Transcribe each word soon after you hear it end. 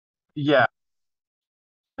Yeah,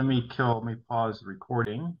 let me pause the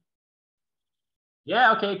recording.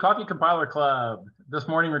 Yeah, okay, Coffee Compiler Club. This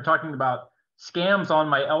morning we're talking about scams on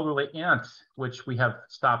my elderly aunt, which we have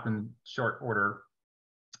stopped in short order,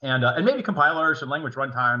 and maybe compilers and language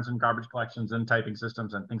runtimes and garbage collections and typing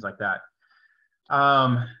systems and things like that.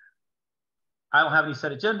 Um, I don't have any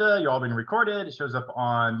set agenda. You're all being recorded. It shows up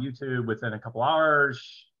on YouTube within a couple hours.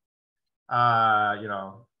 You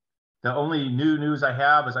know, the only new news I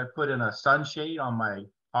have is I put in a sunshade on my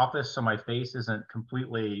office so my face isn't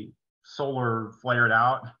completely solar flared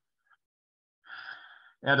out,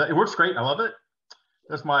 and it works great. I love it.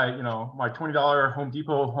 That's my my $20 Home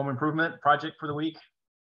Depot home improvement project for the week,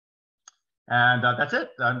 and that's it.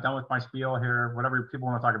 I'm done with my spiel here. Whatever people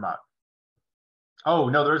want to talk about. Oh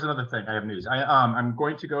no, there's another thing. I have news. I'm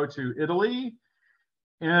going to go to Italy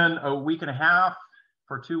in a week and a half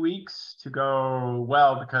for 2 weeks to go,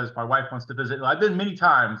 well, because my wife wants to visit. I've been many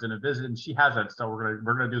times in a visit and she hasn't, so we're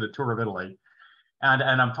gonna do the tour of Italy. And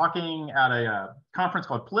I'm talking at a conference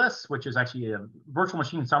called PLIS, which is actually a virtual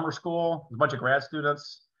machine summer school with a bunch of grad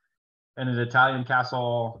students in an Italian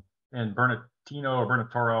castle in Bernatino or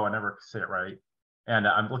Bernatoro. I never say it right. And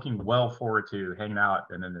I'm looking well forward to hanging out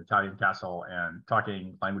in an Italian castle and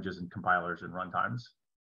talking languages and compilers and runtimes.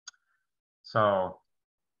 So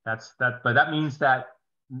that's that. But that means that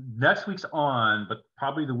next week's on, but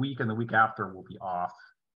probably the week and the week after will be off.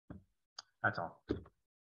 That's all.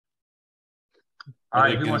 All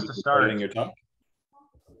right, who wants to start? Your talk?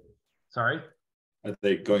 Sorry? Are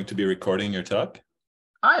they going to be recording your talk?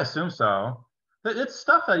 I assume so. It's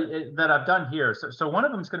stuff that I've done here. So one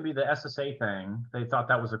of them is going to be the SSA thing. They thought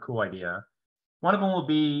that was a cool idea. One of them will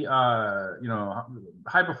be,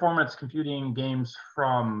 high performance computing games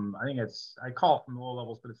from, I call it from the low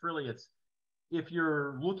levels, but it's if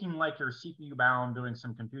you're looking like you're CPU bound doing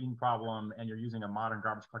some computing problem and you're using a modern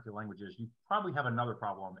garbage collected languages, you probably have another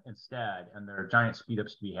problem instead, and there are giant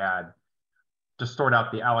speedups to be had to sort out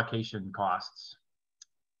the allocation costs.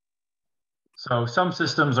 So some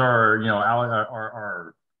systems are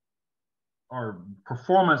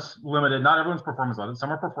performance limited. Not everyone's performance limited.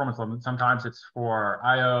 Some are performance limited. Sometimes it's for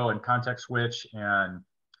I/O and context switch, and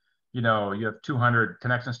you have 200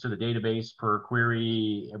 connections to the database per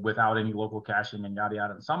query without any local caching and yada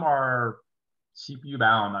yada. And some are CPU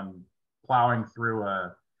bound. I'm plowing through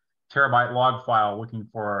a terabyte log file looking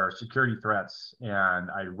for security threats, and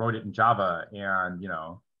I wrote it in Java,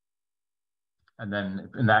 and then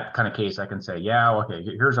in that kind of case, I can say, yeah, okay,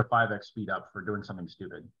 here's a 5x speed up for doing something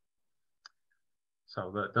stupid.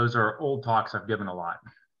 So those are old talks I've given a lot.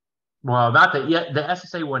 Well, not that yet. The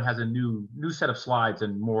SSA one has a new set of slides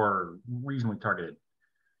and more reasonably targeted.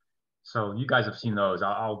 So you guys have seen those.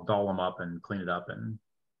 I'll doll them up and clean it up and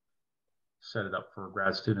set it up for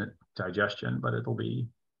grad student digestion, but it'll be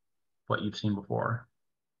what you've seen before.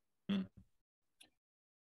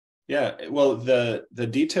 Yeah, well, the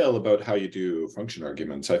detail about how you do function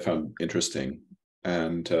arguments I found interesting.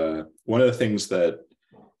 And one of the things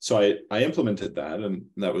so I implemented that, and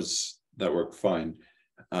that worked fine.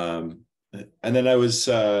 And then I was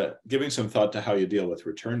giving some thought to how you deal with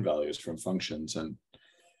return values from functions, and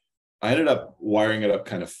I ended up wiring it up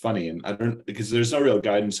kind of funny, and because there's no real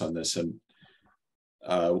guidance on this, and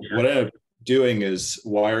what I ended up doing is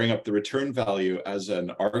wiring up the return value as an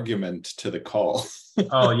argument to the call.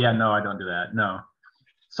 Oh yeah, no, I don't do that. No.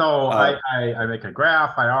 So I make a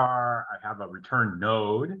graph IR. I have a return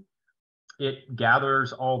node. It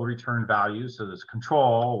gathers all the return values. So there's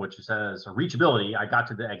control, which says reachability. I got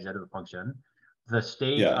to the exit of the function. The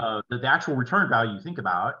state of the actual return value you think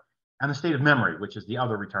about, and the state of memory, which is the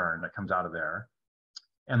other return that comes out of there.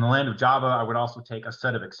 In the land of Java, I would also take a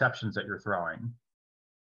set of exceptions that you're throwing.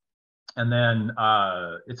 And then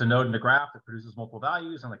it's a node in the graph that produces multiple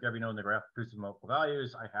values. And like every node in the graph produces multiple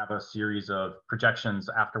values, I have a series of projections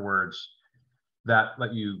afterwards that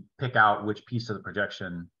let you pick out which piece of the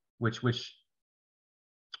projection, which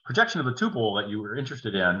projection of the tuple that you were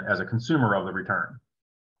interested in as a consumer of the return.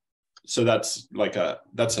 So that's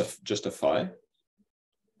just a phi?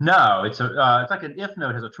 No, it's like an if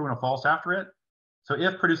node has a true and a false after it. So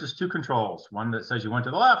if produces two controls, one that says you went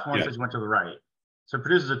to the left, one says you went to the right. So it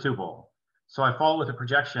produces a tuple. So I follow with a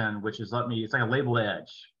projection, which is it's like a labeled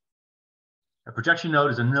edge. A projection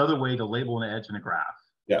node is another way to label an edge in a graph.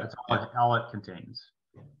 Yeah. That's all it contains.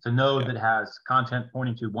 It's a node that has content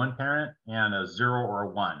pointing to one parent and a 0 or a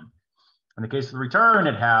 1. In the case of the return,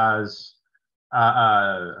 it has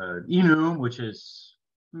enum, which is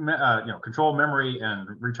control, memory, and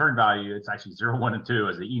return value. It's actually 0, 1, and 2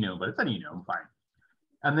 as the enum, but it's an enum, fine.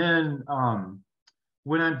 And then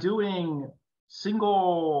when I'm doing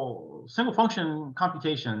single function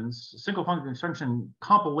computations, single function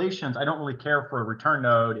compilations, I don't really care for a return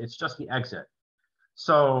node. It's just the exit.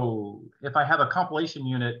 So if I have a compilation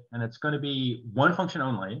unit and it's going to be one function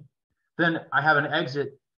only, then I have an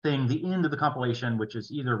exit thing, the end of the compilation, which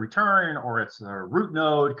is either return or it's a root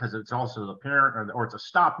node because it's also the parent, or it's a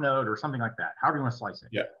stop node or something like that, however you want to slice it.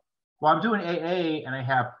 Yeah. Well, I'm doing AA and I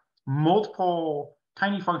have multiple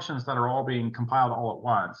tiny functions that are all being compiled all at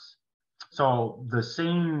once. So the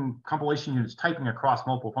same compilation unit is typing across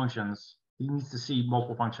multiple functions. He needs to see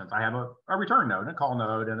multiple functions. I have a return node, and a call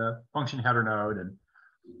node, and a function header node, and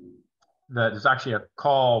there's actually a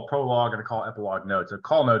call prolog and a call epilog node. So a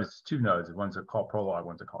call node is two nodes. One's a call prolog,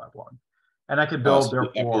 one's a call epilog. And I could build so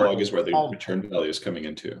therefore. The epilog is where the return value is coming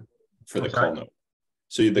into for the call node.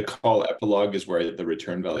 So the call epilog is where the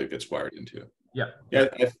return value gets wired into. Yeah. Yeah.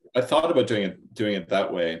 I thought about doing it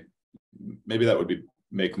that way. Maybe that would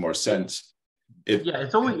make more sense.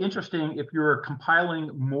 It's only interesting if you're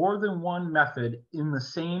compiling more than one method in the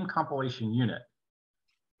same compilation unit.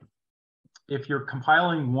 If you're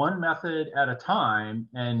compiling one method at a time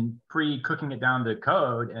and pre-cooking it down to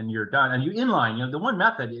code and you're done, and you inline, the one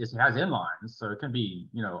method has inlines, so it can be,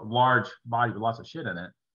 a large body with lots of shit in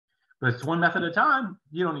it. But if it's one method at a time,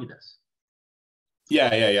 you don't need this.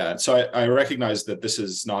 Yeah. So I recognize that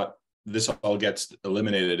this all gets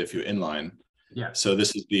eliminated if you inline. Yeah. So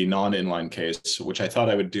this is the non-inline case, which I thought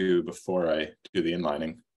I would do before I do the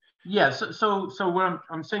inlining. Yeah. So when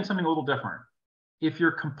I'm saying something a little different. If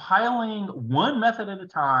you're compiling one method at a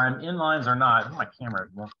time, inlines or not, my camera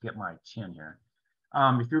won't get my chin here.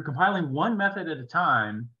 If you're compiling one method at a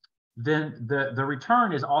time, then the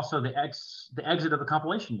return is also the exit of the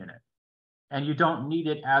compilation unit, and you don't need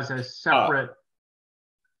it as a separate.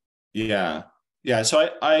 Yeah. So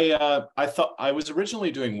I thought I was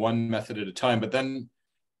originally doing one method at a time, but then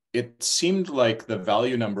it seemed like the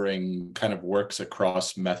value numbering kind of works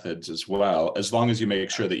across methods as well, as long as you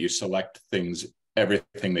make sure that you select things.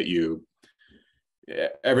 Everything that you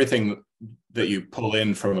pull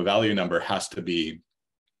in from a value number has to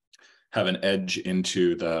have an edge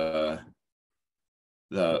into the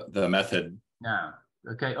method. Yeah.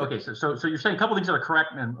 Okay. So you're saying a couple things that are correct,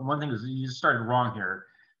 and one thing is you just started wrong here.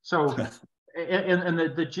 So, and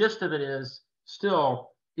the gist of it is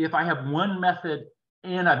still, if I have one method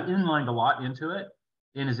and I've inlined a lot into it,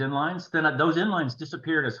 in his inlines, then those inlines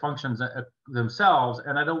disappeared as functions themselves,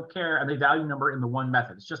 and I don't care, and they value number in the one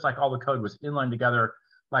method. It's just like all the code was inlined together,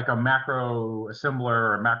 like a macro assembler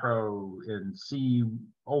or a macro in C,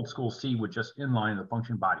 old school C would just inline the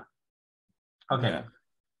function body. Okay. Yeah.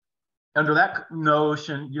 Under that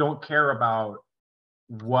notion, you don't care about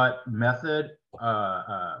what method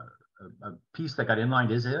a piece that got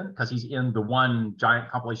inlined is in, because he's in the one giant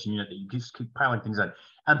compilation unit that you just keep piling things in.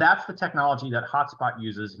 And that's the technology that Hotspot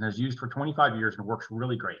uses and has used for 25 years and works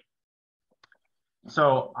really great.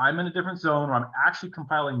 So I'm in a different zone where I'm actually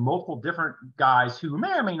compiling multiple different guys who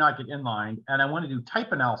may or may not get inlined, and I want to do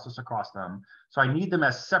type analysis across them. So I need them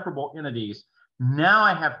as separable entities. Now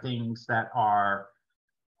I have things that are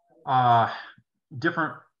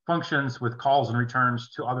different functions with calls and returns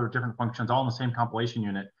to other different functions, all in the same compilation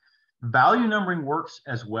unit. Value numbering works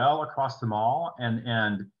as well across them all,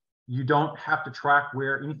 and you don't have to track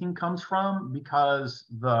where anything comes from, because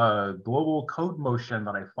the global code motion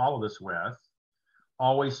that I follow this with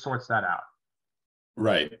always sorts that out.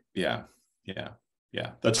 Right. Yeah.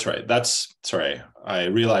 That's right. Sorry. I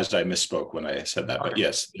realized I misspoke when I said that, okay. But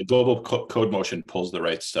yes, the global code motion pulls the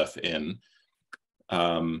right stuff in.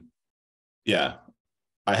 Yeah.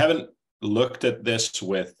 I haven't looked at this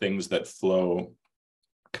with things that flow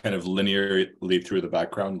kind of linearly through the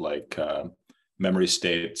background, like memory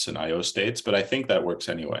states and IO states, but I think that works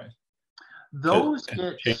anyway. Those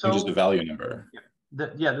changes the value number.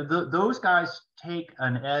 Those guys take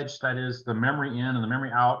an edge that is the memory in and the memory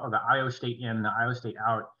out, or the IO state in and the IO state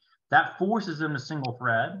out. That forces them to single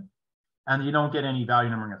thread, and you don't get any value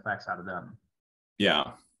numbering effects out of them.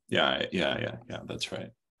 Yeah. That's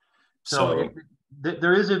right. So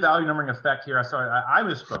there is a value numbering effect here. So I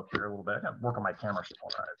misspoke here a little bit. I got to work on my camera still.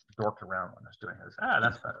 I dorked around when I was doing this.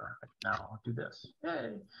 That's better. Now I'll do this.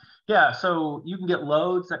 Yay. Yeah, so you can get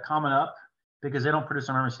loads that comment up because they don't produce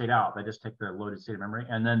a memory state out. They just take the loaded state of memory,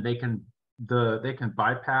 and then they can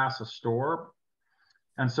bypass a store.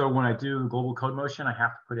 And so when I do global code motion, I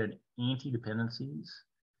have to put in anti-dependencies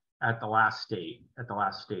at the last state.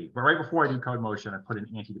 But right before I do code motion, I put in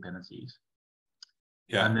anti-dependencies.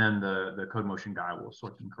 Yeah. And then the code motion guy will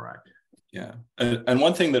sort them correct. Yeah. And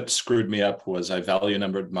one thing that screwed me up was I value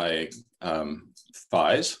numbered my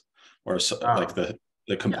phis, or like the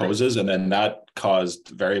composes, and then that caused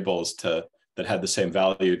variables to that had the same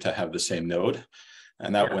value to have the same node,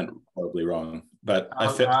 and that went horribly wrong. But I I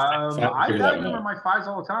figured that value one number out. my fives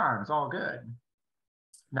all the time. It's all good.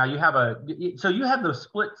 Now you have so you have the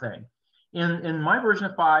split thing. In my version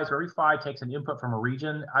of fives, where every phi takes an input from a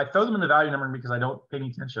region, I throw them in the value number because I don't pay any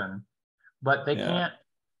attention, but they can't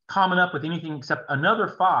common up with anything except another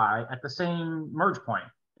phi at the same merge point,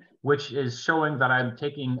 which is showing that I'm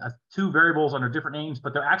taking two variables under different names,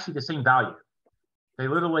 but they're actually the same value. They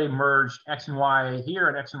literally merged X and Y here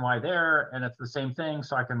and X and Y there, and it's the same thing,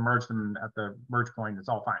 so I can merge them at the merge point. It's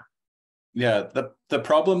all fine. Yeah, the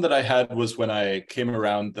problem that I had was when I came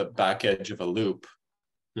around the back edge of a loop,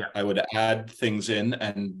 I would add things in,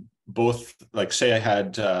 and both, like say I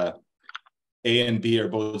had A and B are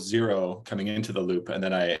both 0 coming into the loop, and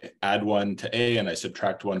then I add one to A and I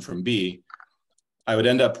subtract one from B, I would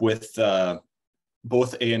end up with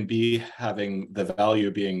both A and B having the value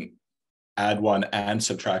being add one and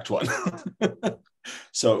subtract one.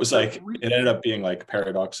 So it was like, it ended up being like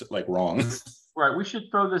paradox, like wrong. Right, we should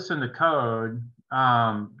throw this into code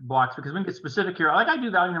blocks, because we can get specific here. Like I do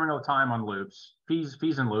value number all the time on loops, fees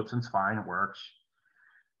and loops, and it's fine, it works.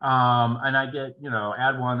 And I get,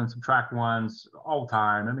 add one and subtract ones all the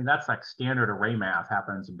time. I mean, that's like standard array math,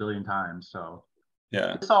 happens a billion times. So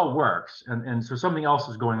yeah, this all works. And so something else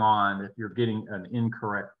is going on if you're getting an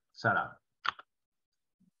incorrect setup.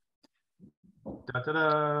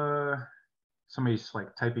 Somebody's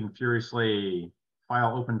like typing furiously,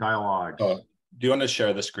 file open dialogues. Oh, do you want to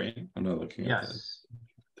share the screen? I'm not looking at that. Yes.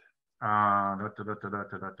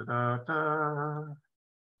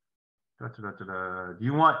 Do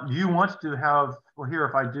you want to have, well, here,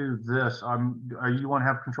 if I do this, you want to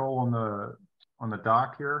have control on the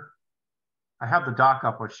doc here? I have the doc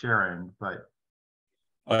up with sharing, but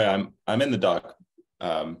oh yeah, I'm in the doc.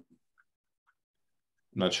 I'm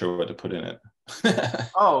not sure what to put in it.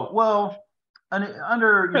 Oh, well,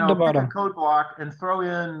 under, pick a code block and throw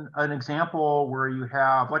in an example where you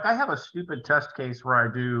have, like I have a stupid test case where I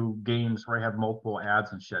do games where I have multiple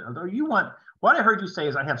adds and shit. Although what I heard you say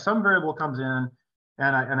is I have some variable comes in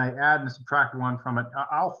and I add and subtract one from it.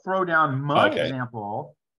 I'll throw down my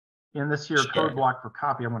example in this here code block for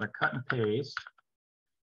copy. I'm going to cut and paste.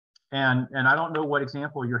 And I don't know what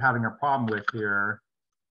example you're having a problem with here.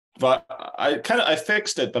 But I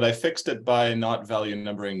fixed it, but I fixed it by not value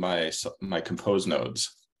numbering my compose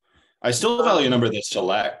nodes. I still value number the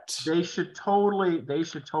select. They should totally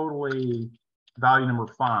value number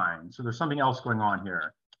fine. So there's something else going on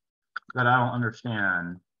here that I don't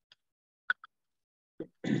understand.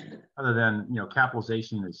 Other than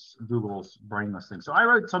capitalization is Google's brainless thing. So I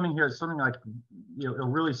wrote something here, something like a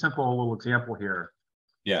really simple little example here.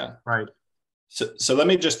 Yeah. Right. So let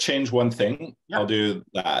me just change one thing. Yep. I'll do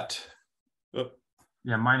that. Oop.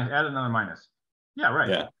 Yeah, add another minus. Yeah, right.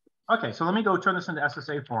 Yeah. Okay, so let me go turn this into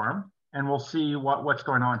SSA form, and we'll see what's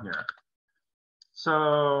going on here. So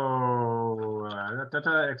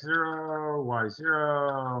x0,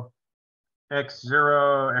 y0,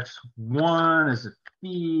 x0, x1 is a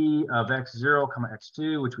phi of x0,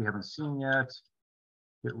 x2, which we haven't seen yet.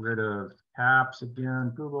 Get rid of caps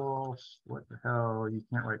again. Google, what the hell? You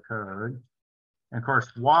can't write code. And of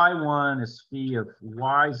course, y1 is phi of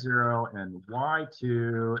y0 and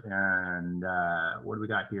y2. And what do we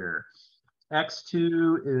got here?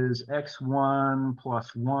 x2 is x1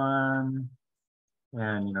 plus 1.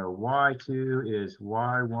 And, y2 is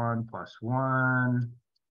y1 plus 1.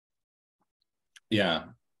 Yeah.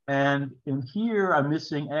 And in here, I'm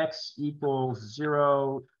missing x equals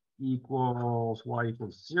 0 equals y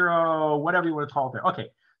equals 0, whatever you want to call it there. Okay,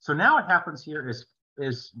 so now what happens here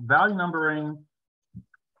is value numbering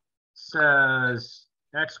says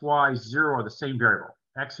x, y, 0 are the same variable.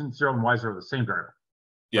 X and 0 and y0 are the same variable.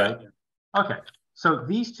 Yeah. Right? Okay, so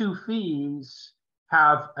these two phis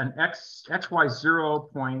have an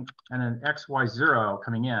xy0 point and an xy0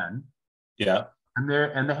 coming in. Yeah. And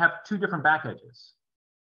they have two different back edges.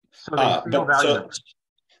 So they fail value numbers.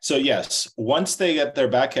 So yes, once they get their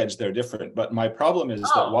back edge, they're different. But my problem is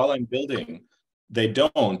that while I'm building, they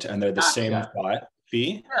don't, and they're the same phi.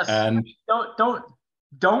 Yes. And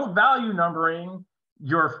don't value numbering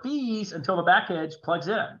your fees until the back edge plugs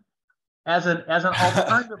in. As an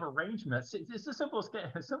alternative arrangement, it's as simple as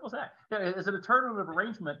that. As an alternative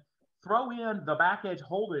arrangement, throw in the back edge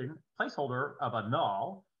placeholder of a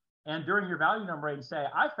null, and during your value numbering, say,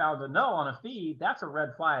 I found a null on a feed. That's a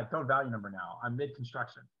red flag. Don't value number now. I'm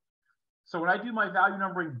mid-construction. So when I do my value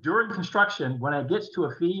numbering during construction, when it gets to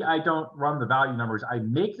a fee, I don't run the value numbers. I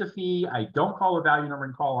make the fee. I don't call a value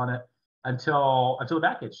numbering call on it until the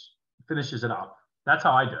back edge finishes it up. That's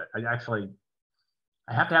how I do it.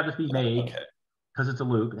 I have to have the fee made. Okay. because it's a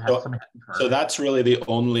loop. It has some first. So that's really the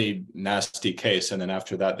only nasty case, and then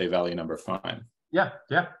after that, they value number fine. Yeah.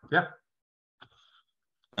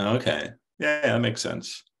 Okay. Yeah, that makes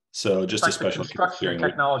sense. So just like a special construction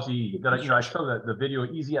technology that I show the video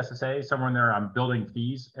Easy SSA somewhere in there. I'm building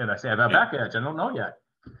fees, and I say I have a back edge. I don't know yet.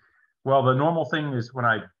 Well, the normal thing is when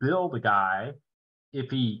I build a guy, if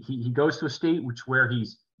he goes to a state where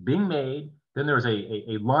he's being made, then there's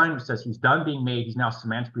a line which says he's done being made. He's now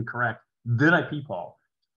semantically correct. Then I peephole.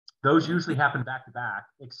 Those usually happen back to back,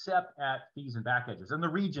 except at fees and back edges, and the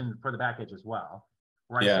region for the back edge as well.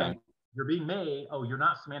 Where I say, you're being made, oh, you're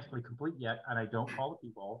not semantically complete yet, and I don't call the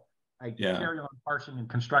people. I carry on parsing and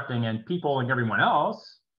constructing and peopling everyone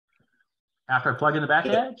else. After I plug in the back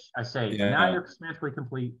edge, I say, now you're semantically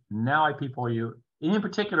complete. Now I people you. And in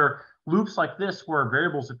particular, loops like this where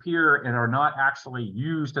variables appear and are not actually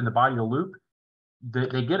used in the body of the loop,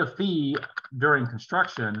 they get a fee during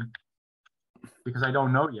construction because I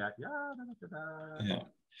don't know yet. Yeah.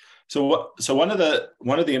 So one of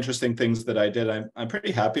the interesting things that I did, I'm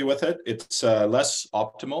pretty happy with it. It's less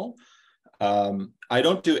optimal. I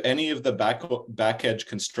don't do any of the back edge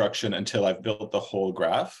construction until I've built the whole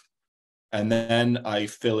graph. And then I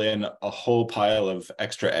fill in a whole pile of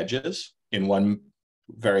extra edges in one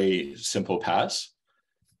very simple pass.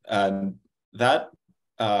 And that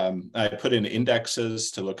I put in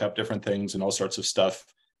indexes to look up different things and all sorts of stuff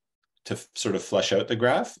to sort of flesh out the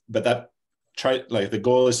graph. But the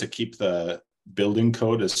goal is to keep the building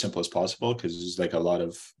code as simple as possible because there's like a lot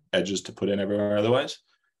of edges to put in everywhere otherwise.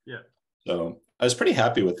 Yeah. So I was pretty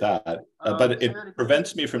happy with that, but it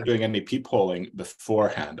prevents me from doing any peepholing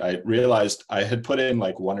beforehand. I realized I had put in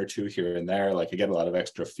like one or two here and there, like I get a lot of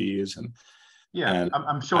extra fees and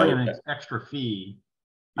I'm showing an extra fee.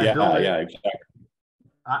 Exactly.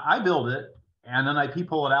 I build it and then I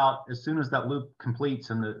peephole it out as soon as that loop completes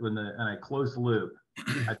and I close the loop.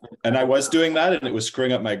 And I was doing that and it was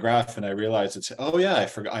screwing up my graph and I realized I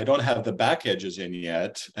forgot I don't have the back edges in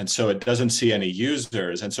yet. And so it doesn't see any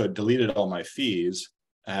users. And so it deleted all my fees.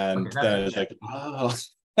 And then it's like, oh,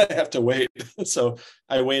 I have to wait. So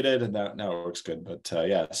I waited and now it works good. But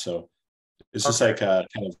so it's just like a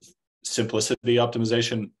kind of simplicity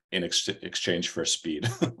optimization in exchange for speed.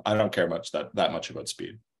 I don't care that much about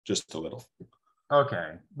speed, just a little.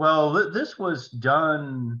 Okay. Well, this was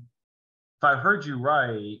done. If I heard you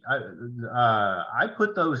right, I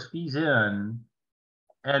put those fees in,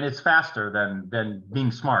 and it's faster than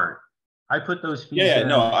being smart. I put those fees in.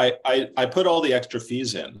 No, I put all the extra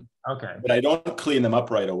fees in. Okay. But I don't clean them up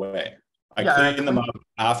right away. I clean them up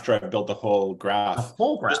after I've built the whole graph. The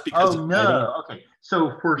whole graph. Just because Okay.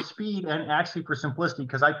 So for speed and actually for simplicity,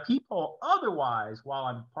 because I peephole otherwise while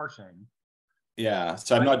I'm parsing. Yeah.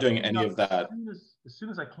 So I'm not doing any of that. As soon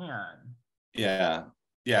as I can. Yeah.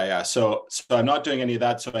 So I'm not doing any of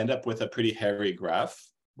that. So I end up with a pretty hairy graph.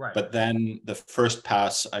 Right. But then the first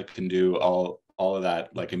pass, I can do all of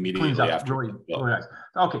that like immediately after. Really nice.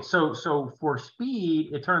 Okay. So for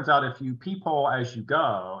speed, it turns out if you peephole as you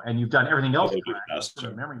go and you've done everything else correct,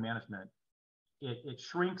 for memory management, it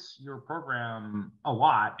shrinks your program a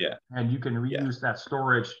lot. Yeah. And you can reuse that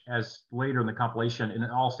storage as later in the compilation, and it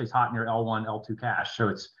all stays hot near L1, L2 cache. So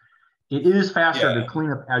it is faster to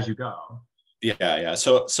clean up as you go. Yeah.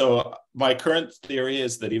 So my current theory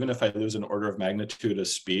is that even if I lose an order of magnitude of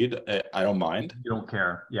speed, I don't mind. You don't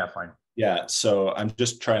care. Yeah, fine. Yeah. So I'm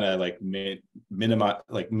just trying to like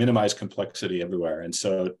minimize complexity everywhere. And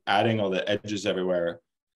so adding all the edges everywhere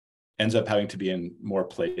ends up having to be in more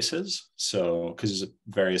places. So because there's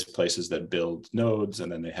various places that build nodes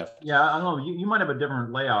and then they have. Yeah, I don't know. You might have a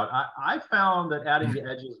different layout. I found that adding the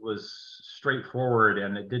edges was straightforward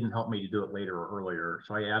and it didn't help me to do it later or earlier.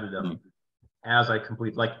 So I added them as I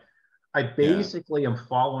complete. Like I basically am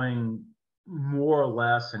following more or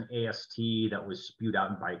less an AST that was spewed out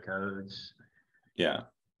in bytecodes. Yeah.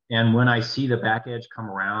 And when I see the back edge come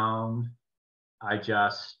around, I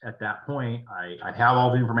just, at that point, I have all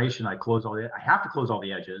the information. I have to close all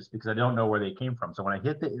the edges because I don't know where they came from. So when I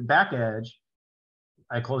hit the back edge,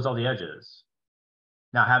 I close all the edges.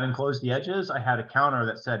 Now, having closed the edges, I had a counter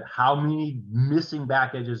that said, how many missing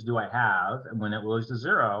back edges do I have? And when it was to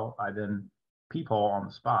 0, I then peephole on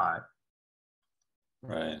the spot.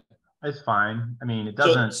 Right. It's fine. I mean, it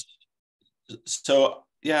doesn't. So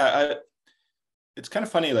yeah, it's kind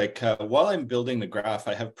of funny. Like while I'm building the graph,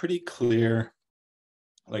 I have pretty clear,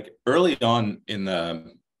 like early on in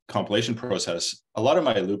the compilation process, a lot of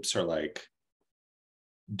my loops are like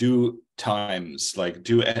do times, like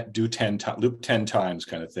do 10 loop 10 times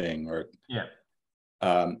kind of thing, or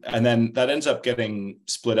and then that ends up getting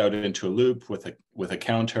split out into a loop with a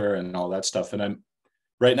counter and all that stuff. And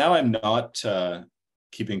right now I'm not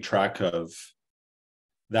keeping track of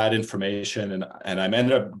that information, and I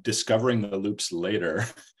ended up discovering the loops later.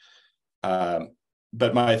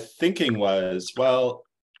 But my thinking was, well,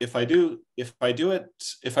 if I do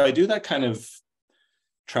that kind of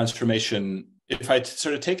transformation, if I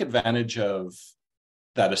sort of take advantage of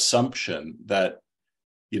that assumption that,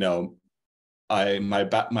 you know,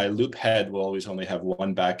 my loop head will always only have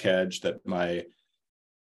one back edge, that my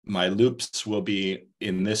loops will be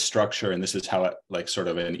in this structure, and this is how it, like, sort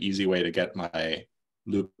of an easy way to get my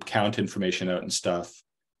loop count information out and stuff.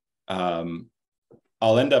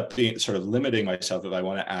 I'll end up being sort of limiting myself if I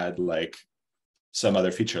want to add like some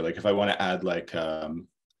other feature, like if I want to add like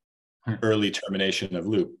early termination of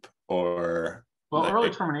loop, or well, like, early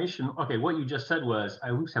termination. Okay, what you just said was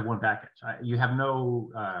loops have one back edge. You have no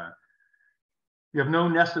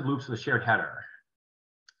nested loops with a shared header.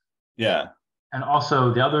 Yeah. And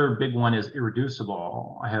also the other big one is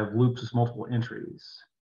irreducible. I have loops with multiple entries.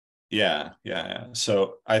 Yeah.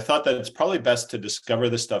 So I thought that it's probably best to discover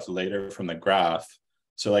this stuff later from the graph.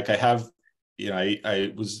 So like I have, you know,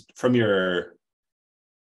 I was from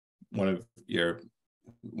one of your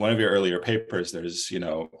earlier papers, there's, you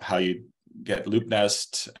know, how you get loop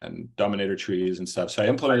nest and dominator trees and stuff. So I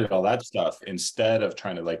implemented all that stuff instead of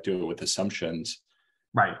trying to like do it with assumptions.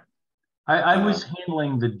 Right. I was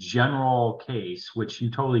handling the general case, which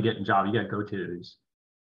you totally get in Java. You get gotos.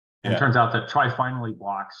 And it turns out that try finally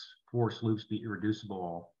blocks force loops be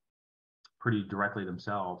irreducible pretty directly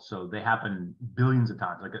themselves. So they happen billions of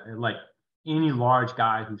times. Like any large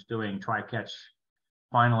guy who's doing try catch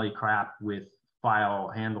finally crap with file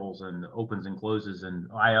handles and opens and closes and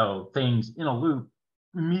IO things in a loop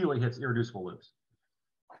immediately hits irreducible loops.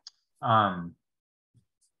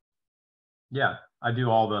 Yeah, I do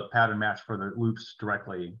all the pattern match for the loops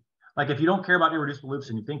directly. Like if you don't care about irreducible loops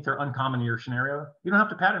and you think they're uncommon in your scenario, you don't have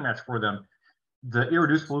to pattern match for them. The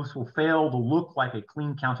irreducible loops will fail to look like a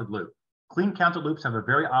clean counted loop. Clean counted loops have a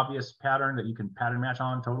very obvious pattern that you can pattern match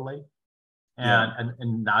on totally. And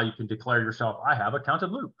now you can declare yourself, I have a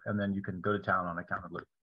counted loop, and then you can go to town on a counted loop.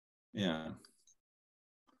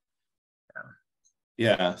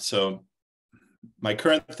 Yeah. So my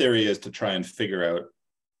current theory is to try and figure out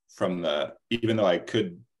from even though I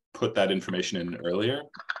could put that information in earlier,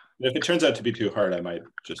 if it turns out to be too hard, I might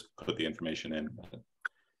just put the information in.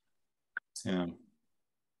 Yeah.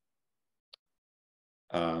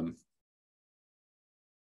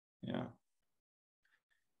 Yeah.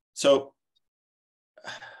 So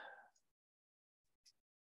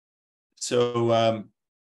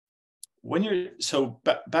when you're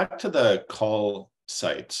back to the call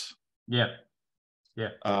sites. Yeah.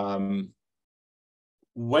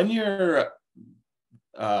 When you're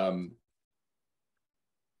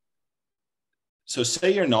so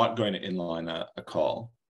say you're not going to inline a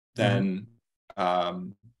call, then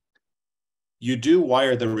you do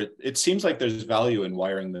wire it seems like there's value in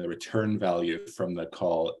wiring the return value from the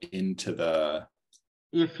call into the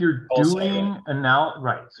if you're doing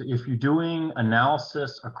so if you're doing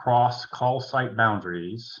analysis across call site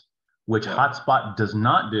boundaries, which Hotspot does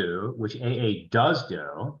not do, which AA does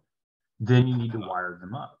do, then you need to wire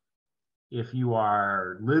them up. If you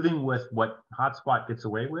are living with what Hotspot gets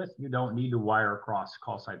away with, you don't need to wire across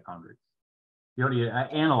call site boundaries. You don't need to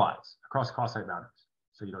analyze across call site boundaries.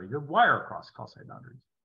 So you don't need to wire across call site boundaries.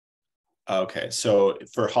 Okay, so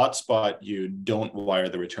for Hotspot, you don't wire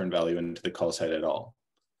the return value into the call site at all.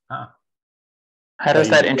 How does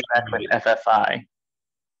that interact with FFI?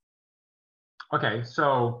 Okay,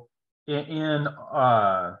 so so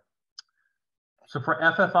for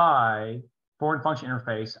FFI, foreign function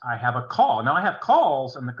interface, I have a call. Now I have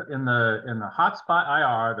calls in the Hotspot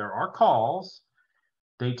IR. There are calls.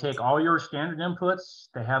 They take all your standard inputs.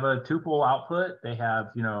 They have a tuple output. They have,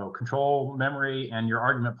 you know, control memory and your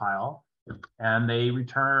argument pile, and they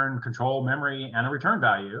return control memory and a return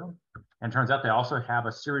value. And turns out they also have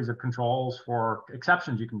a series of controls for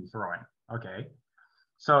exceptions you can be throwing. Okay,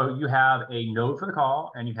 so you have a node for the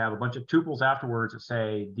call, and you have a bunch of tuples afterwards that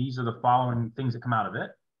say these are the following things that come out of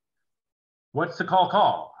it. What's the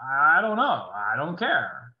call? I don't know. I don't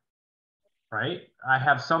care. Right? I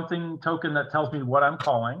have something token that tells me what I'm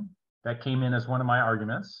calling that came in as one of my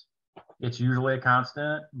arguments. It's usually a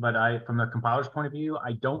constant, but from the compiler's point of view,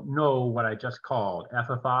 I don't know what I just called,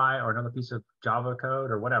 FFI or another piece of Java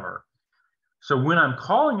code or whatever. So when I'm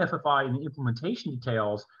calling FFI in the implementation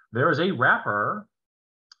details, there is a wrapper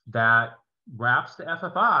that wraps the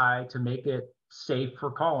FFI to make it safe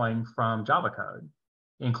for calling from Java code,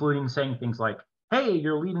 including saying things like, hey,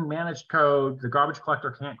 you're leaving managed code. The garbage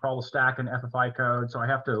collector can't crawl the stack in FFI code. So I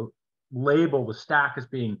have to label the stack as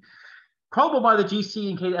being callable by the GC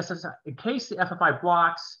in case the FFI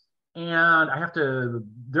blocks, and I have to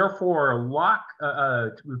therefore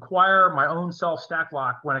require my own self stack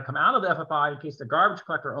lock when I come out of the FFI in case the garbage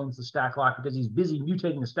collector owns the stack lock because he's busy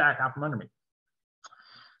mutating the stack out from under me.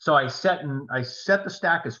 So I set the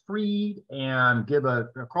stack as freed and give a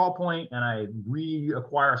crawl point, and I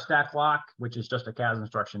reacquire stack lock, which is just a CAS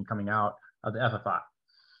instruction coming out of the FFI.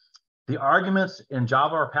 The arguments in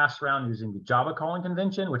Java are passed around using the Java calling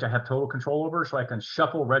convention, which I have total control over, so I can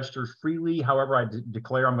shuffle registers freely however I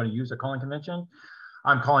declare I'm going to use a calling convention.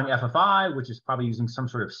 I'm calling FFI, which is probably using some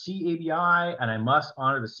sort of C ABI, and I must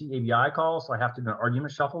honor the C ABI call, so I have to do an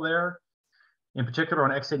argument shuffle there. In particular,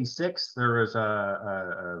 on x86, there is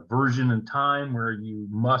a version in time where you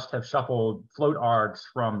must have shuffled float args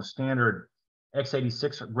from the standard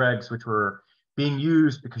x86 regs, which were being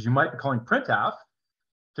used because you might be calling printf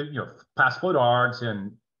to pass float args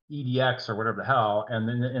and EDX or whatever the hell, and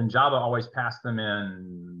then in Java always passed them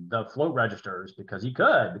in the float registers because he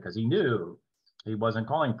knew he wasn't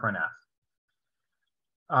calling printf.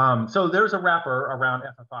 So there's a wrapper around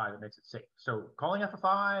FFI that makes it safe. So calling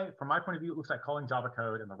FFI, from my point of view, it looks like calling Java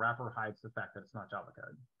code, and the wrapper hides the fact that it's not Java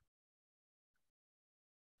code.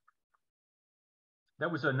 That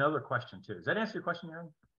was another question too. Does that answer your question, Aaron?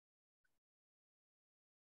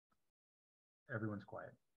 Everyone's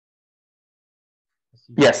quiet.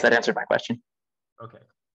 Yes, that answered my question. Okay.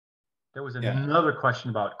 There was another question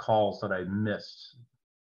about calls that I missed.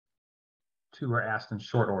 Two were asked in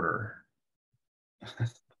short order.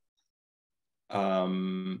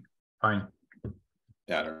 Fine. Yeah,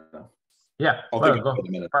 I don't know. Yeah, I'll think about it in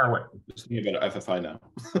a minute. Fire away. Just thinking about FFI now.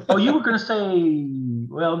 Oh, you were going to say,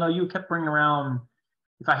 well, no, you kept bringing around,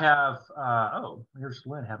 if I have, here's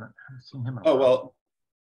Lynn, haven't seen him. Oh,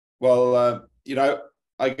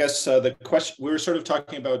 I guess the question, we were sort of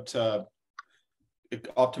talking about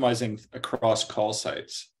optimizing across call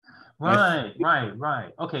sites. Right.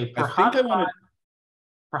 Okay, for hotspot,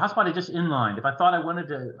 I just inlined. If I thought I wanted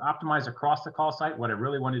to optimize across the call site, what I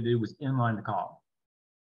really wanted to do was inline the call.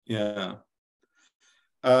 Yeah.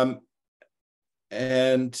 So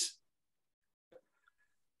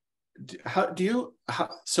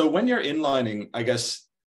when you're inlining, I guess,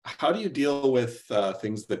 how do you deal with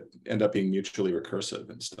things that end up being mutually recursive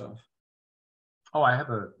and stuff? Oh, I have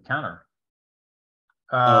a counter.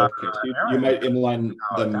 Okay. So you might inline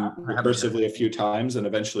them recursively a few times, and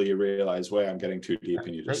eventually you realize, wait, I'm getting too deep,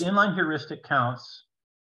 and you just... The inline heuristic counts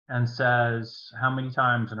and says how many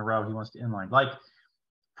times in a row he wants to inline. Like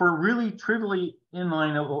for really trivially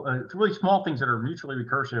inline, really small things that are mutually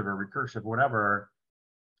recursive or recursive, whatever,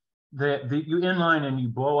 you inline and you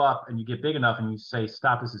blow up and you get big enough and you say,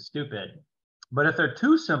 stop, this is stupid. But if they're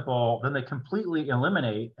too simple, then they completely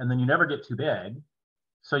eliminate and then you never get too big.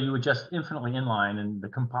 So you would just infinitely inline and the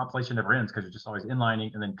compilation never ends because you're just always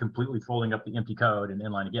inlining and then completely folding up the empty code and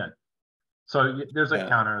inline again. So there's a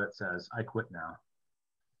counter that says, I quit now.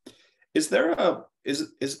 Is there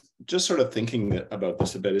is just sort of thinking about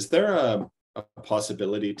this a bit, is there a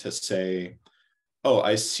possibility to say, oh,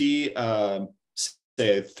 I see,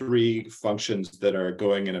 say 3 functions that are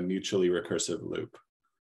going in a mutually recursive loop.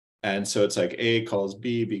 And so it's like A calls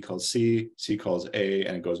B, B calls C, C calls A,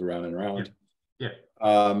 and it goes around and around. Yeah.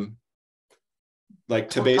 Like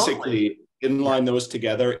to basically inline those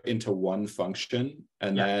together into one function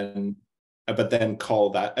and then, but then call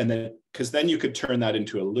that, and then, because then you could turn that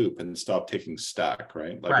into a loop and stop taking stack,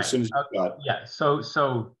 right? Like as soon as you got... Yeah, so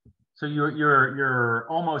you're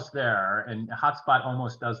almost there, and hotspot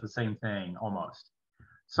almost does the same thing, almost.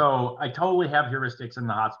 So I totally have heuristics in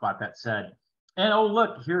the hotspot that said, and oh,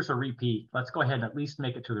 look, here's a repeat. Let's go ahead and at least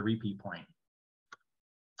make it to the repeat point.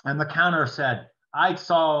 And the counter said, I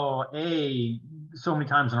saw A so many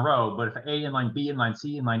times in a row, but if A inline B inline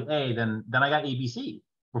C inline A, then I got ABC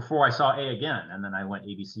before I saw A again. And then I went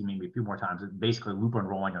ABC maybe a few more times, basically loop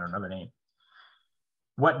unrolling under another name.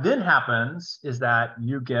 What then happens is that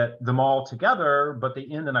you get them all together, but they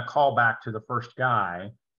end in a callback to the first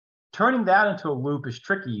guy. Turning that into a loop is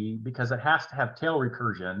tricky because it has to have tail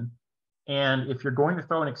recursion. And if you're going to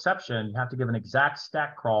throw an exception, you have to give an exact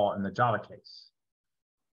stack crawl in the Java case.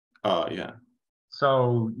 Oh, yeah.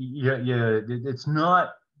 So it's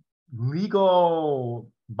not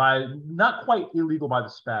legal not quite illegal by the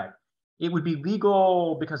spec. It would be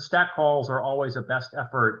legal because stack crawls are always a best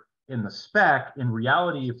effort in the spec. In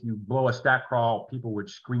reality, if you blow a stack crawl, people would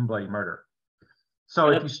scream bloody murder. So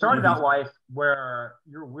if you started out life where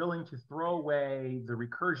you're willing to throw away the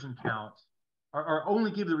recursion count or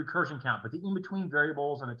only give the recursion count, but the in-between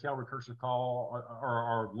variables and a tail recursive call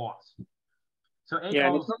are lost. So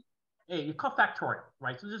you call factorial,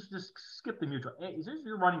 right? So just skip the mutual.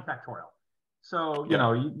 You're running factorial. So, you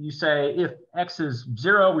know, you say if x is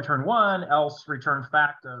 0, return 1, else return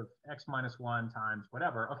fact of x minus 1 times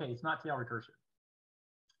whatever. Okay, it's not tail recursive.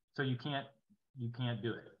 So you can't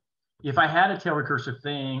do it. If I had a tail recursive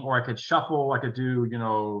thing, or I could shuffle, I could do, you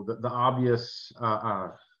know, the obvious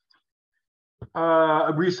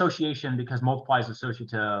reassociation because multiply is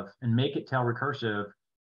associative and make it tail recursive,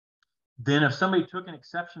 then if somebody took an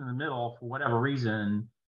exception in the middle for whatever reason,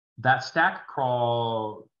 that stack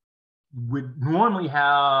crawl would normally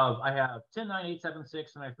have, I have 10, 9, 8, 7,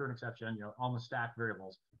 6, and I threw an exception, you know, on the stack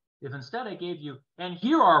variables. If instead I gave you, and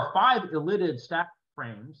here are 5 elided stack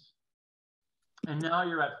frames, and now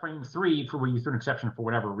you're at frame 3 for where you threw an exception for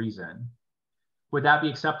whatever reason, would that be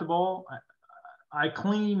acceptable? I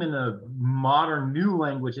claim in a modern new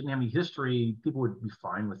language, didn't have any history, people would be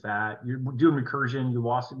fine with that. You're doing recursion, you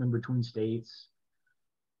lost them in between states.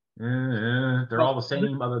 They're all the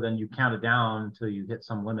same, other than you count it down until you hit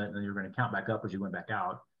some limit, and then you're going to count back up as you went back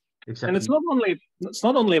out. Except and it's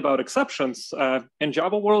not only about exceptions. In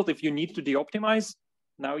Java world, if you need to de-optimize,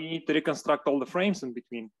 now you need to reconstruct all the frames in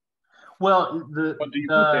between. Well,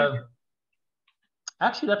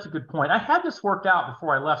 actually, that's a good point. I had this worked out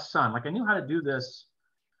before I left Sun. Like, I knew how to do this.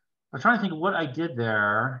 I'm trying to think of what I did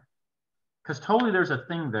there, because totally there's a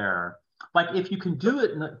thing there. Like, if you can do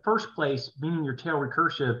it in the first place, meaning your tail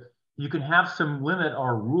recursive, you can have some limit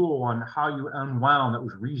or rule on how you unwound that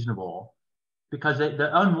was reasonable, because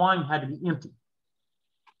the unwind had to be empty.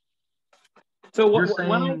 So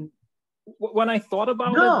when I thought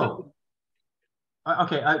about it.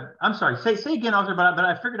 Okay, I'm sorry. Say again, Arthur, but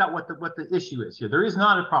I figured out what the issue is here. There is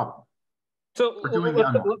not a problem. So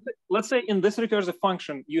let's say in this recursive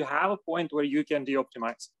function, you have a point where you can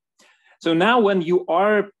de-optimize. So now when you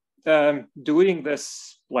are doing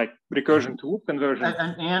this like recursion to loop conversion,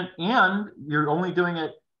 and you're only doing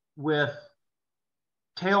it with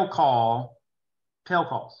tail calls.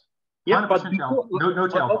 Yeah, but before, no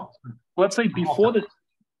tail calls. Let's say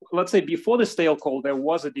before this tail call, there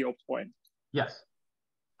was a de-opt point. Yes.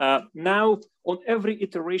 Now, on every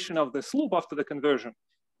iteration of this loop after the conversion,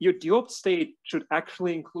 your de-opt state should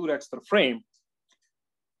actually include extra frame,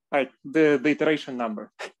 right? The iteration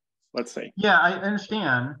number, let's say. Yeah, I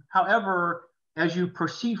understand. However, as you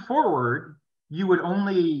proceed forward, you would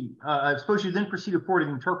only, suppose you then proceeded forward to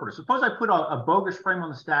the interpreter. Suppose I put a bogus frame on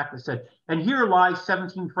the stack that said, and here lie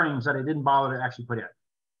 17 frames that I didn't bother to actually put in.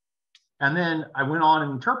 And then I went on an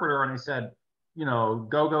interpreter and I said, you know,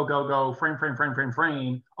 go,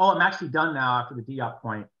 frame. Oh, I'm actually done now after the de-op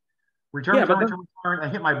point. Return. I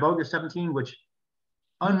hit my bogus 17, which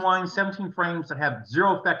unwinds 17 frames that have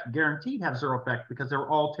 0 effect, guaranteed have 0 effect because they're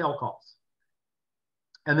all tail calls.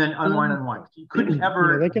 And then unwind. You couldn't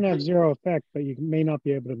ever. They can have 0 effect, but you may not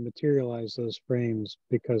be able to materialize those frames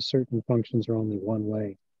because certain functions are only one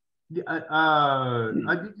way.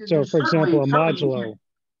 So, for example, a modulo.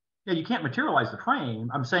 You can't materialize the frame.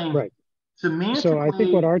 I'm saying. Right. So I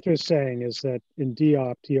think what Arthur is saying is that in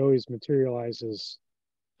de-opt, he always materializes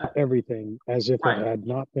everything as if it had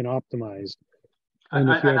not been optimized. And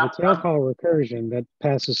if you have a tail call recursion that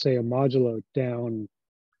passes, say, a modulo down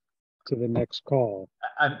to the next call.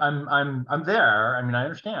 I'm there. I mean, I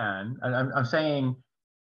understand. I'm saying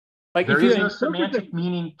like there is no semantic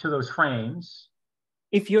meaning to those frames.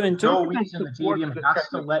 If you interpret no reason the JVM has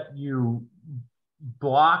to let you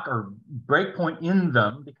block or breakpoint in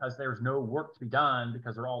them because there's no work to be done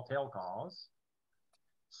because they're all tail calls.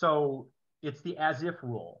 So it's the as if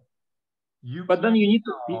rule. But then you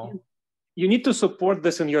need to support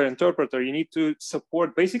this in your interpreter. You need to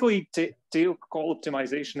support basically tail call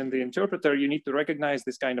optimization in the interpreter. You need to recognize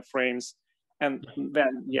this kind of frames, and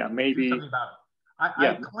then maybe.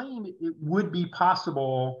 I claim it would be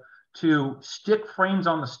possible to stick frames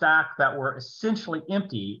on the stack that were essentially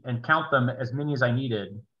empty and count them as many as I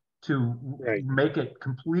needed to make it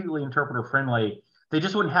completely interpreter friendly. They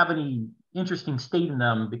just wouldn't have any interesting state in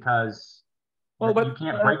them because you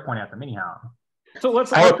can't breakpoint at them anyhow. So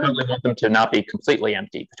I would probably want them to not be completely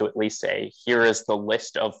empty, but to at least say, here is the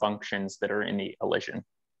list of functions that are in the elision.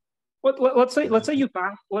 Let's say you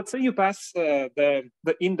pass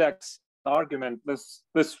the index argument. This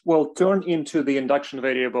will turn into the induction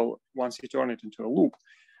variable once you turn it into a loop.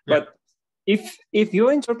 Yeah. But if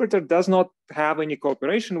your interpreter does not have any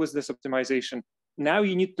cooperation with this optimization, now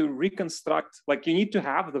you need to reconstruct, like you need to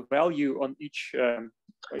have the value on each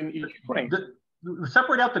in each frame.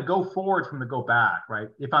 Separate out the go forward from the go back, right?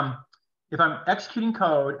 If I'm executing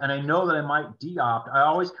code and I know that I might de-opt, I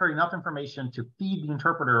always carry enough information to feed the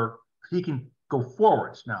interpreter so he can go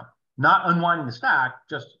forwards now. Not unwinding the stack,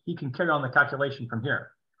 just he can carry on the calculation from here.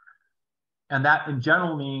 And that in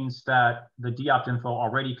general means that the deopt info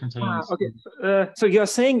already contains. Okay, so you're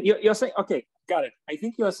saying, okay, got it. I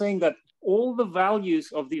think you're saying that all the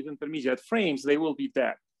values of these intermediate frames, they will be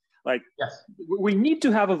dead. Like, yes, we need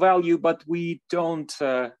to have a value, but we don't,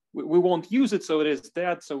 we won't use it, so it is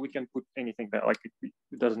dead, so we can put anything there, like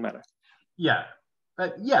it doesn't matter. Yeah,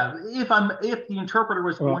 but yeah, if the interpreter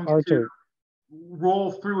was going to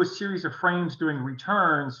roll through a series of frames doing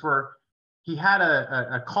returns where he had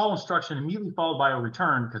a call instruction immediately followed by a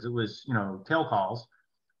return because it was, tail calls.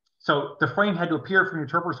 So the frame had to appear from the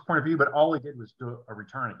interpreter's point of view, but all he did was do a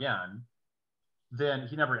return again. Then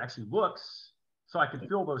he never actually looks. So I could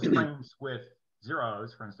fill those frames with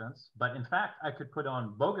zeros, for instance. But in fact, I could put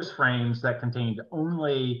on bogus frames that contained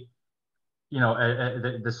only,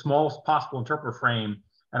 the smallest possible interpreter frame,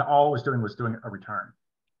 and all it was doing a return.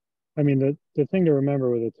 I mean, the thing to remember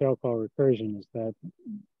with a tail call recursion is that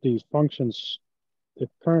these functions, the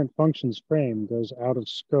current functions frame goes out of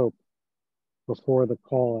scope before the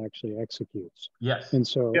call actually executes. Yes. And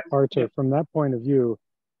so, Artur, from that point of view,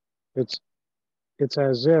 it's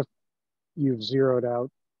as if you've zeroed out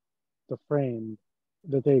the frame,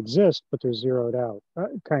 that they exist, but they're zeroed out.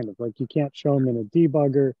 Kind of like you can't show them in a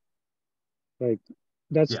debugger. Like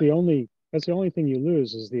that's the only thing you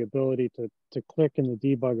lose is the ability to click in the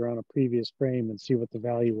debugger on a previous frame and see what the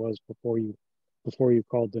value was before you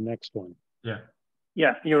called the next one. Yeah.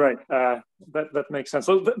 Yeah, you're right. That makes sense.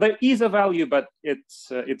 So there is a value, but it's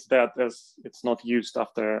dead as it's not used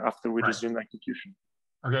after we resume execution.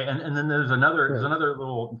 Okay, and then there's another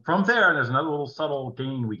little, from there, there's another little subtle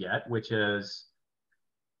gain we get, which is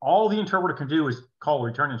all the interpreter can do is call a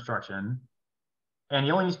return instruction, and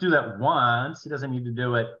he only needs to do that once. He doesn't need to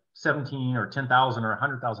do it 17 or 10,000 or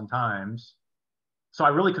 100,000 times. So I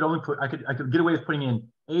really could only I could get away with putting in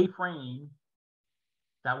a frame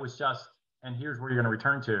that was just, and here's where you're going to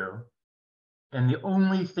return to. And the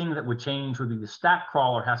only thing that would change would be the stack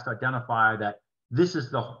crawler has to identify that this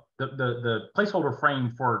is the placeholder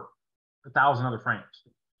frame for 1,000 other frames.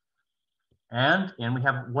 And we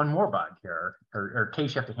have one more bug here, or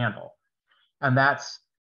case you have to handle. And that's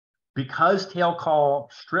because tail call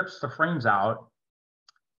strips the frames out,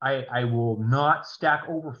 I will not stack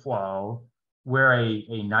overflow where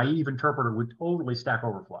a naive interpreter would totally stack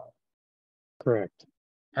overflow. Correct.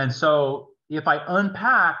 And so if I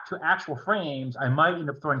unpack to actual frames, I might end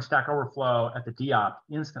up throwing stack overflow at the deopt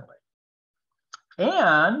instantly.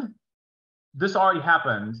 And this already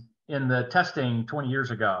happened in the testing 20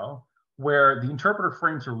 years ago, where the interpreter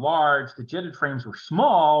frames are large, the JITted frames were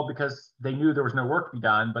small because they knew there was no work to be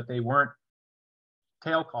done, but they weren't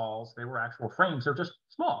tail calls, they were actual frames, they're just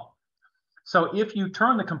small. So if you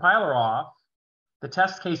turn the compiler off, the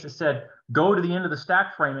test case that said, go to the end of the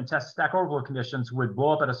stack frame and test stack overflow conditions would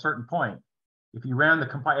blow up at a certain point. If you ran the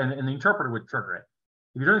compiler, and the interpreter would trigger it.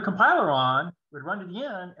 If you turn the compiler on, it would run to the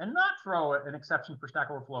end and not throw an exception for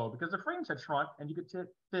stack overflow because the frames had shrunk and you could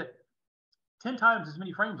fit 10 times as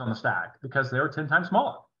many frames on the stack because they were 10 times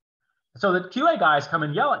smaller. So the QA guys come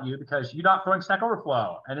and yell at you because you're not throwing stack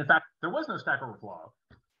overflow. And in fact, there was no stack overflow.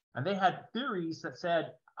 And they had theories that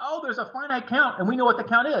said, oh, there's a finite count and we know what the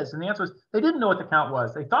count is. And the answer was they didn't know what the count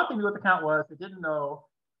was. They thought they knew what the count was. They didn't know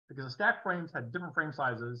because the stack frames had different frame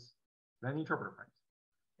sizes than the interpreter frames.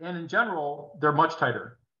 And in general, they're much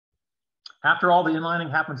tighter. After all the inlining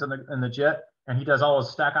happens in the JIT, and he does all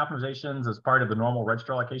his stack optimizations as part of the normal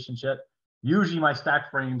register allocation shit, usually my stack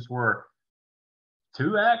frames were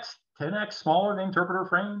 2x, 10x smaller than interpreter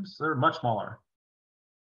frames. They're much smaller.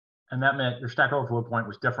 And that meant your stack overflow point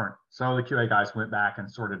was different. So the QA guys went back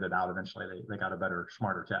and sorted it out eventually. They got a better,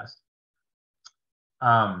 smarter test.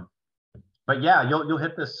 But yeah, you'll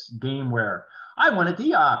hit this game where I want a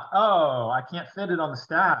deopt. Oh, I can't fit it on the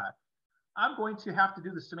stack. I'm going to have to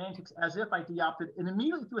do the semantics as if I deopted and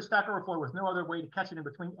immediately threw a stack overflow with no other way to catch it in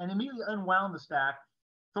between and immediately unwound the stack,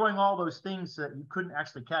 throwing all those things that you couldn't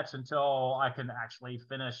actually catch until I can actually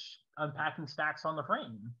finish unpacking stacks on the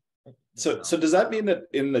frame. So does that mean that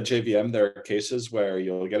in the JVM, there are cases where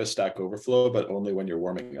you'll get a stack overflow, but only when you're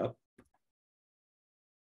warming up?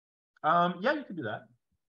 Yeah, you can do that.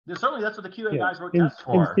 Certainly, that's what the QA guys wrote tests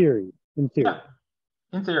for. In theory. Yeah,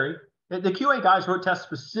 in theory. The QA guys wrote tests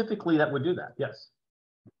specifically that would do that, yes.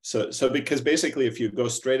 So because basically if you go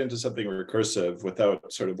straight into something recursive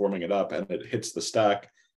without sort of warming it up and it hits the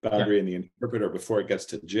stack boundary in the interpreter before it gets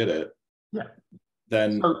to JIT it,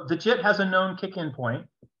 then... So the JIT has a known kick-in point,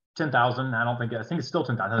 10,000. I think it's still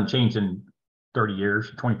 10,000. It hasn't changed in 30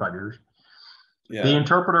 years, 25 years. Yeah. The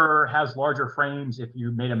interpreter has larger frames. If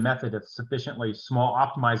you made a method of sufficiently small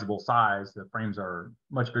optimizable size, the frames are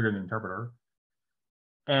much bigger than the interpreter.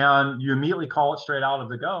 and you immediately call it straight out of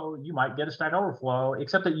the go, you might get a Stack Overflow,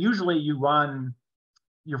 except that usually you run,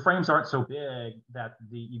 your frames aren't so big that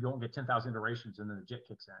you don't get 10,000 iterations and then the JIT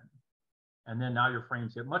kicks in. And then now your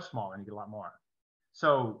frames get much smaller and you get a lot more.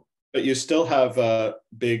 So, but you still have a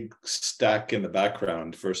big stack in the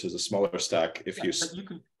background versus a smaller stack if you... But you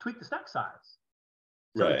can tweak the stack size.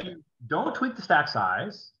 So right. if you don't tweak the stack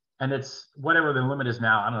size, and it's whatever the limit is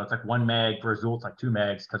now, I don't know, it's like 1 meg, for Azul it's like 2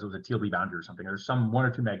 megs because it was a TLB boundary or something. There's some 1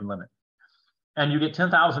 or 2 meg limit. And you get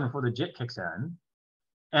 10,000 before the JIT kicks in,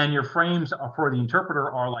 and your frames for the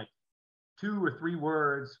interpreter are like 2 or 3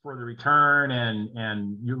 words for the return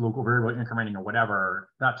and your local variable incrementing or whatever,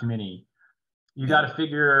 not too many. You got to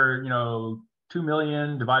figure, 2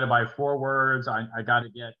 million divided by 4 words. I got to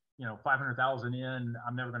get, 500,000 in.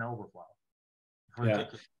 I'm never going to overflow. Yeah.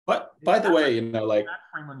 But by the way, like that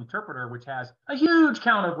frame on the interpreter, which has a huge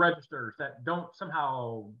count of registers that don't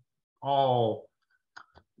somehow all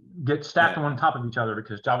get stacked on top of each other,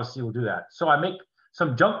 because JavaC will do that. So I make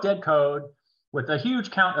some junk dead code with a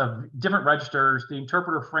huge count of different registers. The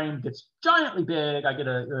interpreter frame gets giantly big. I get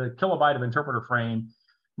a kilobyte of interpreter frame.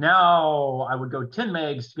 Now I would go 10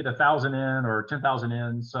 megs to get 1,000 in or 10,000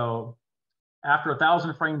 in. So after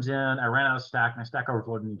 1,000 frames in, I ran out of stack and I Stack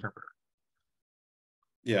Overflowed in the interpreter.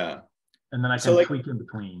 Yeah. And then I can tweak in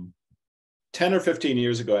between. 10 or 15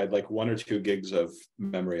 years ago, I had like 1 or 2 gigs of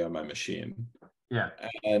memory on my machine. Yeah.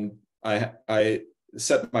 And I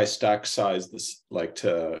set my stack size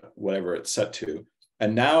to whatever it's set to.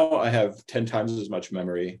 And now I have 10 times as much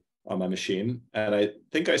memory on my machine. And I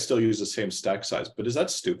think I still use the same stack size, but is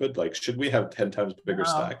that stupid? Like, should we have 10 times bigger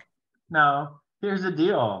stack? No, here's the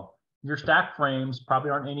deal. Your stack frames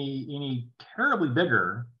probably aren't any terribly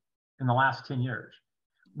bigger in the last 10 years.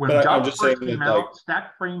 When Java first came out,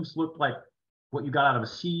 stack frames looked like what you got out of a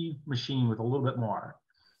C machine with a little bit more.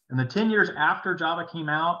 And the 10 years after Java came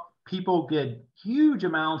out, people get huge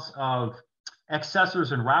amounts of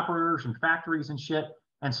accessors and wrappers and factories and shit,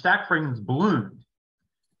 and stack frames ballooned.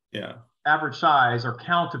 Yeah. Average size or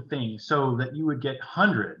count of things, so that you would get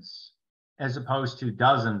hundreds as opposed to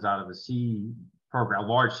dozens out of a C program, a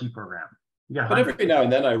large C program. But every now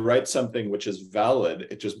and then I write something which is valid,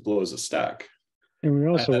 it just blows a stack. And we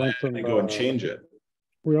also went from go and change it.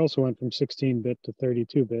 We also went from 16-bit to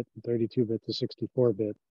 32-bit and 32-bit to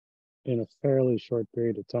 64-bit in a fairly short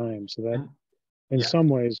period of time. So that, in some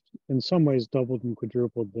ways, doubled and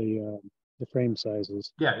quadrupled the frame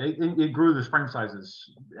sizes. Yeah, it grew the frame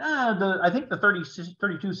sizes. I think the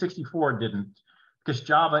 3264 didn't, because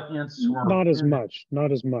Java ints were not as much,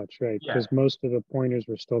 right? Because most of the pointers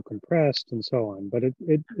were still compressed and so on. But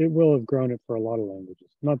it will have grown it for a lot of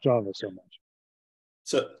languages, not Java so much.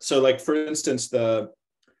 So like for instance, there's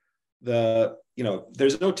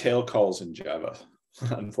no tail calls in Java,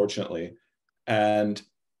 unfortunately, and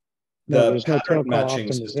there's no tail call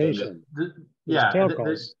optimization. You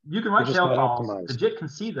can write tail calls. The JIT can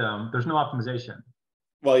see them. There's no optimization.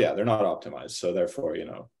 Well, yeah, they're not optimized, so therefore,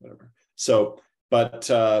 whatever. So, but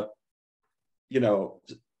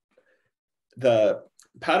the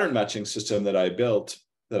pattern matching system that I built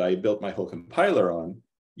my whole compiler on,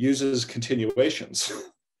 uses continuations.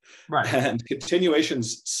 Right. And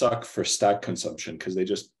continuations suck for stack consumption because they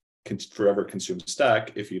just forever consume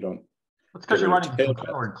stack if you don't. That's because you're running a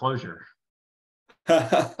compiler enclosure.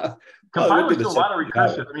 Compilers do a lot of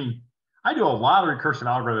recursive. I mean, I do a lot of recursive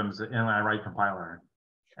algorithms when I write compiler.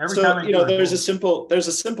 There's a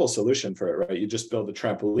simple solution for it, right? You just build a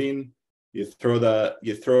trampoline, you throw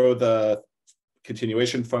the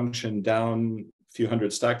continuation function down a few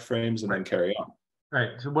hundred stack frames and then carry on.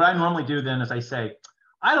 Right. So what I normally do then is I say,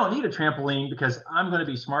 I don't need a trampoline because I'm going to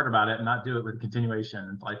be smart about it and not do it with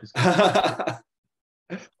continuation. Life is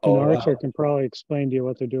Arthur can probably explain to you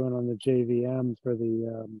what they're doing on the GVM for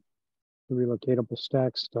the relocatable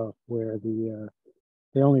stack stuff, where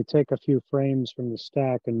they only take a few frames from the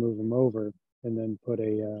stack and move them over, and then put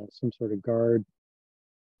some sort of guard.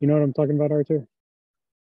 You know what I'm talking about, Arthur?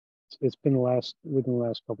 It's been within the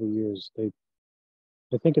last couple of years. I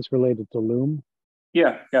think it's related to Loom.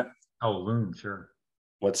 Yeah. Oh, Loom, sure.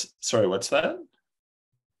 What's that?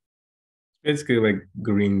 Basically like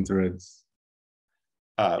green threads.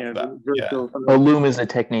 Loom is a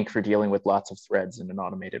technique for dealing with lots of threads in an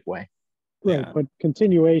automated way. Right, but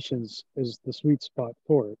continuations is the sweet spot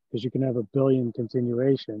for it, because you can have a billion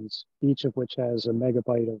continuations, each of which has a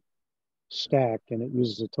megabyte of stack, and it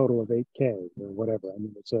uses a total of 8K or whatever. I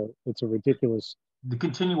mean, it's a ridiculous. The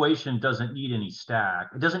continuation doesn't need any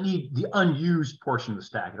stack. It doesn't need the unused portion of the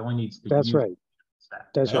stack. It only needs the That's right.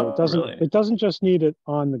 stack. That's right. It doesn't just need it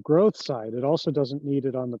on the growth side. It also doesn't need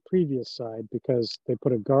it on the previous side because they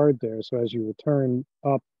put a guard there. So as you return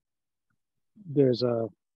up, there's a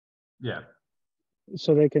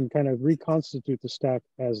so they can kind of reconstitute the stack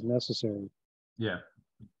as necessary. Yeah.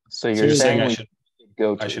 So you're saying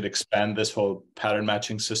I should expand this whole pattern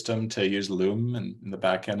matching system to use Loom in the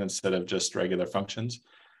back end instead of just regular functions?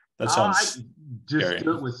 That sounds just scary.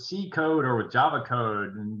 do it with C code or with Java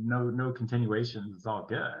code and no continuations. It's all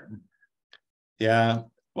good. Yeah.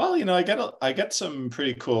 Well, you know, I get some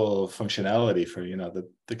pretty cool functionality for, you know,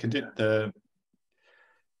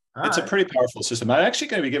 it's a pretty powerful system. I'm actually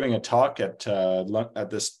going to be giving a talk at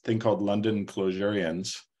this thing called London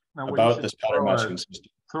Closurians about this pattern matching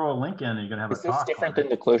system. Throw a link in and you're going to have a talk. Is this different than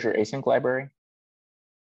the Clojure async library?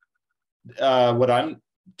 What I'm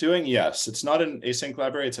doing, yes. It's not an async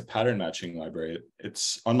library. It's a pattern matching library.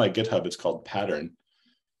 It's on my GitHub. It's called Pattern.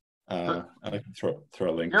 I can throw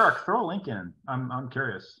a link. Eric, throw a link in. I'm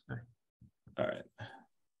curious. All right.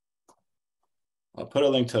 I'll put a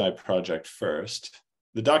link to my project first.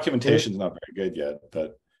 The documentation is not very good yet,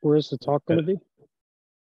 but where's the talk going to be?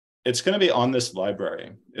 It's going to be on this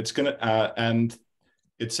library. It's going to and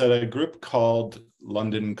it's at a group called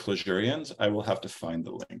London Closurians. I will have to find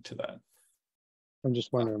the link to that. I'm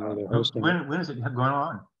just wondering where they're hosting. When is it going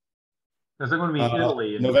on? Is it going to be in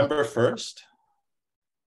Italy? November 1st.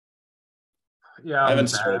 Yeah, I haven't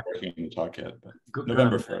started working on the talk yet, but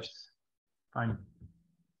November 1st. Fine.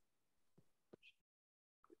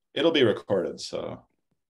 It'll be recorded, so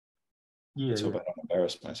let's hope I don't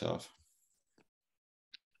embarrass myself.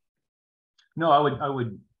 No, I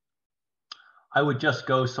would just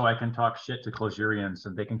go so I can talk shit to Closurians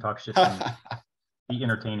and they can talk shit to me. Be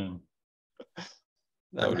entertaining.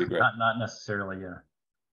 That would be great. Not necessarily,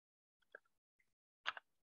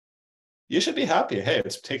 You should be happy. Hey,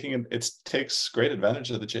 it takes great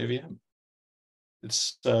advantage of the JVM.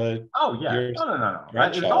 It's no. It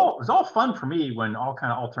was all fun for me when all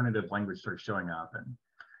kind of alternative language started showing up, and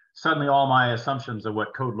suddenly all my assumptions of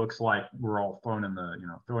what code looks like were all thrown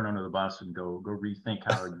under the bus and go rethink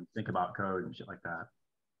how you think about code and shit like that.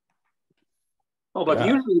 Oh, but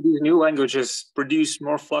usually these new languages produce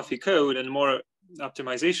more fluffy code and more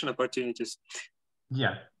optimization opportunities.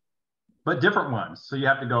 Yeah, but different ones. So you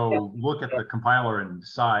have to go look at the compiler and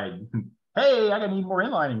decide, hey, I gotta need more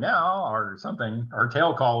inlining now, or something, or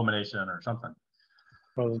tail call elimination, or something.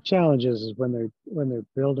 Well, the challenge is when they're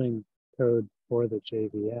building code for the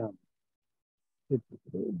JVM, the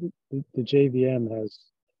JVM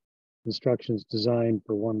has instructions designed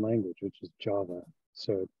for one language, which is Java.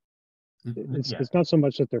 So it's not so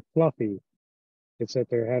much that they're fluffy, it's that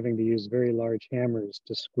they're having to use very large hammers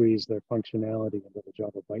to squeeze their functionality into the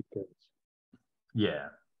Java bytecodes. Yeah.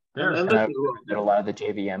 That a lot of the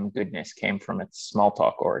JVM goodness came from its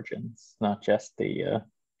Smalltalk origins, not just the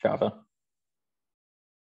Java.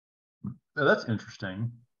 Oh, that's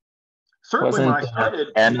interesting. Certainly, when I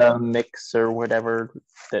started, Animorphic or whatever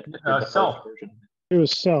that self. It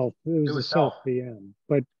was self. It was a self VM,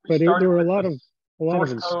 but there were a lot of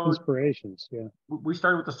inspirations. Yeah, we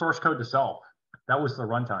started with the source code to self. That was the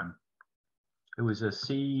runtime. It was a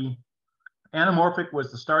C. Animorphic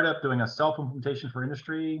was the startup doing a self implementation for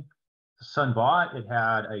industry. Sun bought it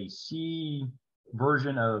had a C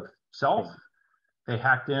version of self. They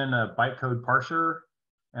hacked in a bytecode parser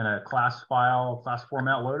and a class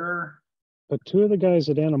format loader. But two of the guys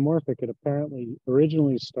at Animorphic had apparently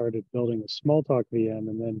originally started building a Smalltalk VM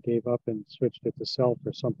and then gave up and switched it to self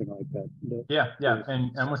or something like that. Yeah.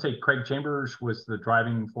 And I'm gonna say Craig Chambers was the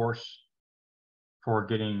driving force for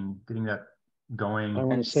getting that going. I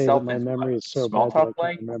want to say that my memory is so bad that I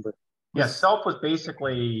can't remember. Yeah, self was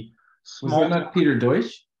basically small. Was that not Peter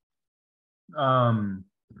Deutsch?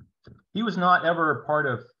 He was not ever a part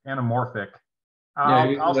of Animorphic.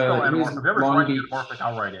 I'll spell Animorphic. If ever writing Animorphic,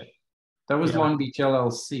 I'll write it. That was Long Beach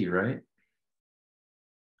LLC, right?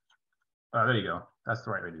 Oh, there you go. That's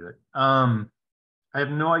the right way to do it. I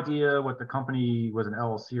have no idea what the company was, an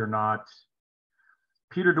LLC or not.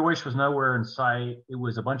 Peter Deutsch was nowhere in sight. It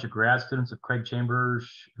was a bunch of grad students of Craig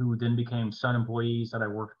Chambers who then became Sun employees that I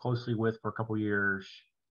worked closely with for a couple of years.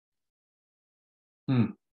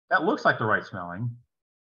 That looks like the right spelling.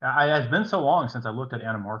 It's been so long since I looked at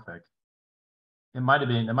Animorphic. It might have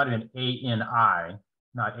been A-N-I,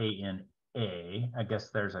 not A-N-A. I guess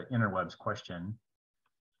there's an interwebs question.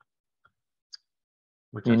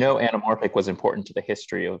 Animorphic was important to the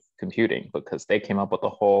history of computing because they came up with the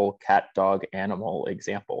whole cat, dog, animal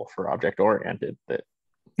example for object-oriented.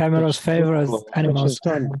 Cameron's favorite animals.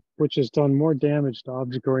 Which has done more damage to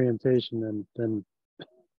object orientation than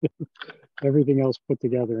Everything else put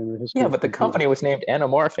together in the history. Yeah, but the company was named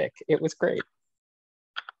Animorphic. It was great.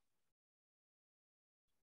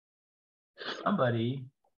 Somebody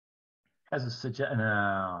has a suggestion. No,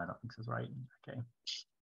 I don't think this is right. Okay.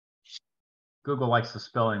 Google likes the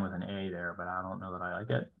spelling with an A there, but I don't know that I like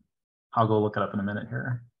it. I'll go look it up in a minute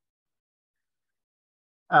here.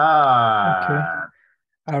 Okay.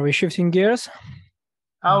 Are we shifting gears?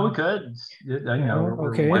 Oh, we could.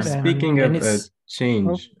 Okay. Speaking of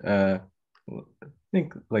change, I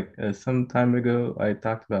think like some time ago I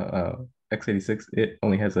talked about x86. It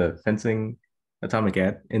only has a fencing atomic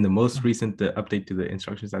add. In the most recent update to the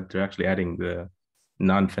instructions, that they're actually adding the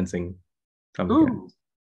non-fencing atomic add.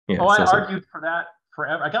 Yeah, I argued for that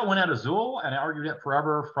forever. I got one at Azul, and I argued it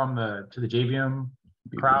forever to the JVM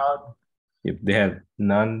crowd. Yep, they have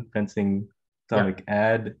non-fencing atomic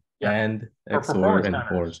add and XOR and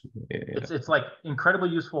OR. It's like incredibly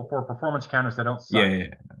useful for performance counters that don't suck. Yeah.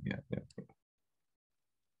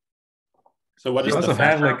 So what does also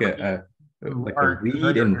have like a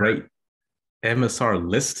read and write MSR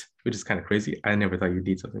list, which is kind of crazy. I never thought you'd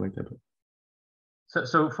need something like that. But...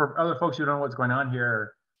 So for other folks who don't know what's going on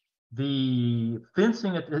here, the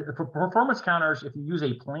fencing for performance counters, if you use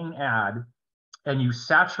a plain add and you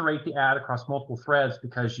saturate the add across multiple threads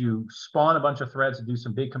because you spawn a bunch of threads to do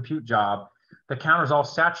some big compute job, the counters all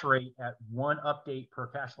saturate at one update per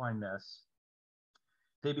cache line miss.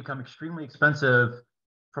 They become extremely expensive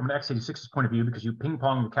from an x86's point of view because you ping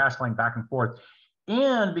pong the cache line back and forth.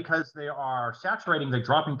 And because they are saturating, they're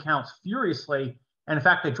dropping counts furiously. And in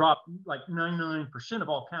fact, they drop like 99% of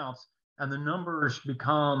all counts, and the numbers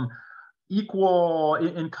become equal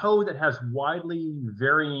in code that has widely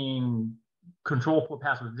varying control flow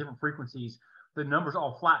paths with different frequencies. The numbers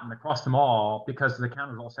all flatten across them all because the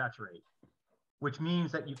counters all saturate, which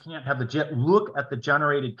means that you can't have the JIT look at the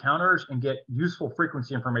generated counters and get useful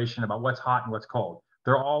frequency information about what's hot and what's cold.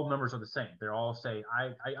 They're all numbers are the same. They're all say,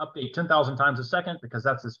 I update 10,000 times a second because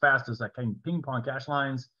that's as fast as I can ping pong cache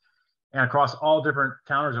lines, and across all different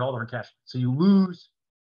counters and all different caches. So you lose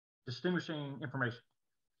distinguishing information.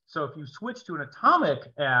 So if you switch to an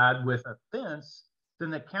atomic add with a fence, then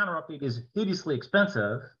the counter update is hideously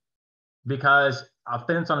expensive because a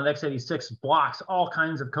fence on an x86 blocks all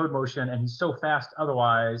kinds of code motion, and he's so fast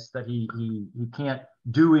otherwise that he can't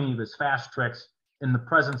do any of his fast tricks in the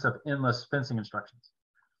presence of endless fencing instructions.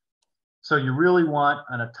 So you really want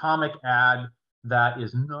an atomic add that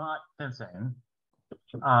is not fencing.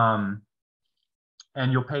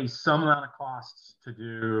 And you'll pay some amount of costs to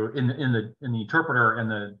do in the interpreter and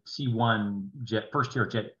the C1 JIT, first tier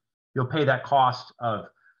JIT. You'll pay that cost of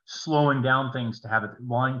slowing down things to have it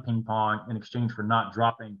line ping pong in exchange for not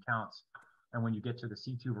dropping counts. And when you get to the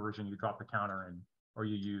C2 version, you drop the counter or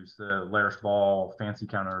you use the Larris Ball fancy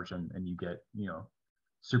counters and you get,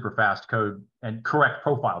 super fast code and correct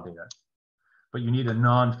profile data. But you need a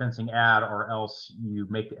non-fencing add, or else you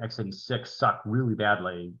make the x86 suck really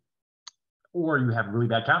badly, or you have really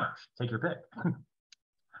bad counters. Take your pick.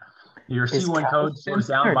 Your C1 code slows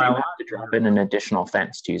down by a lot. To drop in an additional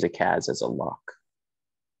fence to use a CAS as a lock.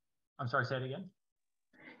 I'm sorry, say it again.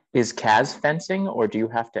 Is CAS fencing, or do you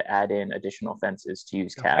have to add in additional fences to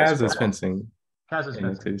use CAS? CAS is fencing. CAS is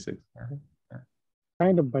fencing. Yeah.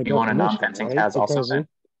 Kind of by you want a non-fencing right? CAS also then?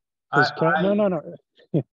 No.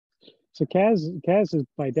 So CAS is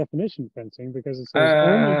by definition fencing because it says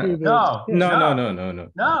only do the...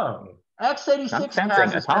 No. x86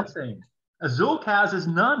 CAS is fencing. Azul CAS is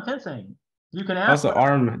non-fencing. You can add also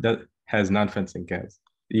ARM that has non-fencing CAS.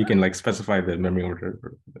 You can like specify the memory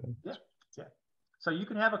order. Yeah. So you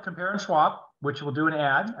can have a compare and swap, which will do an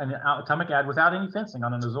atomic add without any fencing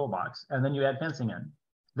on an Azul box, and then you add fencing in.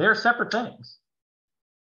 They're separate things.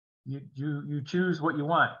 You choose what you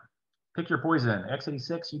want. Pick your poison.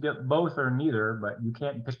 x86, you get both or neither, but you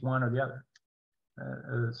can't pick one or the other.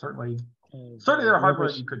 Certainly there are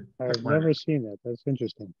hardware you could pick. I've never seen that. That's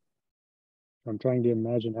interesting. I'm trying to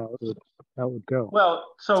imagine how it would go.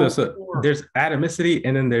 Well, so there's atomicity,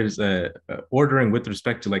 and then there's ordering with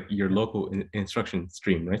respect to like your local instruction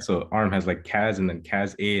stream, right? So ARM has like CAS and then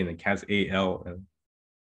CAS A and then CAS AL.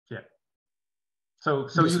 Yeah. So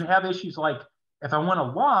you have issues like if I want to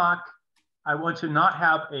lock, I want to not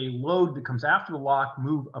have a load that comes after the lock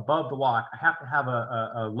move above the lock. I have to have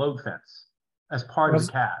a load fence as part of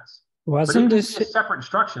the CAS. Wasn't this a separate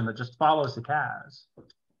instruction that just follows the CAS?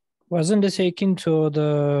 Wasn't this akin to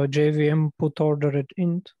the JVM put order at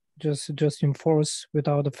int, just enforce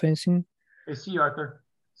without the fencing? I see, Arthur.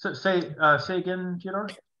 So say again, Theodore.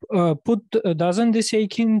 doesn't this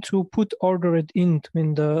akin to put ordered int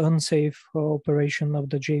in the unsafe operation of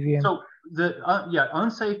the JVM? So yeah,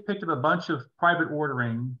 unsafe picked up a bunch of private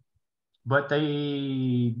ordering, but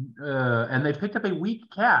they picked up a weak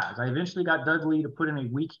CAS. I eventually got Dudley to put in a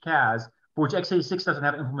weak CAS, for which x86 doesn't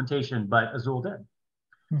have implementation, but Azul did.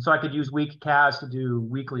 So I could use weak CAS to do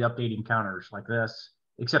weekly updating counters like this,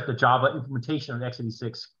 except the Java implementation of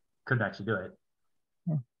x86 couldn't actually do it.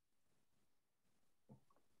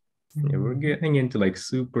 Yeah, we're getting into like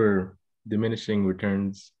super diminishing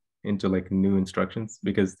returns into like new instructions,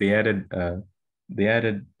 because they added an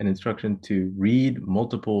instruction to read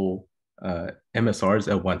multiple MSRs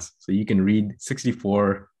at once. So you can read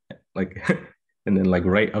 64 like and then like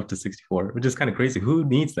write up to 64, which is kind of crazy. Who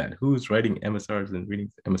needs that? Who's writing MSRs and reading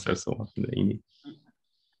MSRs so often that you need?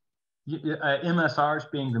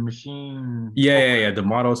 MSRs being the machine. Yeah. The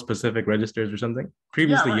model specific registers or something.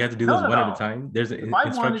 Previously, you had to do those one at a time. There's an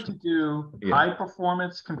instruction. If I wanted to do high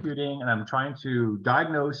performance computing and I'm trying to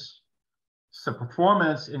diagnose some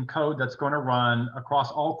performance in code that's going to run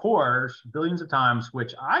across all cores billions of times,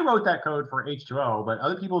 which I wrote that code for H2O, but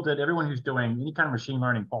other people did. Everyone who's doing any kind of machine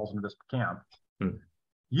learning falls into this camp.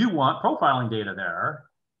 You want profiling data there.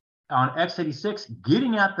 On x86,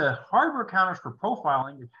 getting at the hardware counters for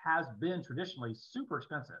profiling, it has been traditionally super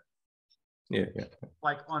expensive. Yeah.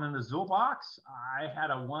 Like on an Azul box, I had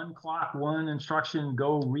a 1 clock, 1 instruction,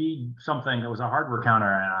 go read something that was a hardware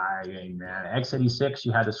counter. And x86,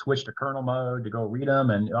 you had to switch to kernel mode to go read them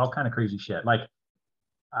and all kind of crazy shit. Like,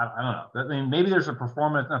 I don't know. I mean, maybe there's a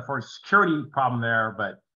performance for a security problem there,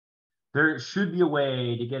 but there should be a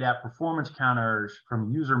way to get at performance counters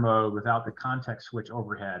from user mode without the context switch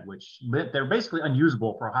overhead, which they're basically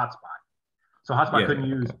unusable for a hotspot. So hotspot couldn't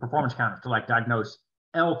use performance counters to like diagnose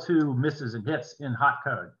L2 misses and hits in hot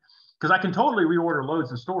code. Because I can totally reorder loads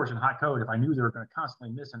and stores in hot code if I knew they were going to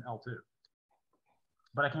constantly miss in L2.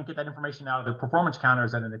 But I can't get that information out of the performance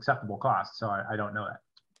counters at an acceptable cost, so I don't know that.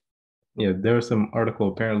 Yeah, there was some article,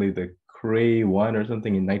 apparently the Cray 1 or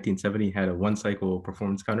something in 1970 had a 1 cycle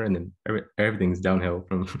performance counter, and then everything's downhill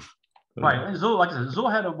from. Right, Azul, like I said, Azul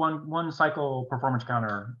had a one cycle performance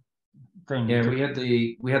counter thing. Yeah, we had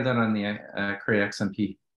that on the Cray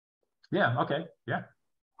XMP. Yeah. Okay. Yeah.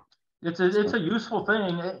 It's a useful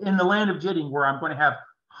thing in the land of jitting, where I'm going to have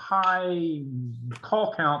high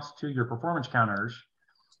call counts to your performance counters,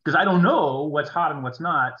 because I don't know what's hot and what's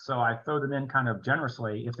not. So I throw them in kind of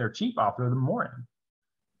generously. If they're cheap, I'll throw them more in.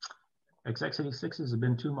 x86s have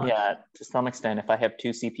been too much. Yeah, to some extent, if I have 2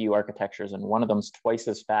 CPU architectures and one of them's twice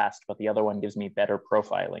as fast, but the other one gives me better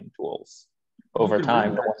profiling tools, over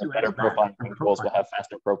time, the one with better profiling tools will have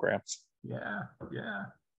faster programs. Yeah.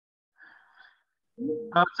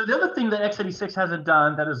 So the other thing that x86 hasn't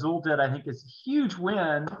done that Azul did, I think, is a huge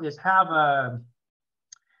win, is have an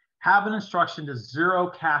instruction to zero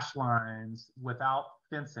cache lines without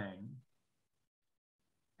fencing,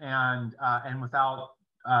 and without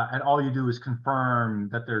and all you do is confirm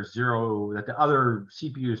that there's zero, that the other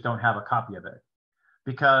CPUs don't have a copy of it.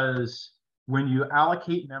 Because when you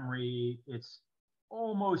allocate memory, it's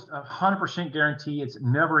almost 100% guarantee it's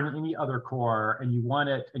never in any other core, and you want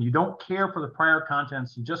it, and you don't care for the prior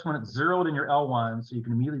contents, you just want it zeroed in your L1 so you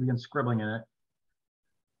can immediately begin scribbling in it.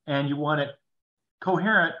 And you want it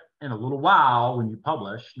coherent in a little while when you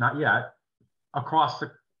publish, not yet, across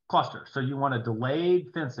the cluster. So you want a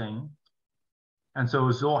delayed fencing. And so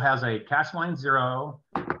Azul has a cache line 0,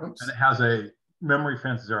 and it has a memory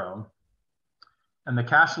fence 0. And the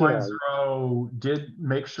cache line 0 did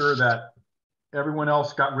make sure that everyone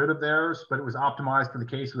else got rid of theirs, but it was optimized for the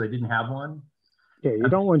case where they didn't have one. Yeah, you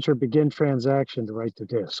don't want your begin transaction to write to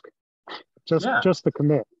disk. Just the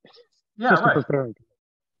commit. Yeah, just right. The preparing.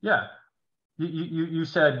 Yeah. You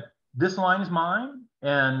said, this line is mine,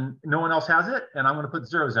 and no one else has it, and I'm going to put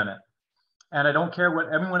zeros in it. And I don't care what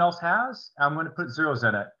everyone else has, I'm going to put zeros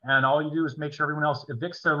in it. And all you do is make sure everyone else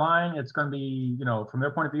evicts their line. It's going to be, from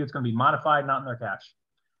their point of view, it's going to be modified, not in their cache.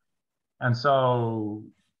 And so,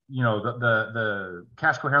 the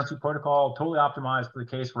cache coherency protocol totally optimized for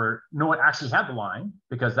the case where no one actually had the line,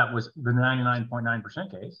 because that was the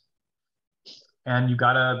 99.9% case. And you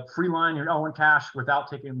got a free line in your L1 cache without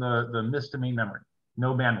taking the miss to main memory,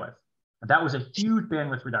 no bandwidth. And that was a huge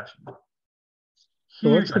bandwidth reduction.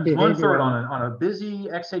 Huge, like 1/3 on a busy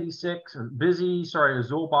x86, or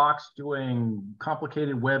Azul box doing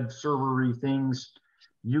complicated web server-y things.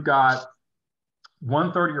 You got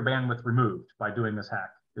 1/3 of your bandwidth removed by doing this hack.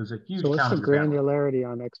 It was a huge. So what's the granularity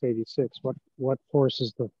on x86? What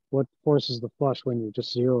forces the flush when you're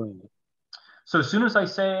just zeroing it? So as soon as I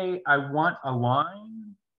say I want a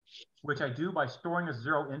line, which I do by storing a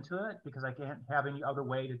 0 into it because I can't have any other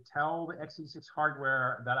way to tell the x86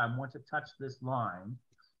 hardware that I want to touch this line.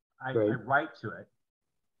 I write to it.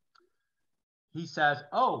 He says,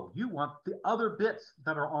 oh, you want the other bits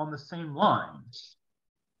that are on the same line.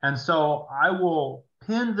 And so I will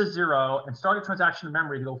pin the 0 and start a transaction in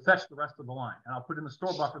memory to go fetch the rest of the line. And I'll put in the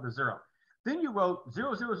store buffer the 0. Then you wrote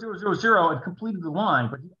 0, 0, 0, 0, 0 and completed the line,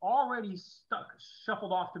 but he already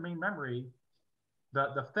shuffled off to main memory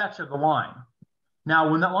the fetch of the line. Now,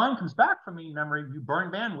 when that line comes back from main memory, you burn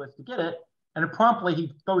bandwidth to get it, and it promptly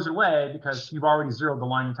he throws it away because you've already zeroed the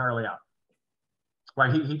line entirely out.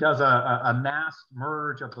 Right? He does a masked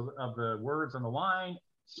merge of the words on the line.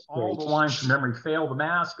 All the lines from memory fail the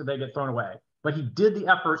mask, or they get thrown away. But he did the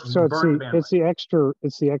effort. So it's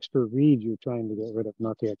the extra read you're trying to get rid of,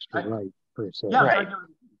 not the extra write per se. Yeah, right.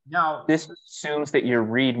 Now this assumes that your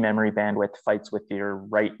read memory bandwidth fights with your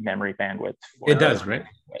write memory bandwidth. It does, right?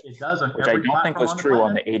 It does, which I don't think was true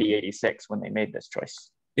on the 8086 when they made this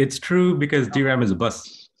choice. It's true because DRAM is a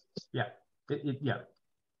bus. Yeah, yeah.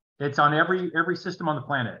 It's on every system on the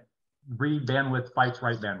planet. Read bandwidth fights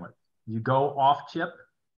write bandwidth. You go off chip,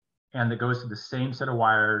 and it goes to the same set of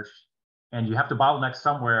wires, and you have to bottleneck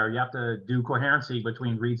somewhere. You have to do coherency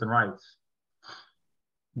between reads and writes.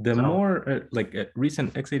 The more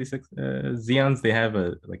recent x86 Xeons, they have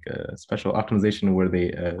a special optimization where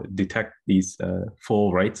they detect these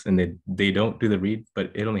full writes, and they don't do the read,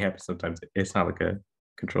 but it only happens sometimes. It's not like a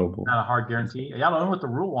controllable. Not a hard guarantee. Yeah, I don't know what the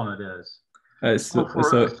rule on it is. Because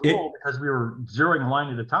we were zeroing a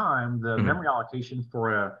line at a time, the memory allocation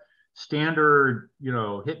for a standard,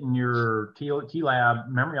 hitting your TLAB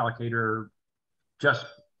memory allocator just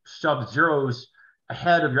shoved zeros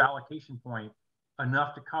ahead of your allocation point,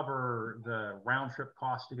 enough to cover the round trip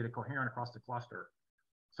cost to get it coherent across the cluster.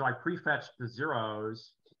 So I prefetched the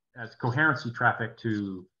zeros as coherency traffic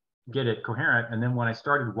to get it coherent. And then when I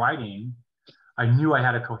started writing, I knew I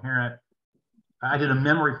had a coherent. I did a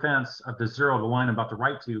memory fence of the 0 of the line I'm about to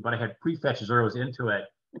write to, but I had prefetched zeros into it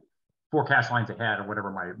 4 cache lines ahead, or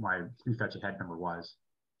whatever my prefetch ahead number was.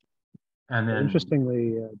 And then,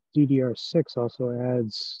 interestingly, DDR6 also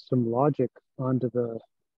adds some logic onto the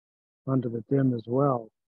DIMM as well.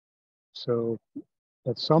 So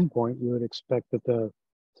at some point, you would expect that the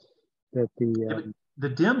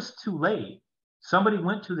DIMM's too late. Somebody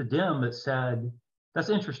went to the DIMM that said, that's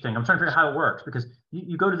interesting. I'm trying to figure out how it works, because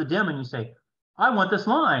you go to the DIMM and you say, I want this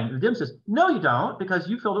line. The DIMM says, no, you don't, because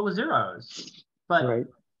you filled it with zeros. But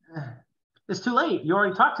it's too late. You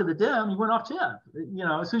already talked to the DIMM. You went off chip.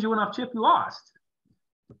 As soon as you went off chip, you lost.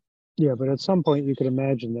 Yeah, but at some point you could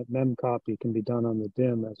imagine that mem copy can be done on the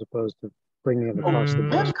DIMM as opposed to bringing it across the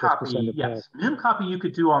mem copy. Yes, mem copy you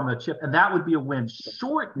could do on the chip, and that would be a win.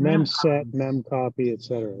 Short mem set, mem copy,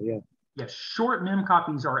 etc. Yeah. Yeah, short mem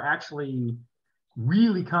copies are actually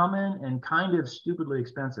really common and kind of stupidly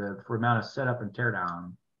expensive for amount of setup and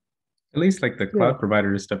teardown. At least like the cloud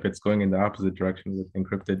provider stuff, it's going in the opposite direction with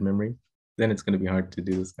encrypted memory. Then it's going to be hard to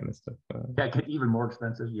do this kind of stuff. Yeah, it could even more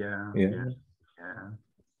expensive. Yeah.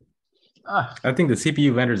 I think the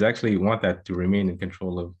CPU vendors actually want that to remain in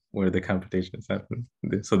control of where the computation is happening.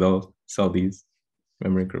 So they'll sell these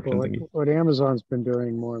memory encryption thingy. What Amazon's been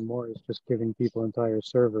doing more and more is just giving people entire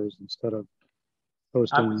servers instead of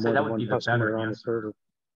hosting more than one customer on a server.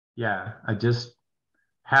 Yeah, I just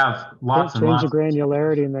have lots and lots. Change the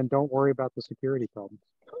granularity and then don't worry about the security problems.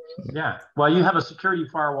 Yeah, well, you have a security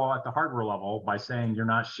firewall at the hardware level by saying you're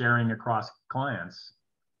not sharing across clients.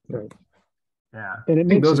 Right. Yeah. And it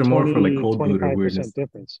makes those are more for like cold boot or weirdness.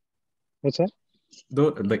 Difference. What's that?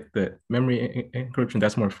 Though, like the memory encryption,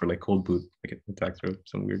 that's more for like cold boot, like attacks or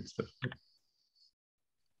some weird stuff.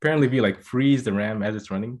 Apparently, if you like freeze the RAM as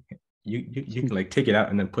it's running, you can like take it out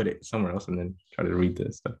and then put it somewhere else and then try to read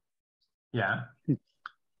this stuff. Yeah.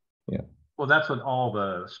 Yeah. Well, that's what all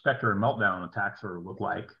the Spectre and Meltdown attacks look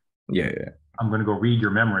like. Yeah. I'm going to go read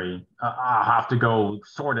your memory. I'll have to go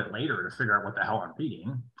sort it later to figure out what the hell I'm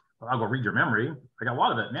reading. But I'll go read your memory. I got a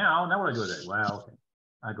lot of it now. Now what do I do with it? Well, okay.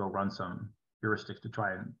 I go run some heuristics to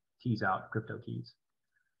try and tease out crypto keys.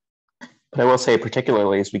 But I will say,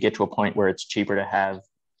 particularly as we get to a point where it's cheaper to have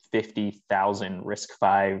 50,000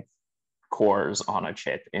 RISC-V cores on a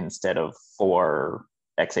chip instead of 4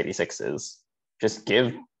 x86s, just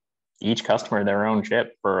give each customer their own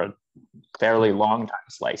chip for a fairly long time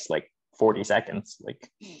slice, like 40 seconds.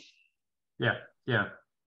 Yeah.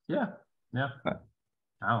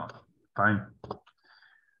 Oh, fine. I think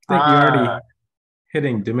you're already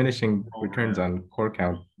hitting diminishing returns on core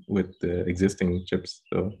count with the existing chips.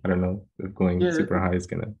 So I don't know if going super high is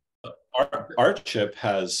gonna. Our chip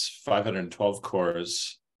has 512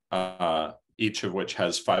 cores, each of which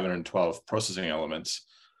has 512 processing elements.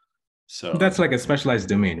 So that's like a specialized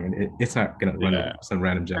domain, right? It's not going to run some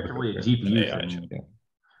random Java. Effectively a GPU thing. Yeah.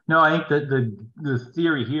 No, I think that the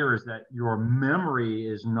theory here is that your memory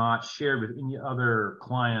is not shared with any other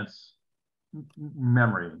client's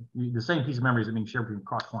memory. The same piece of memory is being shared between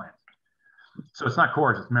cross clients. So it's not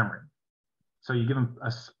cores, it's memory. So you give him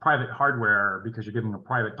a private hardware because you're giving him a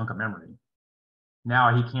private chunk of memory.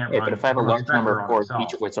 Now he can't run. But if I have a large number of cores, himself.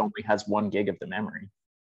 each of which only has 1 gig of the memory.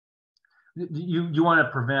 You want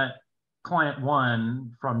to prevent client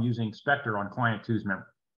 1 from using Spectre on client 2's memory.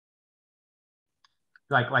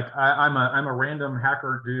 Like I'm a random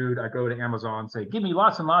hacker dude. I go to Amazon, say, give me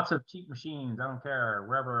lots and lots of cheap machines. I don't care,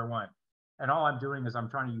 wherever I want. And all I'm doing is I'm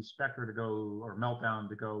trying to use Spectre to go, or Meltdown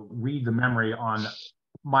to go read the memory on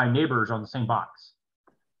my neighbors on the same box.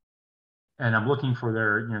 And I'm looking for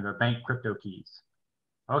their, their bank crypto keys.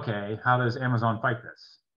 Okay, how does Amazon fight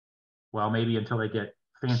this? Well, maybe until they get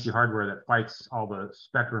fancy hardware that fights all the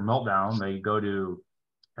Spectre and Meltdown, they go to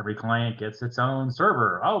every client gets its own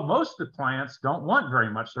server. Oh, most of the clients don't want very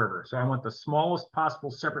much server. So I want the smallest possible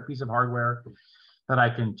separate piece of hardware that I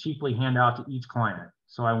can cheaply hand out to each client.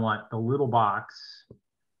 So I want the little box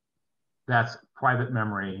that's private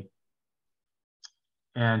memory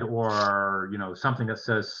and or something that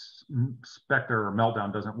says Spectre or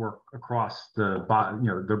Meltdown doesn't work across the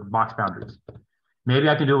box boundaries. Maybe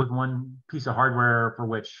I can do it with one piece of hardware for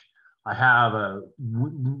which I have a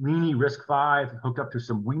weenie RISC-V hooked up to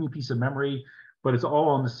some weenie piece of memory, but it's all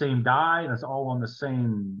on the same die and it's all on the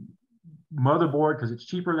same motherboard because it's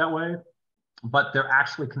cheaper that way. But they're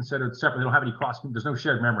actually considered separate. They don't have any there's no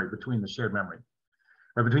shared memory between the shared memory.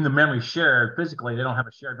 Or between the memory shared physically, they don't have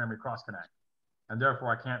a shared memory cross connect. And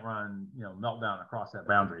therefore I can't run, Meltdown across that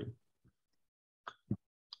boundary.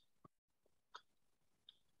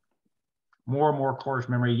 More and more coarse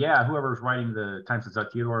memory. Yeah, whoever's writing the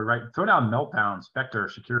timesets.tdor, right? Throw down Meltdown, Spectre,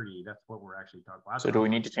 security. That's what we're actually talking about. So do we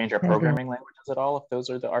need to change our programming languages at all if those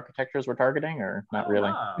are the architectures we're targeting, or not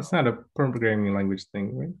really? It's not a programming language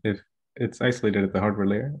thing, right? If it's isolated at the hardware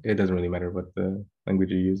layer, it doesn't really matter what the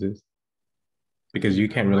language you use is. Because you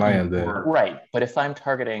can't rely on the... Right, but if I'm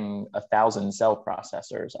targeting 1,000 cell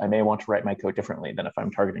processors, I may want to write my code differently than if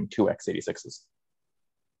I'm targeting 2 x86s.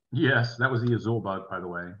 Yes, that was the Azul bug, by the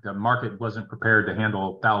way. The market wasn't prepared to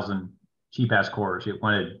handle 1,000 cheap-ass cores. It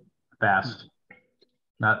wanted fast.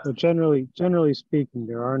 But generally speaking,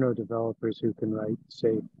 there are no developers who can write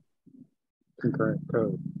safe concurrent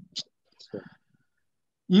code. So.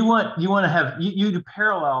 You want to have you do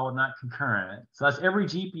parallel, not concurrent. So that's every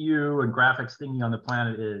GPU and graphics thingy on the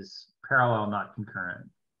planet is parallel, not concurrent.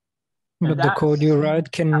 But the code you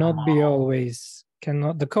write cannot be always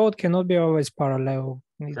the code cannot be always parallel.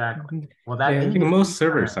 Exactly. Well, I think most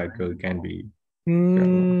server-side code can be.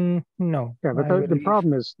 No. Yeah, but the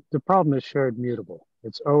problem is shared mutable.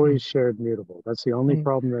 It's always shared mutable. That's the only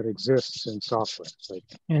problem that exists in software.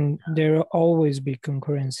 And there will always be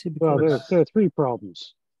concurrency. Well, there are 3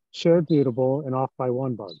 problems: shared mutable and off by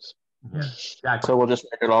 1 bugs. Yeah, exactly. So we'll just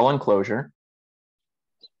write it all in Clojure.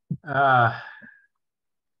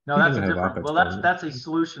 No, that's a different. Well, that's a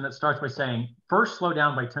solution that starts by saying first slow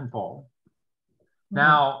down by 10-fold.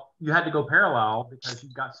 Now you had to go parallel because you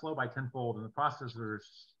got slow by 10-fold, and the processors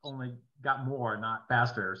only got more, not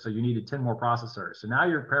faster. So you needed 10 more processors. So now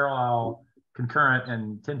you're parallel, concurrent,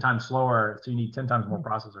 and 10 times slower. So you need 10 times more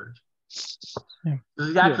processors. Yeah. This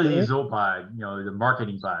is actually the Azul bug. The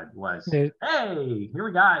marketing bug was, hey, here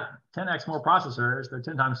we got 10x more processors. They're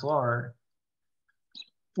 10 times slower.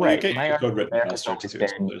 Right. My argument there has always been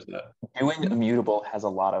doing immutable has a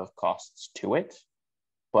lot of costs to it,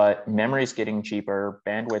 but memory is getting cheaper,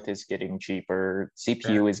 bandwidth is getting cheaper,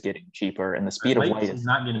 CPU is getting cheaper, and the speed of light is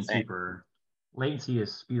not getting cheaper. Latency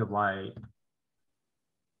is speed of light.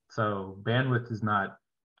 So bandwidth is not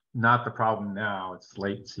the problem now, it's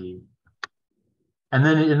latency. And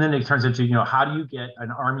then it turns into, how do you get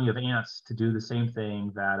an army of ants to do the same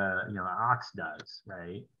thing that an ox does,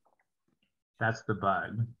 right? That's the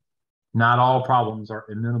bug. Not all problems are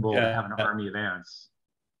amenable to having an army of ants.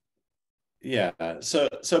 Yeah. So,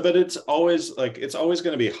 but it's always going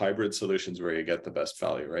to be hybrid solutions where you get the best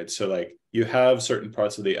value, right? So you have certain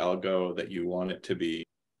parts of the algo that you want it to be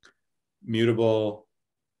mutable,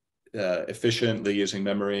 efficiently using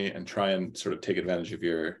memory, and try and sort of take advantage of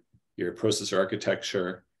your processor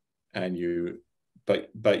architecture, and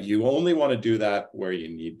but you only want to do that where you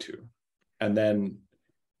need to, and then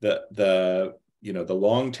the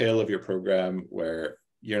long tail of your program where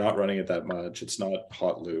you're not running it that much, it's not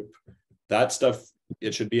hot loop, that stuff,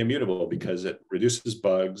 it should be immutable because it reduces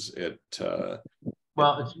bugs.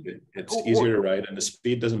 Well, it's easier to write, and the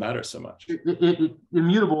speed doesn't matter so much.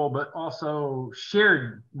 Immutable, but also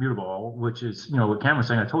shared mutable, which is, you know, what Cameron's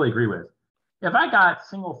saying, I totally agree with. If I got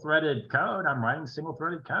single-threaded code, I'm writing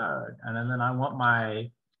single-threaded code, and then I want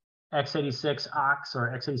my x86 Ox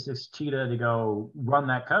or x86 Cheetah to go run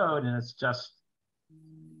that code, and it's just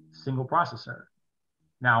single processor.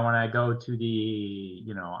 Now, when I go to the,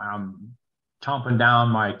 you know, I'm chomping down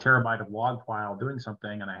my terabyte of log file doing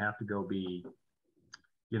something, and I have to go be,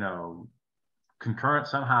 you know, concurrent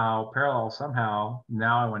somehow, parallel somehow.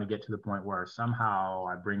 Now I want to get to the point where somehow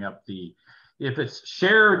I bring up the, if it's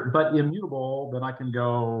shared but immutable, then I can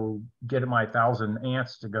go get my 1,000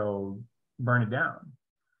 ants to go burn it down.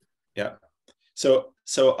 Yeah. So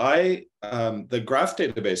I, the graph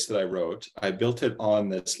database that I wrote, I built it on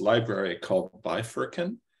this library called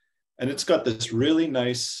Bifurcan, and it's got this really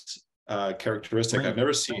nice characteristic I've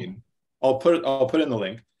never seen. I'll put in the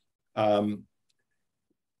link.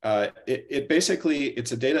 It basically,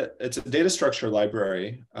 it's a data structure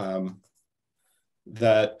library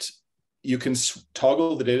that you can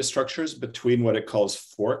toggle the data structures between what it calls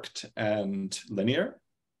forked and linear.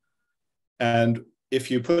 And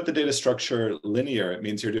if you put the data structure linear, it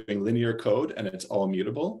means you're doing linear code and it's all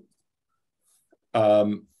immutable.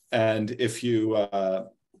 And if you're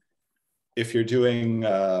doing,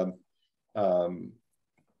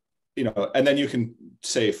 you know, and then you can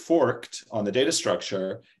say forked on the data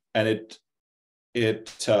structure, and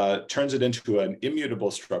it turns it into an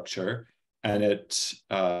immutable structure, and it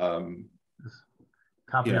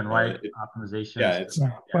copy and write optimization. Yeah, it's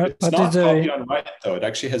not copy on write though. It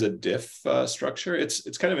actually has a diff structure.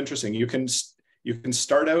 It's kind of interesting. You can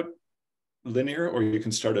start out linear, or you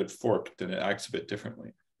can start out forked, and it acts a bit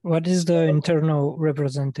differently. What is the internal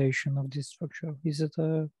representation of this structure? Is it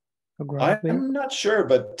a graph? I'm not sure,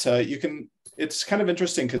 but you can. It's kind of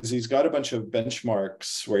interesting because he's got a bunch of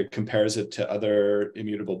benchmarks where he compares it to other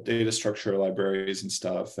immutable data structure libraries and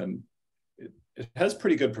stuff, and it has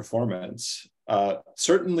pretty good performance.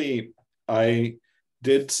 Certainly, I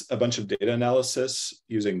did a bunch of data analysis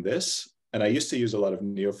using this, and I used to use a lot of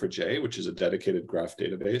Neo4j, which is a dedicated graph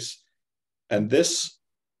database, and this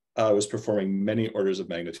was performing many orders of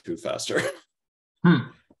magnitude faster.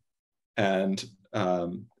 And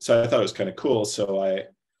so I thought it was kind of cool. So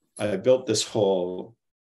I built this whole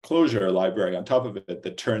closure library on top of it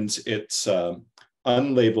that turns its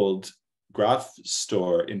unlabeled graph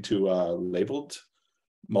store into a labeled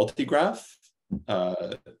multigraph,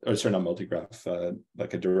 or sorry, not multigraph,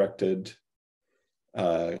 like a directed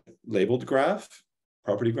labeled graph,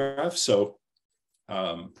 property graph. So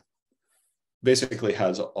basically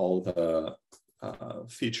has all the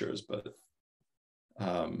features, but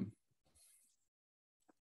yeah,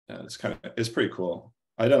 it's pretty cool.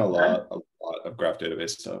 I've done a lot of graph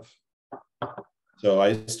database stuff. So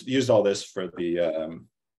I used all this for the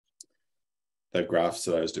graphs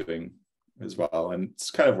that I was doing as well, and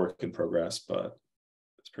it's kind of work in progress, but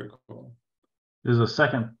it's pretty cool. There's a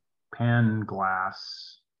second pan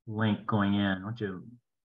glass link going in. Why don't you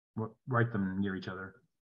write them near each other?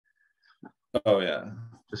 Oh yeah,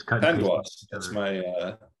 just cut pan glass. That's my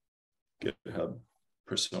GitHub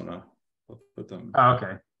persona. I'll put them. Oh,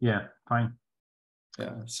 okay. Yeah, fine.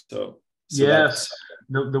 Yeah. So yes,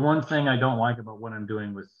 the one thing I don't like about what I'm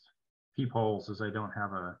doing with peepholes is I don't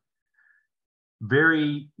have a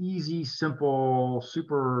very easy, simple,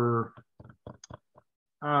 super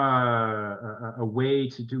a way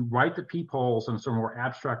to write the peepholes in some more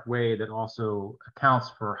abstract way that also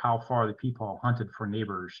accounts for how far the peephole hunted for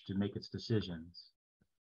neighbors to make its decisions.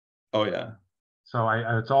 Oh yeah. So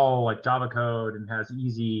it's all like Java code and has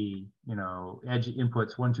easy, you know, edge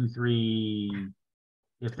inputs 1, 2, 3.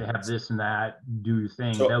 If they have this and that, do your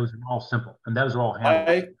thing. So those are all simple, and those are all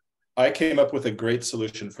handled. I came up with a great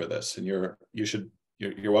solution for this, and you're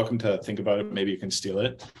welcome to think about it. Maybe you can steal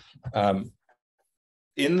it.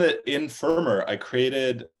 In Firmer, I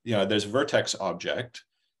created, you know, there's a vertex object,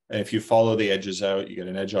 and if you follow the edges out, you get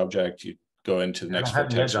an edge object. You go into the next vertex. I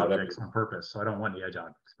don't have the edge objects on purpose, so I don't want the edge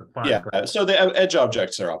objects. But fine, yeah, so the edge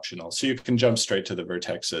objects are optional, so you can jump straight to the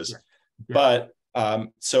vertexes. Yeah. Yeah. But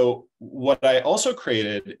so what I also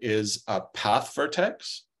created is a path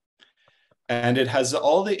vertex, and it has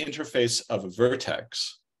all the interface of a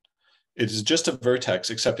vertex. It is just a vertex,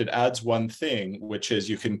 except it adds one thing, which is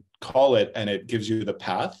you can call it and it gives you the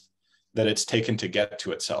path that it's taken to get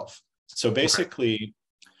to itself. So basically,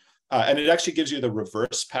 and it actually gives you the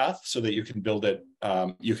reverse path so that you can build it,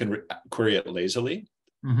 you can query it lazily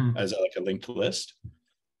as like a linked list.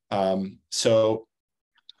 So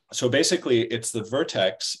basically, it's the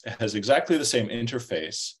vertex. It has exactly the same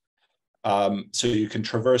interface. So you can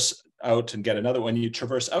traverse out and get another one, you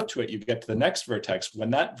traverse out to it, you get to the next vertex. When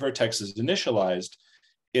that vertex is initialized,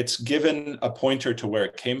 it's given a pointer to where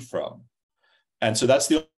it came from. And so that's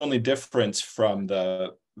the only difference from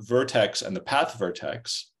the vertex and the path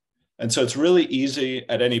vertex. And so it's really easy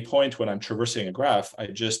at any point when I'm traversing a graph, I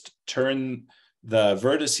just turn the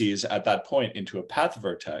vertices at that point into a path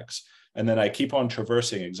vertex. And then I keep on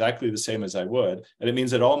traversing exactly the same as I would. And it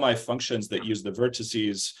means that all my functions that use the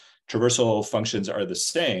vertices, traversal functions are the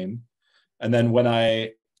same. And then when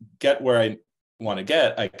I get where I want to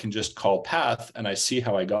get, I can just call path and I see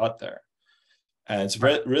how I got there. And it's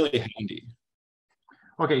really handy.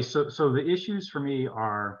 Okay, so the issues for me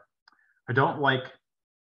are, I don't like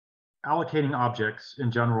allocating objects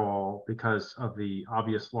in general because of the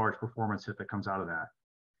obvious large performance hit that comes out of that.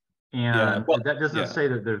 And that doesn't say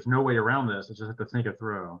that there's no way around this. I just have to think it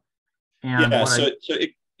through. And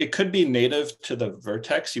it could be native to the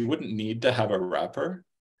vertex. You wouldn't need to have a wrapper.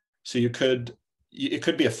 So it could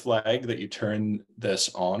be a flag that you turn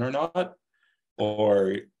this on or not,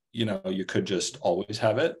 or you could just always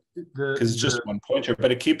have it because it's just one pointer,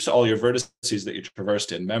 but it keeps all your vertices that you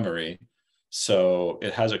traversed in memory. So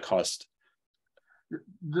it has a cost.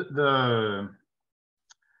 The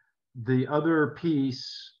other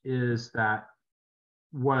piece is that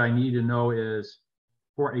what I need to know is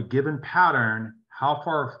for a given pattern, how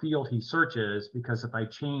far afield he searches, because if I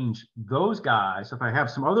change those guys, if I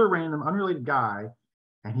have some other random unrelated guy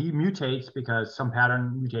and he mutates because some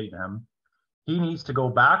pattern mutated him, he needs to go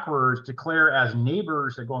backwards, declare as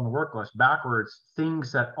neighbors that go on the work list backwards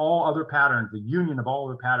things that all other patterns, the union of all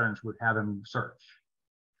other patterns would have him search.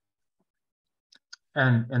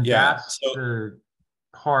 And that's the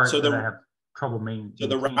part that I have trouble maintaining. So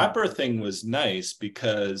the wrapper thing was nice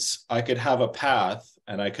because I could have a path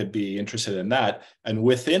and I could be interested in that. And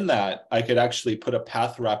within that, I could actually put a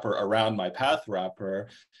path wrapper around my path wrapper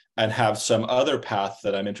and have some other path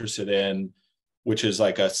that I'm interested in, which is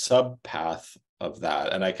like a sub path of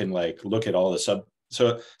that. And I can look at all the sub.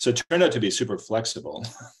 So it turned out to be super flexible,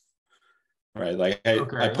 right? Like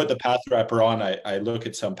I put the path wrapper on, I look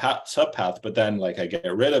at some sub path, but then I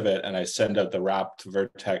get rid of it and I send out the wrapped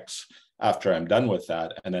vertex after I'm done with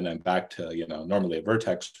that. And then I'm back to, normally a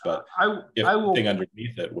vertex, but if the thing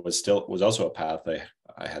underneath it was also a path,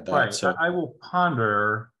 I had that. Right. So I will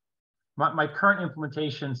ponder. My current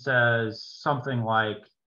implementation says something like,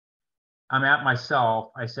 I'm at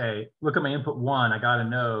myself, I say, look at my input 1, I got a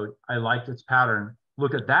node, I liked its pattern.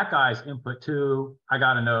 Look at that guy's input 2, I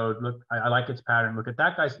got a node, look, I like its pattern. Look at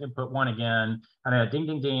that guy's input 1 again, and I ding,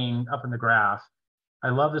 ding, ding up in the graph. I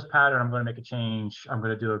love this pattern, I'm going to make a change, I'm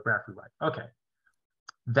going to do a graph rewrite. Okay,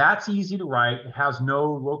 that's easy to write. It has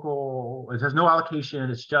no allocation,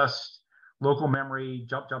 it's just local memory,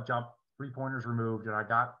 jump, jump, jump, 3 pointers removed, and I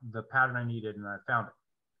got the pattern I needed and I found it.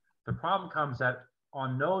 The problem comes that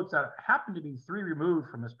on nodes that happen to be 3 removed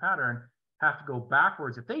from this pattern have to go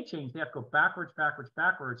backwards. If they change, they have to go backwards, backwards,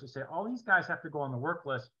 backwards. You say all these guys have to go on the work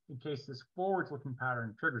list in case this forwards-looking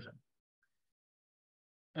pattern triggers them.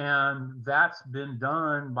 And that's been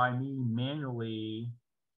done by me manually.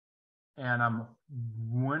 And I'm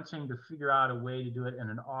wanting to figure out a way to do it in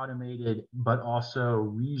an automated, but also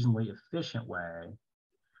reasonably efficient way.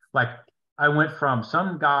 Like I went from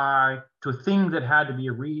some guy to a thing that had to be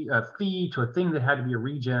a feed, to a thing that had to be a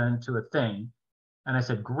region, to a thing. And I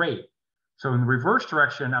said, great. So in the reverse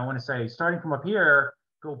direction, I want to say, starting from up here,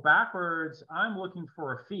 go backwards. I'm looking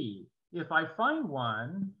for a feed. If I find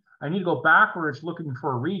one, I need to go backwards looking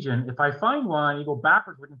for a region. If I find one, you go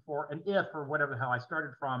backwards looking for an if or whatever the hell I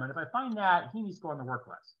started from. And if I find that, he needs to go on the work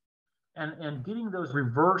list. And getting those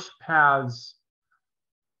reverse paths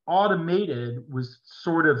automated was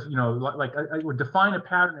sort of, like I would define a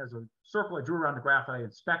pattern as a circle I drew around the graph that I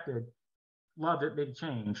inspected, loved it, made a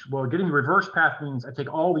change. Well, getting the reverse path means I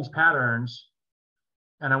take all these patterns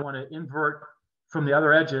and I want to invert from the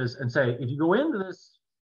other edges and say, if you go into this,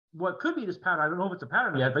 what could be this pattern, I don't know if it's a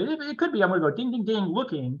pattern yet, but it could be, I'm going to go ding, ding, ding,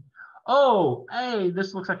 looking. Oh, hey,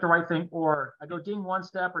 this looks like the right thing. Or I go ding 1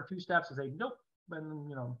 step or 2 steps and say, nope,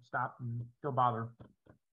 and stop and don't bother.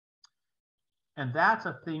 And that's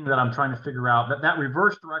a thing that I'm trying to figure out, that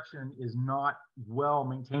reverse direction is not well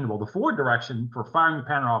maintainable. The forward direction for firing the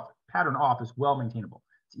pattern off is well maintainable.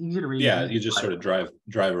 It's easy to read. Yeah, you just sort of drive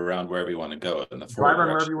around wherever you want to go in the forward drive around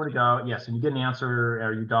wherever you want to go. Yes, and you get an answer,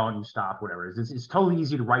 or you don't, you stop, whatever. It's totally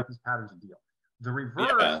easy to write these patterns and deal. The reverse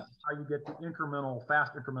is how you get the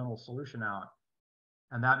fast incremental solution out.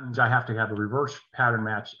 And that means I have to have a reverse pattern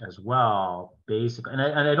match as well, basically. And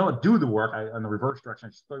I don't do the work on the reverse direction,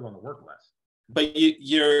 I just throw you on the work list. But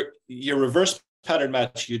your reverse pattern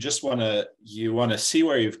match, you want to see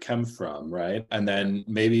where you've come from, right? And then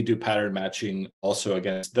maybe do pattern matching also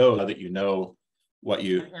against those that you know what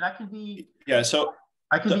you. And I can be. Yeah. So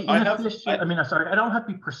I can be inefficient. I'm sorry. I don't have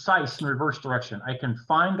to be precise in reverse direction. I can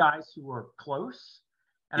find guys who are close,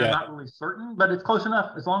 and I'm not really certain, but it's close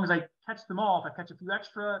enough. As long as I catch them all, if I catch a few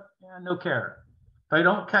extra, no care. If I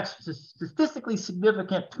don't catch statistically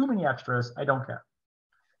significant too many extras, I don't care.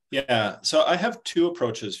 Yeah, so I have two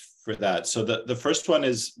approaches for that. So the first one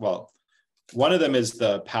is, well, one of them is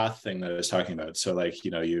the path thing that I was talking about. So like,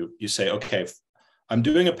 you say, okay, I'm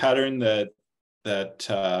doing a pattern that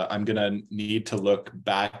I'm gonna need to look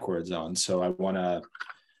backwards on. So I wanna,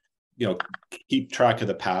 keep track of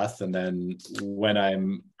the path. And then when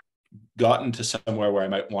I'm gotten to somewhere where I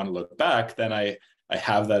might want to look back, then I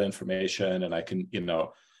have that information and I can,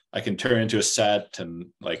 I can turn into a set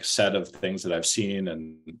of things that I've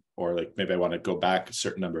seen, or like maybe I want to go back a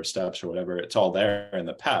certain number of steps or whatever. It's all there in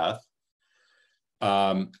the path.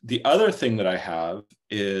 The other thing that I have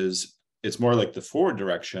is it's more like the forward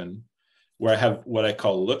direction, where I have what I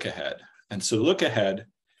call look ahead. And so look ahead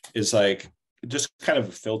is like just kind of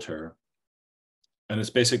a filter. And it's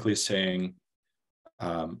basically saying,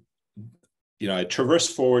 I traverse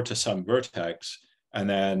forward to some vertex, and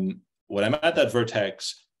then when I'm at that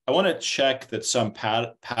vertex, I want to check that some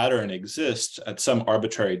pattern exists at some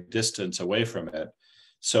arbitrary distance away from it.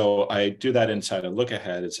 So I do that inside a look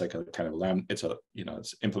ahead. It's like a kind of lambda. It's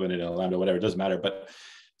implemented in a lambda, whatever. It doesn't matter. But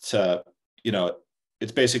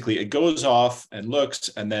it's basically it goes off and looks,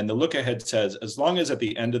 and then the look ahead says, as long as at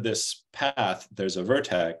the end of this path there's a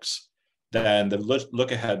vertex, then the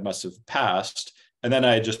look ahead must have passed. And then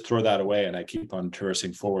I just throw that away and I keep on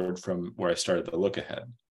traversing forward from where I started the look ahead.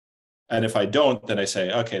 And if I don't, then I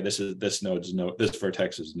say, okay, this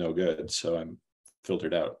vertex is no good. So I'm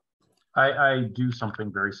filtered out. I do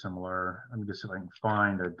something very similar. I'm just see if I can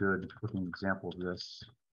find a good looking example of this.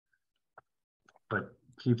 But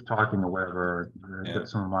keep talking or whatever. Get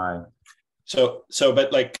some of my.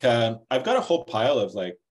 But like I've got a whole pile of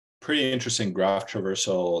like pretty interesting graph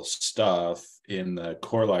traversal stuff in the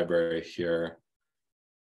core library here.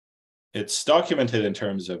 It's documented in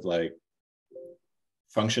terms of like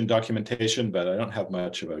function documentation, but I don't have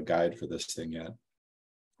much of a guide for this thing yet.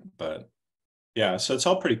 But yeah, so it's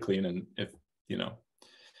all pretty clean. And if you're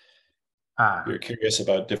curious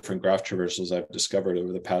about different graph traversals I've discovered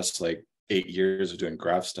over the past like 8 years of doing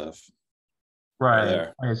graph stuff. Right.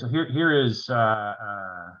 Okay, so here is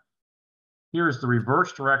the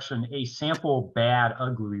reverse direction, a sample bad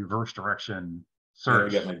ugly reverse direction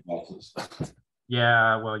search. Get my glasses.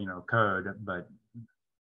 Yeah, well, code, but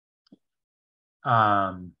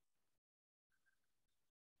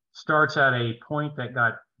starts at a point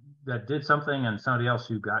that did something and somebody else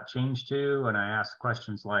who got changed to, and I ask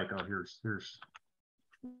questions like, oh, here's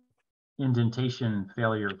indentation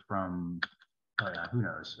failure from, who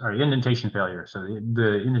knows, or indentation failure. So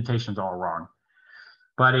the indentation's all wrong.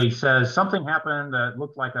 But he says something happened that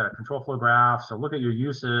looked like a control flow graph. So look at your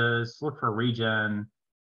uses, look for a region.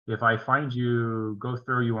 If I find you, go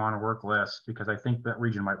through you on a work list because I think that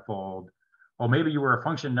region might fold. Well, maybe you were a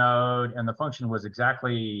function node and the function was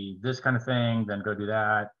exactly this kind of thing, then go do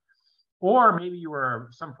that. Or maybe you were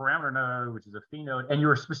some parameter node, which is a phi node, and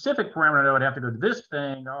your specific parameter node would have to go to this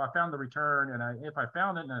thing. Oh, I found the return, and if I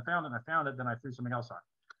found it, and I found it, and I found it, then I threw something else on.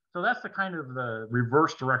 So that's the kind of the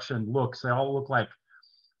reverse direction looks. They all look like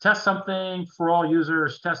test something for all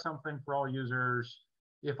users, test something for all users.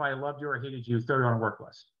 If I loved you or hated you, throw it on a work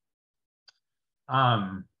list.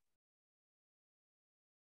 The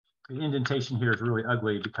indentation here is really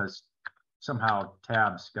ugly because somehow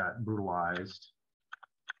tabs got brutalized.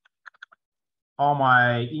 All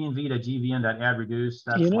my env to gvn.add reduce,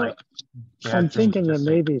 that's like I'm thinking that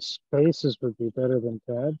maybe spaces would be better than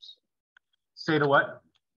tabs. Say to what?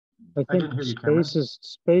 I think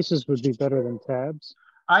spaces would be better than tabs.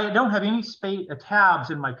 I don't have any tabs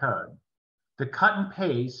in my code. The cut and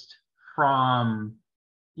paste from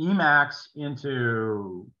Emacs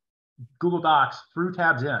into Google Docs through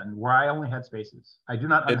tabs in where I only had spaces. I do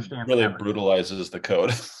not understand. It really brutalizes the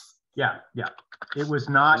code. Yeah. It was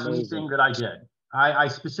not anything that I did. I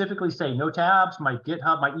specifically say no tabs. My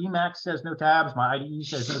GitHub, my Emacs says no tabs. My IDE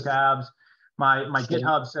says no tabs. My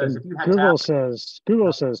GitHub says if you had Google tabs.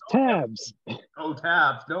 Google says tabs. Oh,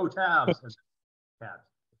 tabs, no tabs. Tabs.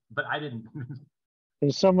 But I didn't.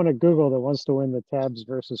 There's someone at Google that wants to win the tabs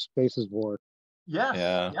versus spaces war. Yes.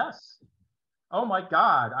 Yeah. Yes. Oh my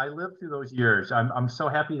God, I lived through those years. I'm so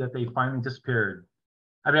happy that they finally disappeared.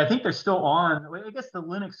 I mean, I think they're still on. I guess the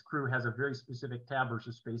Linux crew has a very specific tab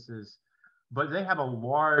versus spaces but they have a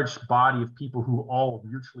large body of people who all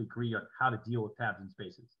mutually agree on how to deal with tabs and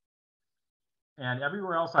spaces. And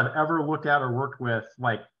everywhere else I've ever looked at or worked with,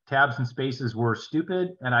 like tabs and spaces were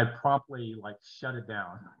stupid, and I promptly like shut it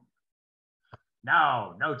down.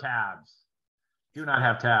 No tabs. Do not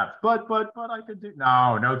have tabs. But I could do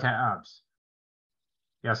no tabs.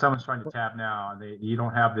 Yeah, someone's trying to tab now. You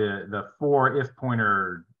don't have the for if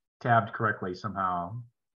pointer tabbed correctly somehow.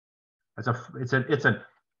 It's an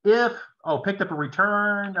if. Oh, picked up a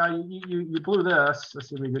return. You blew this. Let's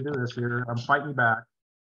see if we can do this here. I'm fighting you back.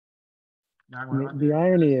 The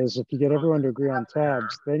irony is, if you get everyone to agree on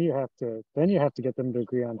tabs, then you have to get them to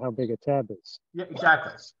agree on how big a tab is. Yeah,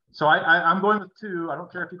 exactly. So I'm going with 2. I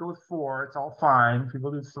don't care if you go with 4. It's all fine.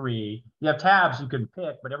 People do 3. You have tabs you can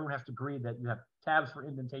pick, but everyone has to agree that you have tabs for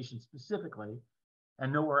indentation specifically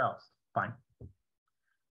and nowhere else. Fine.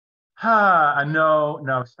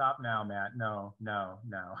 No, stop now, Matt. No.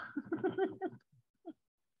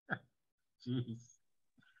 Jeez.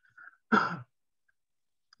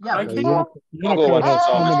 Yeah, I'll go on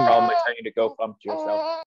solve this problem by telling you to go bump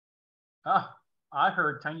yourself. I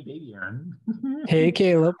heard tiny baby Aaron. Hey,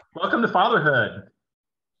 Caleb. Welcome to fatherhood.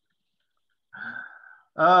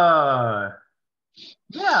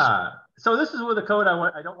 Yeah. So this is where the code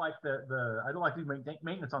I don't like I don't like to do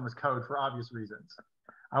maintenance on this code for obvious reasons.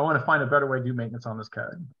 I want to find a better way to do maintenance on this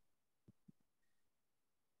code.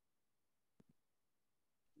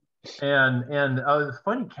 And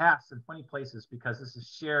funny casts and funny places, because this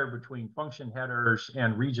is shared between function headers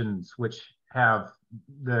and regions, which have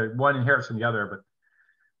the one inherits from the other, but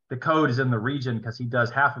the code is in the region because he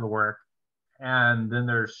does half of the work. And then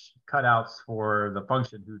there's cutouts for the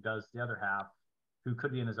function who does the other half, who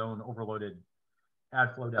could be in his own overloaded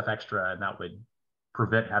add flow def extra, and that would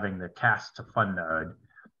prevent having the cast to fun node.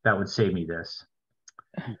 That would save me this.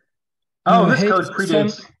 Oh, this code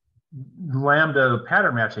predates Lambda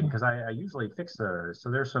pattern matching, because I usually fix those. So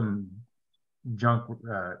there's some junk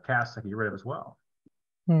casts I can get rid of as well.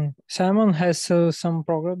 Simon has some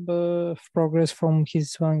progress from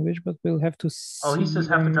his language, but we'll have to see. Oh, he says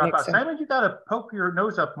have to drop out. Simon, you got to poke your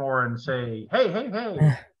nose up more and say, hey.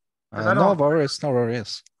 No worries.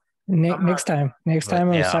 Next time I'll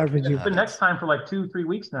start with you. It's been next time for like 2-3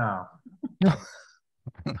 weeks now.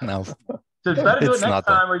 No. So it's better do it next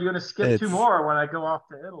time, or you're going to skip 2 more when I go off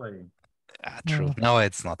to Italy. True. No,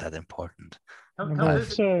 it's not that important. Give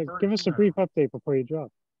us a brief update before you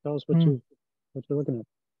drop. Tell us what you're looking at.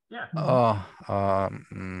 Yeah.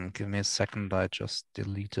 Give me a second. I just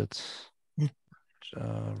deleted.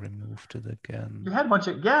 Removed it again. You had a bunch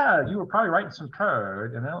of you were probably writing some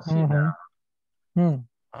code, and I don't see it now.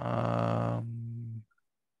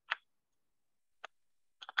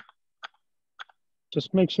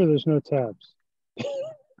 Just make sure there's no tabs.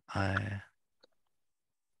 I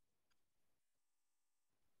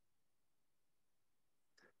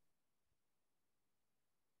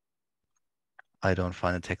don't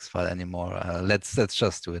find a text file anymore. Let's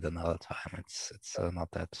just do it another time. It's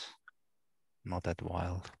not that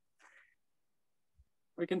wild.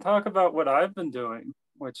 We can talk about what I've been doing,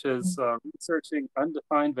 which is researching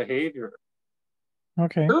undefined behavior.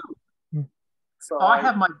 Okay. So I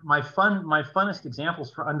have my funnest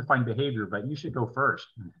examples for undefined behavior, but you should go first.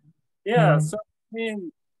 Yeah. So I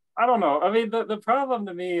mean, I don't know. I mean, the problem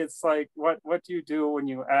to me is like, what do you do when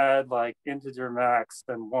you add like integer max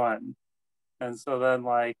and 1? And so then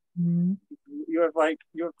like you have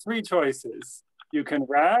 3 choices. You can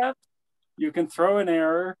wrap, you can throw an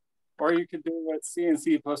error, or you can do what C and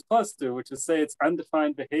C++ do, which is say it's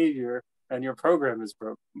undefined behavior and your program is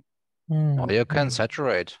broken. Or you can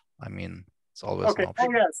saturate. I mean, it's always an option.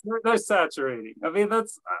 Oh yes, they're saturating. I mean,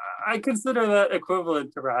 I consider that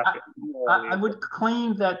equivalent to wrapping. I would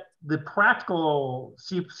claim that the practical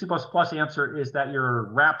C++ answer is that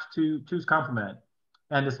you're wrapped to 2's complement,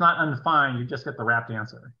 and it's not undefined. You just get the wrapped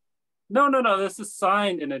answer. No. This is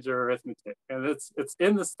signed integer arithmetic, and it's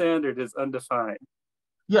in the standard is undefined.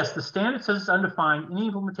 Yes, the standard says it's undefined. Any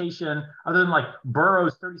implementation other than like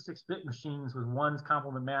Burroughs 36-bit machines with 1's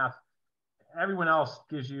complement math, everyone else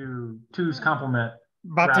gives you 2's complement.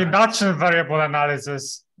 But in induction variable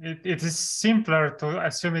analysis, it is simpler to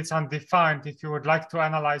assume it's undefined if you would like to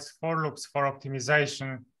analyze for loops for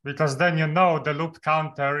optimization, because then you know the loop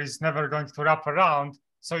counter is never going to wrap around,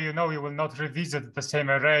 so you know you will not revisit the same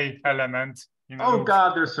array element. Oh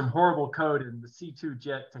God, there's some horrible code in the C2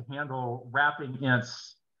 JIT to handle wrapping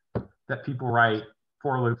ints that people write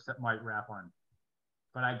for loops that might wrap on.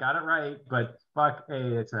 But I got it right, but fuck,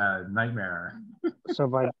 it's a nightmare. So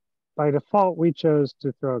by default, we chose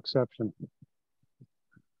to throw exception.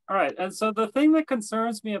 All right, and so the thing that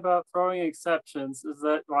concerns me about throwing exceptions is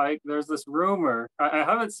that like there's this rumor, I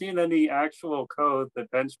haven't seen any actual code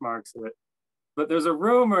that benchmarks it, but there's a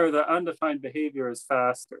rumor that undefined behavior is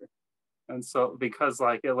faster. And so because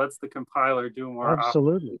like it lets the compiler do more.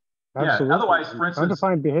 Absolutely. Absolutely. Yeah, otherwise, for instance,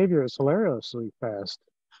 undefined behavior is hilariously fast.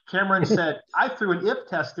 Cameron said, I threw an if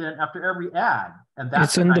test in after every add, and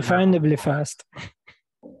that's it's undefinably fast.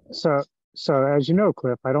 So as you know,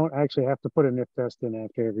 Cliff, I don't actually have to put an if test in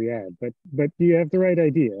after every ad, but you have the right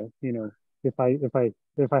idea. You know, if I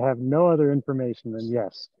have no other information, then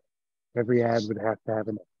yes, every ad would have to have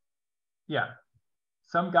an if. Yeah.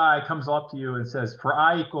 Some guy comes up to you and says, for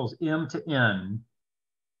I equals m to n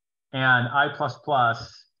and I plus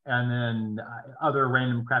plus, and then other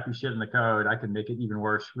random crappy shit in the code, I can make it even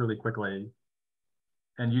worse really quickly.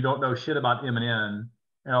 And you don't know shit about m and n.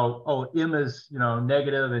 You know, oh, m is, you know,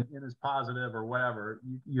 negative and n is positive or whatever.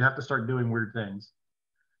 You have to start doing weird things.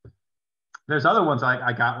 There's other ones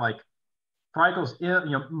I got, like for I equals m,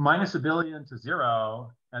 you know, minus a billion to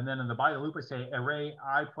 0, and then in the body of the loop I say array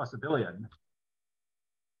I plus a billion.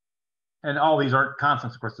 And all these aren't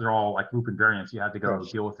constants, of course. They're all like loop invariants. You had to go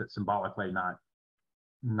deal with it symbolically,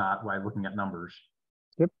 not by looking at numbers.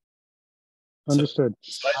 Yep. Understood.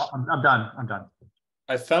 So I'm done. I'm done.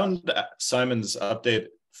 I found Simon's update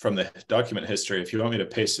from the document history. If you want me to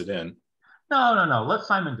paste it in. No. Let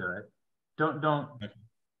Simon do it. Don't. Okay.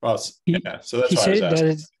 Well, yeah. So that's he why I was said asking.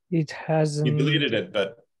 that it hasn't. He deleted it,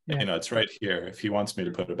 but yeah. you know, it's right here. If he wants me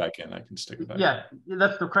to put it back in, I can stick it back. Yeah,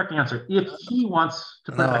 that's the correct answer. If he wants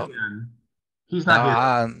to put it back in, he's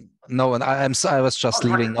not here. No, and I was just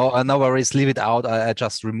leaving. No worries, leave it out. I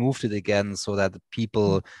just removed it again so that the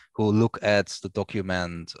people who look at the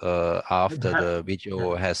document after the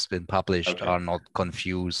video has been published are not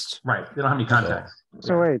confused. Right, they don't have any context.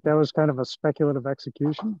 So wait, that was kind of a speculative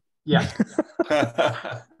execution? Yeah.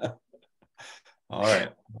 All right.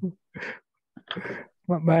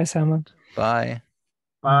 Bye, Simon. Bye.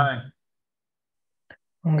 Bye.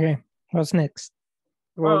 Okay, what's next?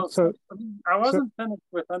 Well, so I wasn't finished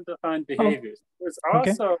with undefined behaviors. There's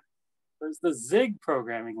also there's the Zig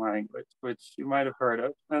programming language, which you might have heard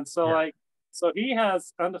of. And so so he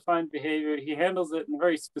has undefined behavior. He handles it in a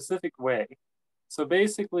very specific way. So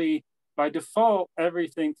basically, by default,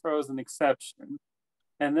 everything throws an exception.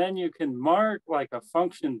 And then you can mark like a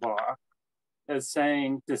function block as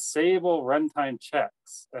saying disable runtime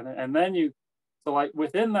checks. And then so like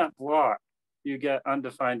within that block, you get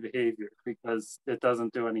undefined behavior because it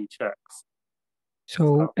doesn't do any checks.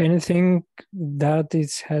 So anything that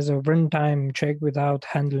has a runtime check without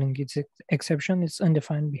handling its exception, it's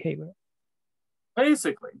undefined behavior.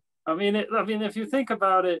 Basically, I mean, if you think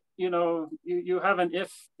about it, you know, you have an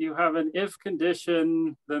if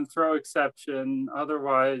condition, then throw exception,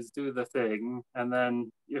 otherwise do the thing, and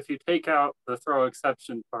then if you take out the throw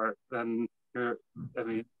exception part, then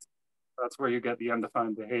that's where you get the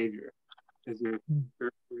undefined behavior. Is you're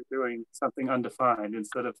doing something undefined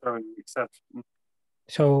instead of throwing an exception.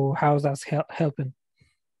 So how's that helping?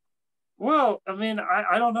 Well, I mean,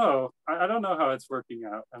 I don't know. I don't know how it's working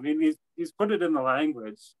out. I mean, he's put it in the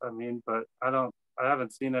language. I mean, but I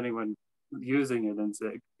haven't seen anyone using it in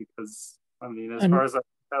Zig because, I mean, as far as I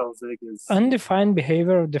can tell, Zig is undefined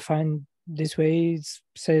behavior defined this way. It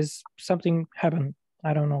says something happened.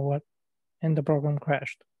 I don't know what, and the program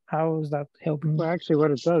crashed. How is that helping? Well, actually,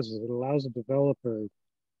 what it does is it allows a developer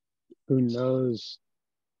who knows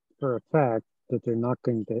for a fact that they're not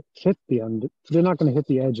going to hit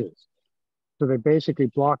the edges. So they basically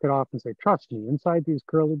block it off and say, trust me, inside these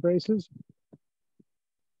curly braces,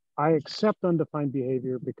 I accept undefined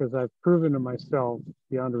behavior because I've proven to myself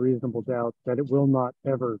beyond a reasonable doubt that it will not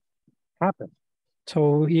ever happen.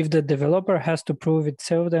 So if the developer has to prove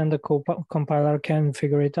itself, then the compiler can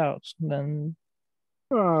figure it out. Then,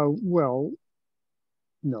 well,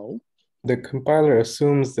 no. The compiler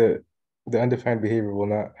assumes that the undefined behavior will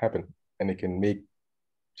not happen, and it can make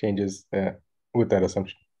changes with that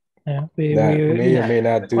assumption. Yeah, that may or may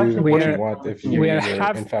not do what you want if you're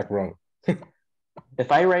in fact wrong.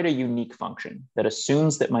 If I write a unique function that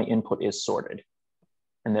assumes that my input is sorted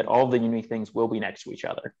and that all the unique things will be next to each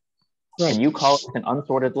other, and you call it an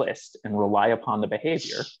unsorted list and rely upon the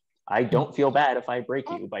behavior, I don't feel bad if I break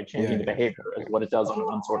you by changing the behavior as what it does on an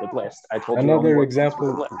unsorted list. I told you another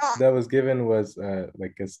example that was given was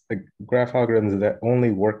like a graph algorithms that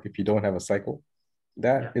only work if you don't have a cycle.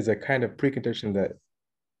 That is a kind of precondition that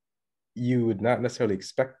you would not necessarily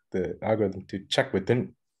expect the algorithm to check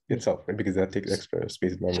within itself, right? Because that takes extra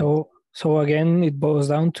space memory. So again, it boils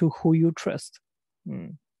down to who you trust.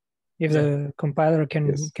 If the compiler can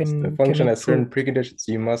the function has certain preconditions,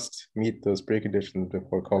 you must meet those preconditions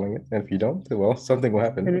before calling it. And if you don't, well, something will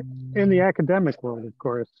happen. In the academic world, of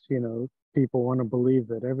course, people want to believe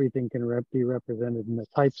that everything can be represented in a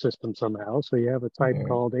type system somehow. So you have a type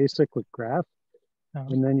called acyclic graph,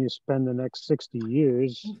 and then you spend the next 60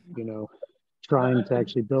 years, trying to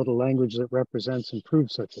actually build a language that represents and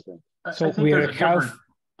proves such a thing. So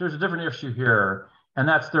there's a different issue here, and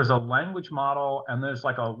that's there's a language model and there's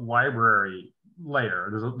like a library layer.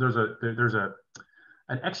 There's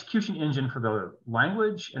an execution engine for the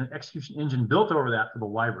language and an execution engine built over that for the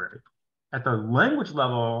library. At the language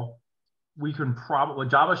level, we can probably,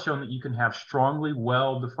 Java's shown that you can have strongly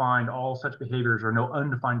well-defined all such behaviors or no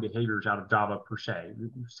undefined behaviors out of Java per se.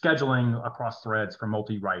 Scheduling across threads for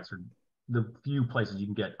multi-writes are the few places you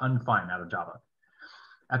can get undefined out of Java.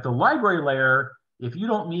 At the library layer, if you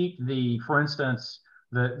don't meet for instance,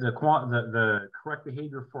 the correct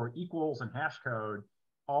behavior for equals and hash code,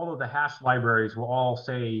 all of the hash libraries will all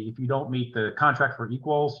say, if you don't meet the contract for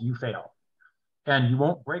equals, you fail. And you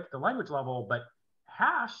won't break the language level, but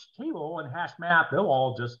hash table and hash map, they'll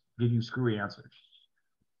all just give you screwy answers.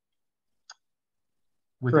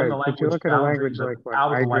 Within the language, but you look at a language like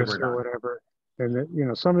Igris or whatever,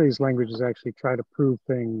 and some of these languages actually try to prove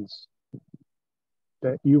things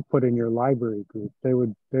that you put in your library group. They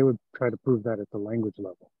would try to prove that at the language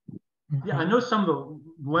level. Yeah, I know some of the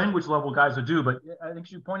language level guys would do, but I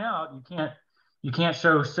think you point out you can't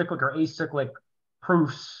show cyclic or acyclic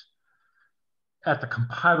proofs at the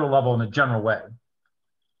compiler level in a general way.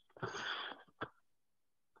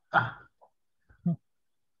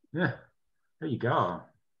 Yeah, there you go.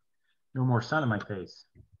 No more sun in my face.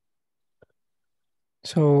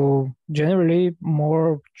 So generally,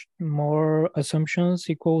 more assumptions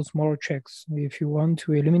equals more checks. If you want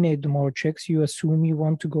to eliminate the more checks, you assume you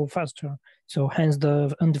want to go faster. So hence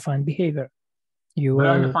the undefined behavior. But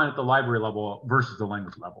undefined at the library level versus the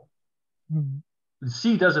language level. Mm-hmm.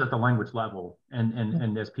 C does it at the language level,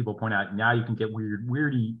 and as people point out, now you can get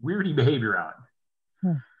weirdy behavior out.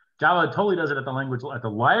 Java totally does it at the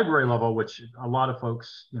library level, which a lot of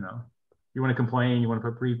folks, you want to complain, you want to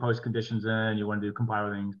put pre-post conditions in, you want to do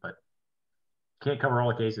compiler things, but can't cover all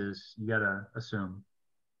the cases. You got to assume.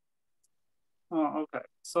 Oh, okay.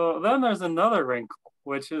 So then there's another wrinkle,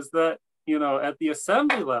 which is that, at the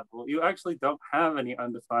assembly level, you actually don't have any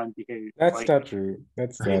undefined behavior. That's not true.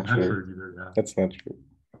 That's not true. That's not true.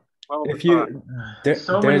 Well, if you, there's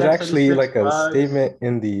actually like a statement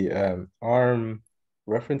in the ARM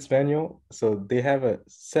reference manual. So they have a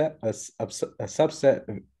subset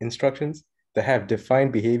of instructions that have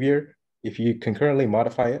defined behavior if you concurrently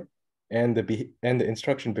modify it, and the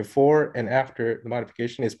instruction before and after the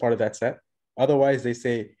modification is part of that set. Otherwise, they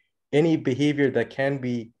say any behavior that can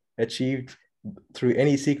be achieved through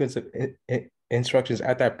any sequence of instructions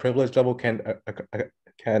at that privilege level can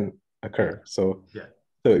occur. So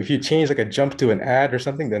if you change like a jump to an add or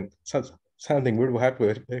something, then something weird will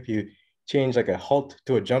happen. If you change like a halt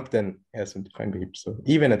to a jump, then it has some defined behavior. So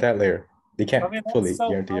even at that layer, they can't fully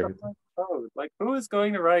guarantee everything. Code. Like, who is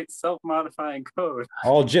going to write self-modifying code?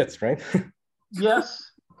 All JITs, right?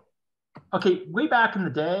 Yes. Okay, way back in the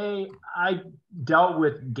day, I dealt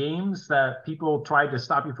with games that people tried to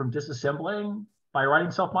stop you from disassembling by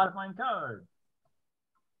writing self-modifying code.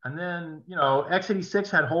 And then, x86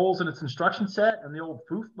 had holes in its instruction set, and the old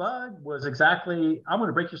proof bug was exactly, I'm going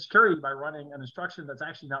to break your security by running an instruction that's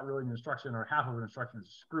actually not really an instruction, or half of an instruction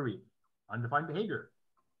is screwy, undefined behavior.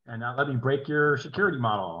 And now let me break your security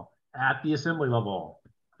model at the assembly level.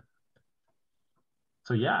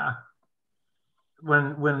 So yeah,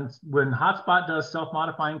 when Hotspot does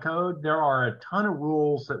self-modifying code, there are a ton of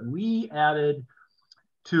rules that we added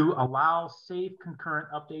to allow safe concurrent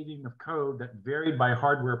updating of code that varied by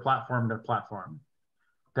hardware platform to platform,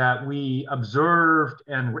 that we observed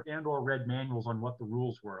and or read manuals on what the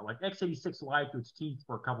rules were. Like x86 lied to its teeth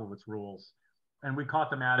for a couple of its rules, and we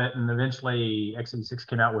caught them at it, and eventually x86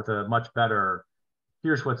 came out with a much better,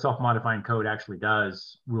 here's what self-modifying code actually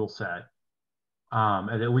does rule set.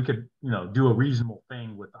 And that we could, do a reasonable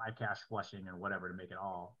thing with iCache flushing and whatever to make it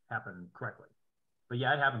all happen correctly. But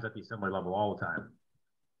yeah, it happens at the assembly level all the time.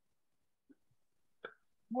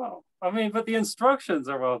 Well, but the instructions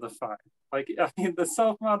are well defined. Like, the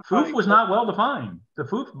self-modifying Foof was not well defined. The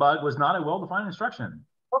Foof bug was not a well-defined instruction.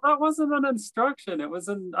 Well, that wasn't an instruction. It was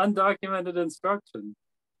an undocumented instruction.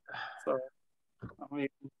 So,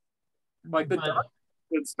 like the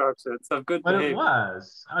instructions of good behavior. But it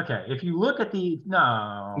was. Okay, if you look at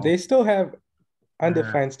they still have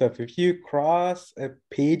undefined stuff. If you cross a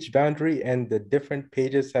page boundary and the different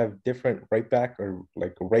pages have different write back or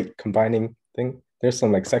like write combining thing, there's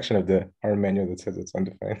some like section of the R manual that says it's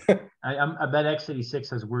undefined. I bet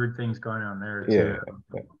x86 has weird things going on there too.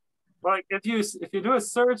 Yeah. Like if you do a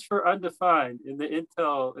search for undefined in the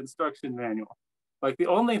Intel instruction manual, like the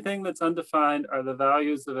only thing that's undefined are the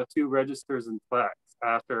values of a few registers and flags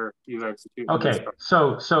after you execute. Okay,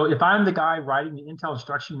 so if I'm the guy writing the Intel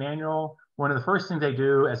instruction manual, one of the first things I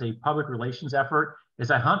do as a public relations effort is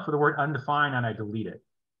I hunt for the word undefined and I delete it.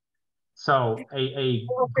 So a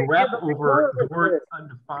grep over the word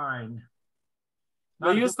undefined.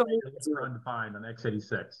 They use the word undefined on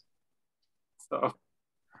x86.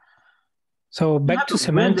 So back to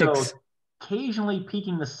semantics. Occasionally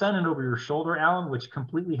peeking the sun over your shoulder, Allan, which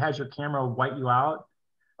completely has your camera white you out.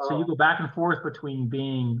 So you go back and forth between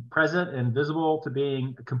being present and visible to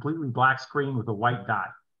being a completely black screen with a white dot.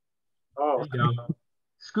 There you go.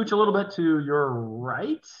 Scooch a little bit to your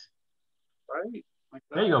right. Right. Like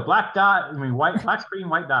there you go. Black dot. I mean, white, black screen,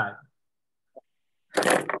 white dot.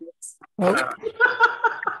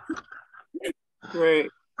 Great.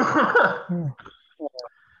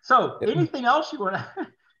 So, anything else you want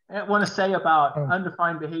to say about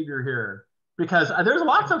undefined behavior here? Because there's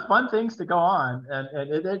lots of fun things to go on, and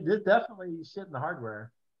it definitely shit in the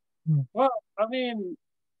hardware. Well, I mean,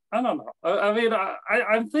 I don't know. I mean,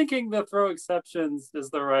 I'm thinking the throw exceptions is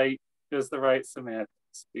the right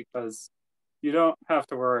semantics, because you don't have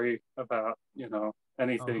to worry about,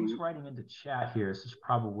 anything. Who's writing into chat here? This is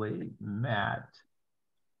probably Matt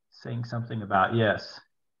saying something about yes.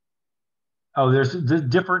 Oh, there's the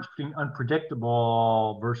difference between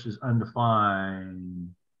unpredictable versus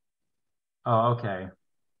undefined. Oh, okay.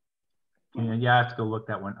 Yeah, I have to go look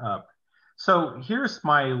that one up. So here's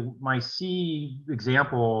my C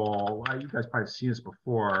example. You guys probably seen this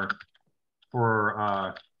before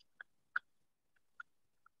for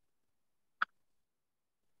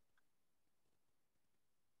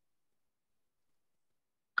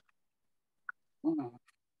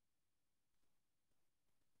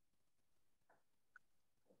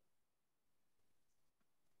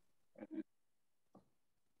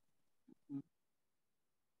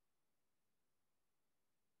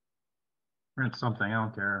print something, I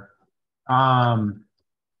don't care.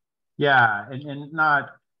 Yeah, and not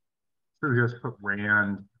through just put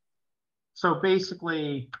rand. So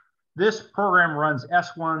basically, this program runs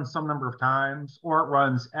S1 some number of times, or it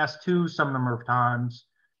runs S2 some number of times,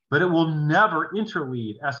 but it will never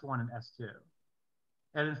interleave S1 and S2.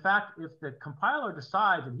 And in fact, if the compiler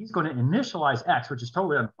decides that he's going to initialize X, which is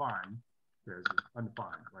totally undefined, there's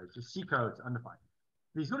undefined, right? It's just C code, it's undefined.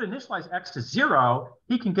 If he's going to initialize X to 0,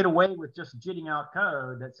 he can get away with just jitting out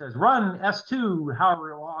code that says run S2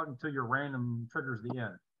 however long until your random triggers the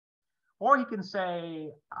end. Or he can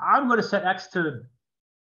say, I'm going to set X to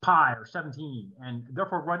pi or 17 and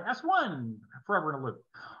therefore run S1 forever in a loop.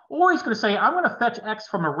 Or he's going to say, I'm going to fetch X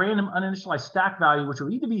from a random uninitialized stack value, which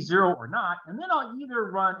will either be 0 or not, and then I'll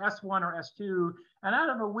either run S1 or S2, and I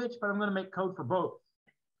don't know which, but I'm going to make code for both.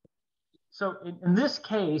 So in this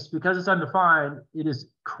case, because it's undefined, it is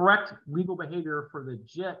correct legal behavior for the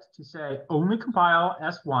JIT to say only compile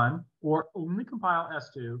S1 or only compile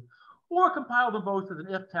S2, or compile them both with an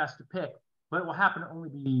if test to pick, but it will happen to only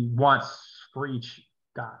be once for each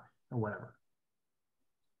guy or whatever.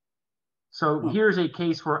 So here's a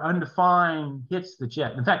case where undefined hits the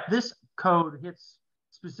JIT. In fact, this code hits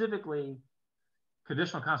specifically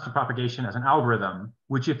conditional constant propagation as an algorithm,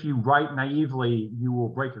 which if you write naively, you will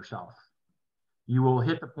break yourself. You will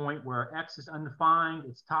hit the point where X is undefined,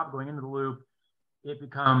 it's top going into the loop, it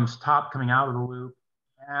becomes top coming out of the loop,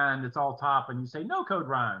 and it's all top, and you say no code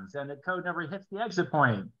runs, and the code never hits the exit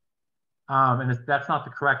point. And that's not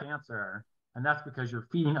the correct answer. And that's because you're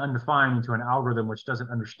feeding undefined into an algorithm which doesn't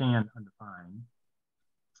understand undefined.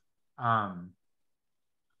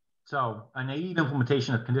 So a naive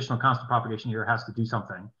implementation of conditional constant propagation here has to do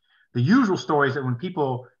something. The usual story is that when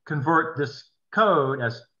people convert this code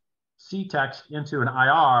as C text into an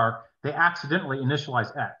IR, they accidentally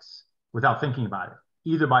initialize X without thinking about it,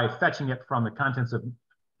 either by fetching it from the contents of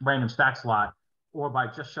random stack slot or by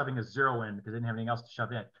just shoving a 0 in because they didn't have anything else to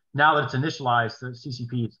shove in. Now that it's initialized, the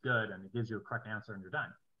CCP is good and it gives you a correct answer and you're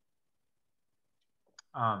done.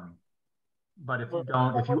 But if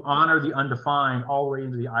you honor the undefined all the way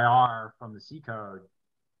into the IR from the C code,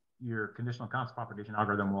 your conditional constant propagation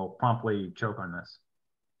algorithm will promptly choke on this.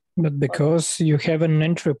 But because you have an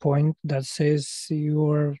entry point that says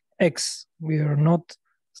you're X, you're not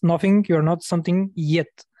nothing, you're not something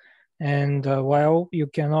yet. And while you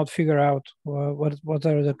cannot figure out what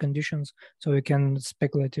are the conditions, so you can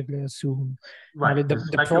speculatively assume. Right.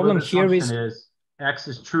 The problem here is X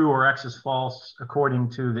is true or X is false according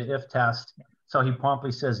to the if test. So he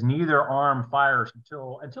promptly says neither arm fires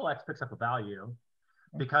until X picks up a value.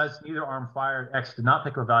 Because neither arm fired, X did not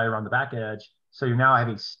pick up a value around the back edge. So you now have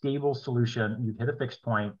a stable solution. You've hit a fixed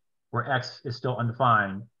point where X is still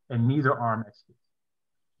undefined and neither arm executes.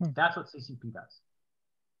 That's what CCP does.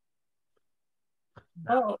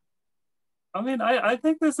 Well, I mean, I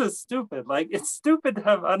think this is stupid. Like, it's stupid to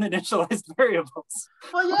have uninitialized variables.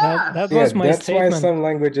 Well, yeah. That was my that's statement. why some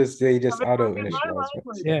languages, they just I mean, auto-initialize.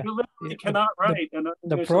 Yeah. You literally cannot write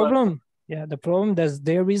The problem, the problem is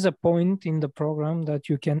there is a point in the program that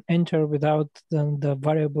you can enter without the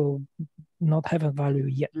variable not have a value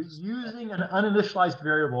yet. You're using an uninitialized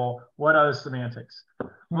variable. What are the semantics?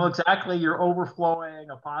 Well, exactly. You're overflowing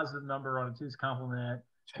a positive number on a two's complement.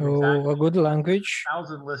 So exactly. a good language.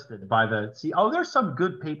 1,000 listed by the C. Oh, there's some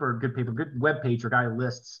good web page where guy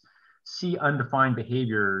lists C undefined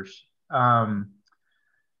behaviors. Let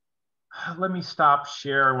me stop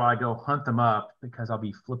share while I go hunt them up because I'll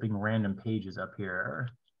be flipping random pages up here.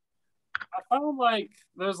 I found like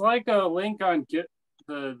there's like a link on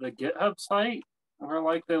the GitHub site where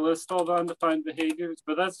like they list all the undefined behaviors,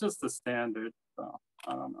 but that's just the standard. So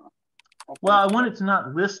I don't know. Well, I wanted to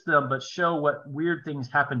not list them, but show what weird things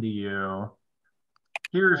happen to you.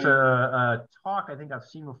 Here's a talk I think I've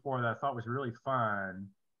seen before that I thought was really fun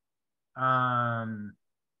on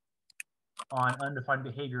undefined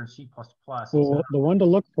behavior in C++. Well, the one to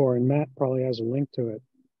look for, and Matt probably has a link to it,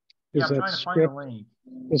 is I'm that trying to find the link.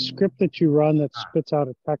 The script that you run that spits out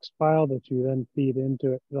a text file that you then feed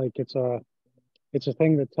into it. Like it's a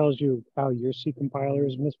thing that tells you how your C compiler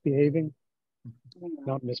is misbehaving.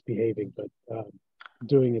 Not misbehaving, but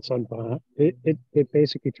doing its undefined. It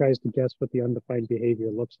basically tries to guess what the undefined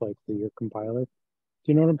behavior looks like for your compiler. Do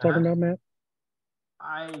you know what I'm talking about, Matt?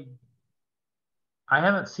 I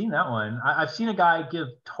haven't seen that one. I've seen a guy give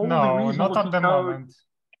totally reasonable code moment.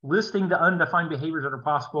 listing the undefined behaviors that are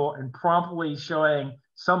possible and promptly showing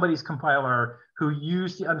somebody's compiler who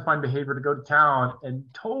used the undefined behavior to go to town and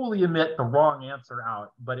totally emit the wrong answer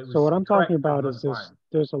out. But it was so what I'm talking about is this: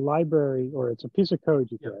 there's a library or it's a piece of code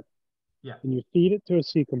you get, and you feed it to a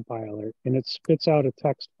C compiler, and it spits out a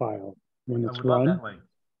text file when it's run.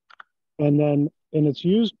 And it's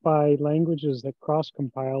used by languages that cross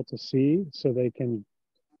compile to C, so they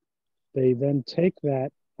then take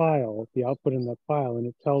that file, the output in that file, and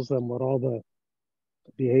it tells them what all the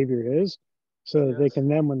behavior is. So they can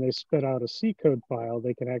then, when they spit out a C code file,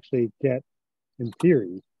 they can actually get, in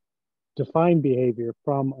theory, defined behavior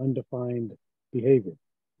from undefined behavior.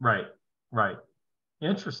 Right.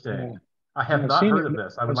 Interesting. Yeah. I have not heard of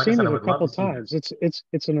this. I've seen it a couple times.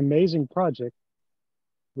 It's an amazing project,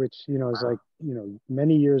 which is like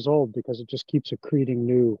many years old because it just keeps accreting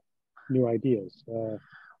new ideas.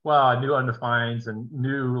 Well, new undefineds and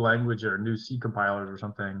new language or new C compilers or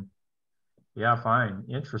something. Yeah, fine.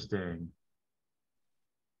 Interesting.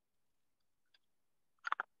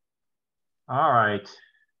 All right.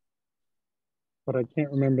 But I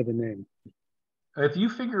can't remember the name. If you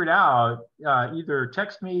figure it out, either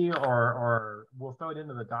text me or we'll throw it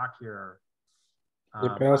into the doc here. You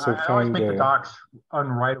can also I always make the docs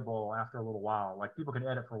unwritable after a little while. Like people can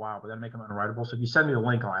edit for a while, but then make them unwritable. So if you send me the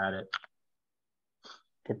link, I'll add it.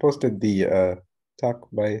 I posted the talk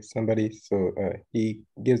by somebody. So he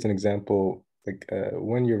gives an example, like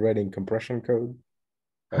when you're writing compression code,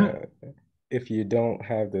 if you don't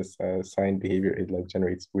have this signed behavior, it like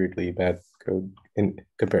generates weirdly bad code in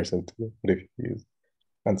comparison to if you use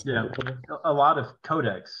unsigned behavior. A lot of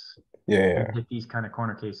codecs hit these kind of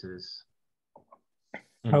corner cases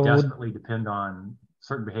and desperately depend on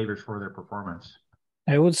certain behaviors for their performance.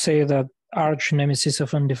 I would say that arch nemesis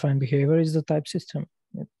of undefined behavior is the type system.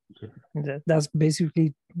 That's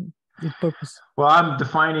basically its purpose. Well, I'm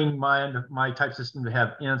defining my type system to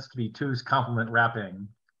have ints to be two's complement wrapping.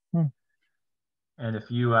 And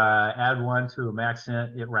if you add one to a max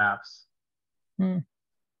int, it wraps.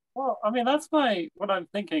 Well, I mean, that's what I'm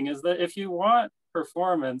thinking is that if you want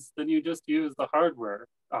performance, then you just use the hardware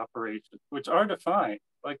operations, which are defined.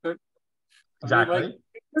 Like they're exactly. I mean, like,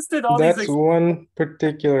 listed all that's these one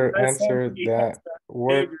particular answer that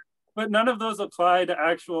works. But none of those apply to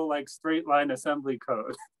actual like straight line assembly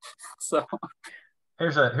code. So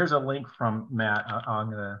here's a link from Matt.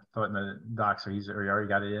 I'm gonna throw it in the doc. So he already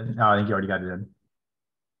got it in. No, I think he already got it in.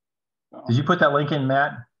 Did you put that link in,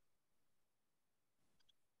 Matt?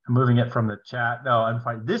 I'm moving it from the chat. No, I'm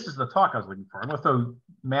fine. This is the talk I was looking for. I'm gonna throw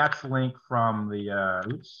Matt's link from the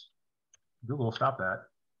Google, stop that.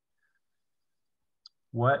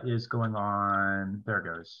 What is going on? There it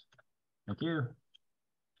goes. Thank you.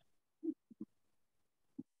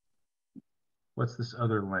 What's this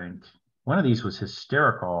other link? One of these was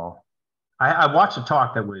hysterical. I watched a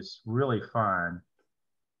talk that was really fun.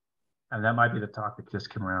 And that might be the talk that just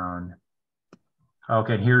came around.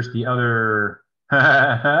 Okay, and here's the other.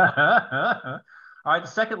 All right, the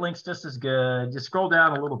second link's just as good. Just scroll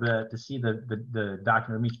down a little bit to see the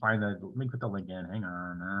document. Let me put the link in. Hang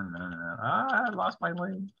on. I lost my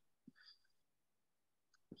link.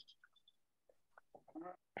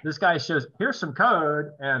 This guy shows, here's some code,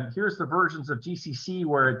 and here's the versions of GCC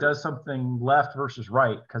where it does something left versus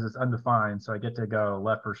right because it's undefined. So I get to go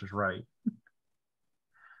left versus right.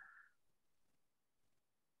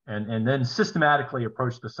 And then systematically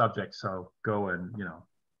approach the subject. So go and,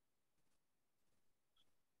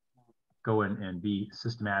 go in and be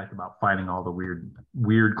systematic about finding all the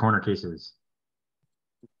weird corner cases.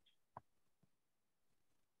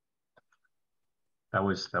 That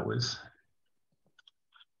was.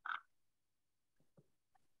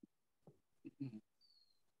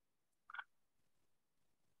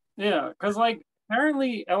 Yeah, because like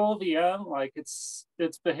apparently LLVM, like its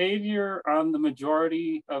behavior on the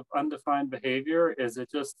majority of undefined behavior is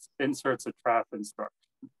it just inserts a trap instruction.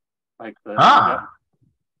 Like the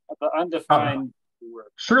undefined word.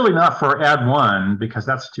 Surely not for add one, because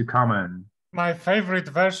that's too common. My favorite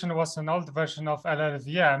version was an old version of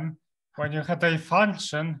LLVM when you had a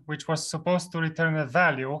function which was supposed to return a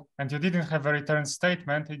value and you didn't have a return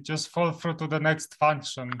statement, it just fell through to the next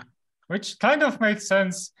function, which kind of made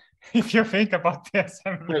sense if you think about the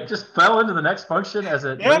assembly. It just fell into the next function as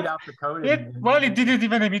it laid out the code. Well, it didn't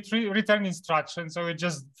even emit return instruction, so it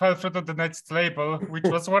just fell through to the next label, which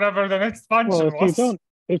was whatever the next function was.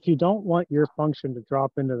 If you don't want your function to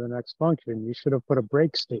drop into the next function, you should have put a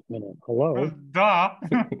break statement in. Hello. Well, duh.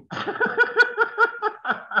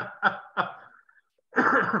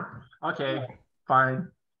 Okay, fine.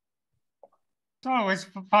 It's always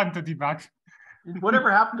fun to debug.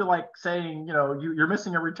 Whatever happened to like saying, you're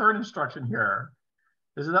missing a return instruction here?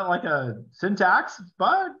 Isn't that like a syntax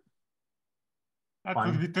bug? That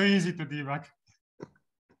would be too easy to debug.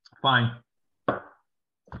 Fine.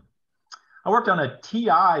 I worked on a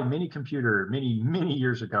TI mini computer many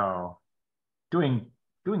years ago, doing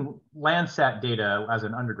Landsat data as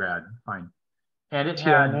an undergrad. Fine, and it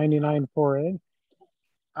had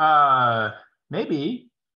 99.4a. Maybe.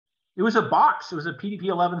 It was a box. It was a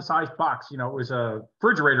PDP-11 sized box. It was a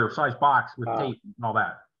refrigerator sized box with tape and all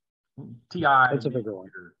that. TI. That's a bigger one.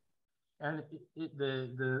 And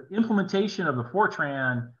the implementation of the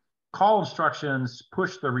Fortran call instructions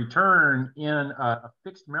push the return in a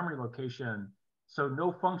fixed memory location, so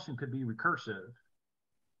no function could be recursive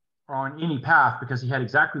on any path because he had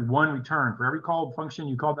exactly one return. For every called function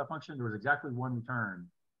you called that function, there was exactly one return.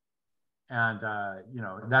 And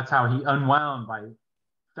that's how he unwound by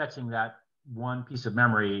fetching that one piece of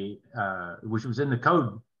memory, which was in the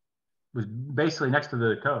code, was basically next to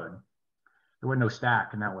the code. There was no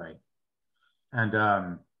stack in that way. And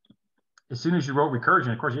as soon as you wrote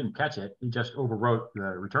recursion, of course, you didn't catch it. You just overwrote the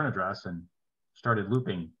return address and started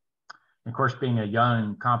looping. And of course, being a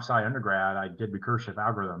young comp sci undergrad, I did recursive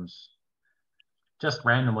algorithms just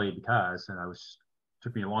randomly because, and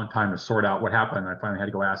took me a long time to sort out what happened. I finally had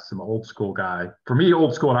to go ask some old school guy. For me,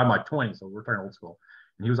 old school, and I'm like 20, so we're talking old school.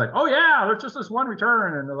 And he was like, oh yeah, there's just this one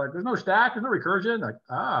return. And they're like, there's no stack, there's no recursion. Like,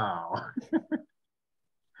 oh.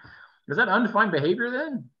 Is that undefined behavior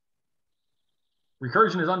then?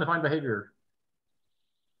 Recursion is undefined behavior.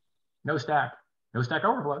 No stack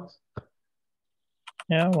overflows.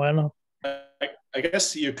 Yeah, why not? I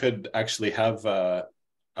guess you could actually have a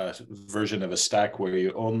version of a stack where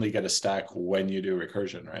you only get a stack when you do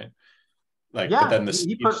recursion, right? Like, yeah, but then the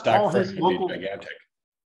stack frame would be gigantic.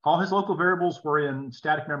 All his local variables were in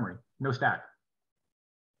static memory, no stack.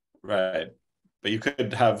 Right, but you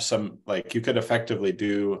could have some, like, you could effectively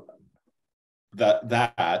do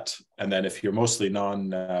that, and then if you're mostly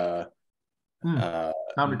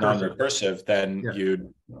non-recursive, then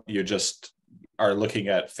you just are looking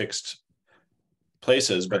at fixed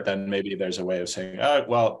places, but then maybe there's a way of saying, oh,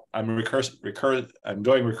 well, I'm going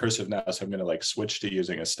recursive now, so I'm going to like switch to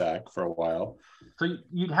using a stack for a while. So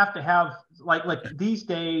you'd have to have like these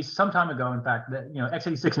days, some time ago, in fact, that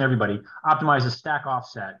x86 and everybody optimizes stack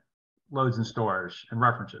offset loads and stores and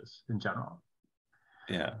references in general.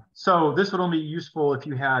 Yeah. So this would only be useful if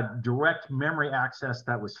you had direct memory access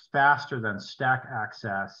that was faster than stack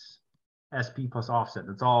access, SP plus offset.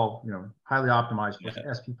 It's all highly optimized for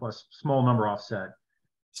SP plus small number offset.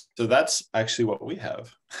 So that's actually what we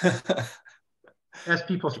have.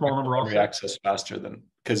 SP plus small number offset. Access faster than,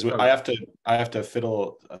 because I have to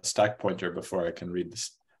fiddle a stack pointer before I can read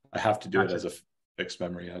this. I have to do it as a fixed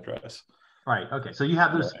memory address. Right. Okay. So you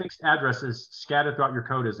have those fixed addresses scattered throughout your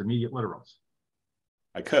code as immediate literals.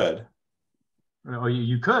 I could. Well,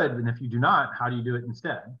 you could, and if you do not, how do you do it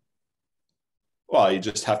instead? Well, you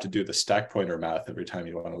just have to do the stack pointer math every time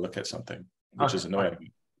you want to look at something, which is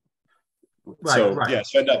annoying. Right, so right. yeah,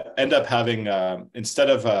 so end up having instead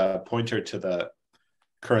of a pointer to the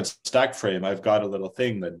current stack frame, I've got a little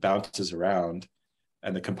thing that bounces around,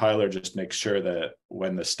 and the compiler just makes sure that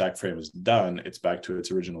when the stack frame is done, it's back to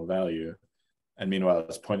its original value. And meanwhile,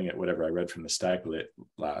 it's pointing at whatever I read from the stack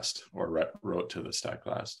last, or wrote to the stack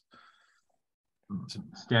last.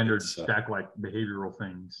 Standard stack-like behavioral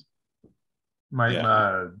things. My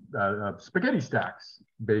spaghetti stacks,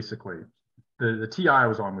 basically. The TI I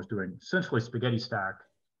was on was doing essentially spaghetti stack,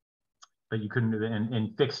 but you couldn't do it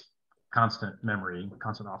in fixed constant memory,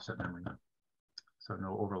 constant offset memory. So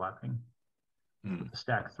no overlapping. The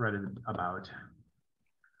stack threaded about.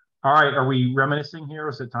 All right, are we reminiscing here?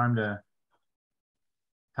 Is it time to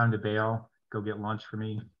bail? Go get lunch for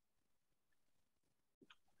me.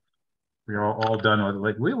 We're all done with,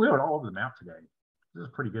 like, we went all over the map today. This is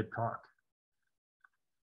a pretty good talk.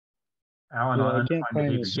 Allan, yeah, I can't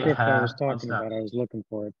find the script I was talking about. I was looking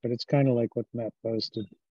for it, but it's kind of like what Matt posted.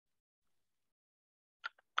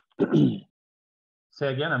 Say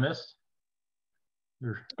again, I missed.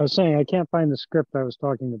 I was saying I can't find the script I was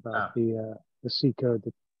talking about. The C code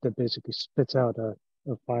that basically spits out a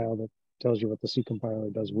file that tells you what the C compiler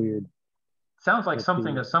does weird. Sounds like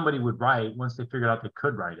something that somebody would write once they figured out they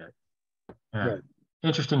could write it. Yeah. Right.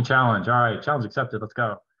 Interesting challenge. All right, challenge accepted. Let's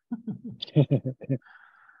go.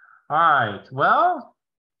 All right. Well,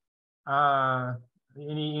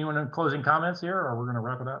 anyone closing comments here, or we're going to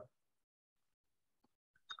wrap it up?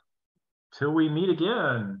 Till we meet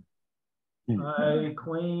again. I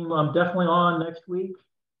claim I'm definitely on next week,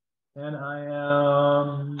 and I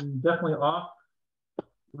am definitely off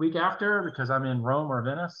the week after because I'm in Rome or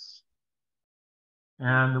Venice.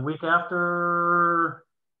 And the week after,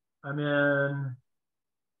 I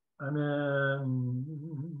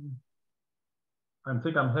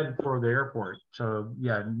think I'm headed for the airport. So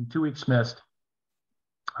yeah, 2 weeks missed.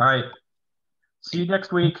 All right. See you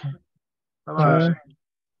next week. Bye-bye.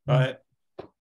 Bye.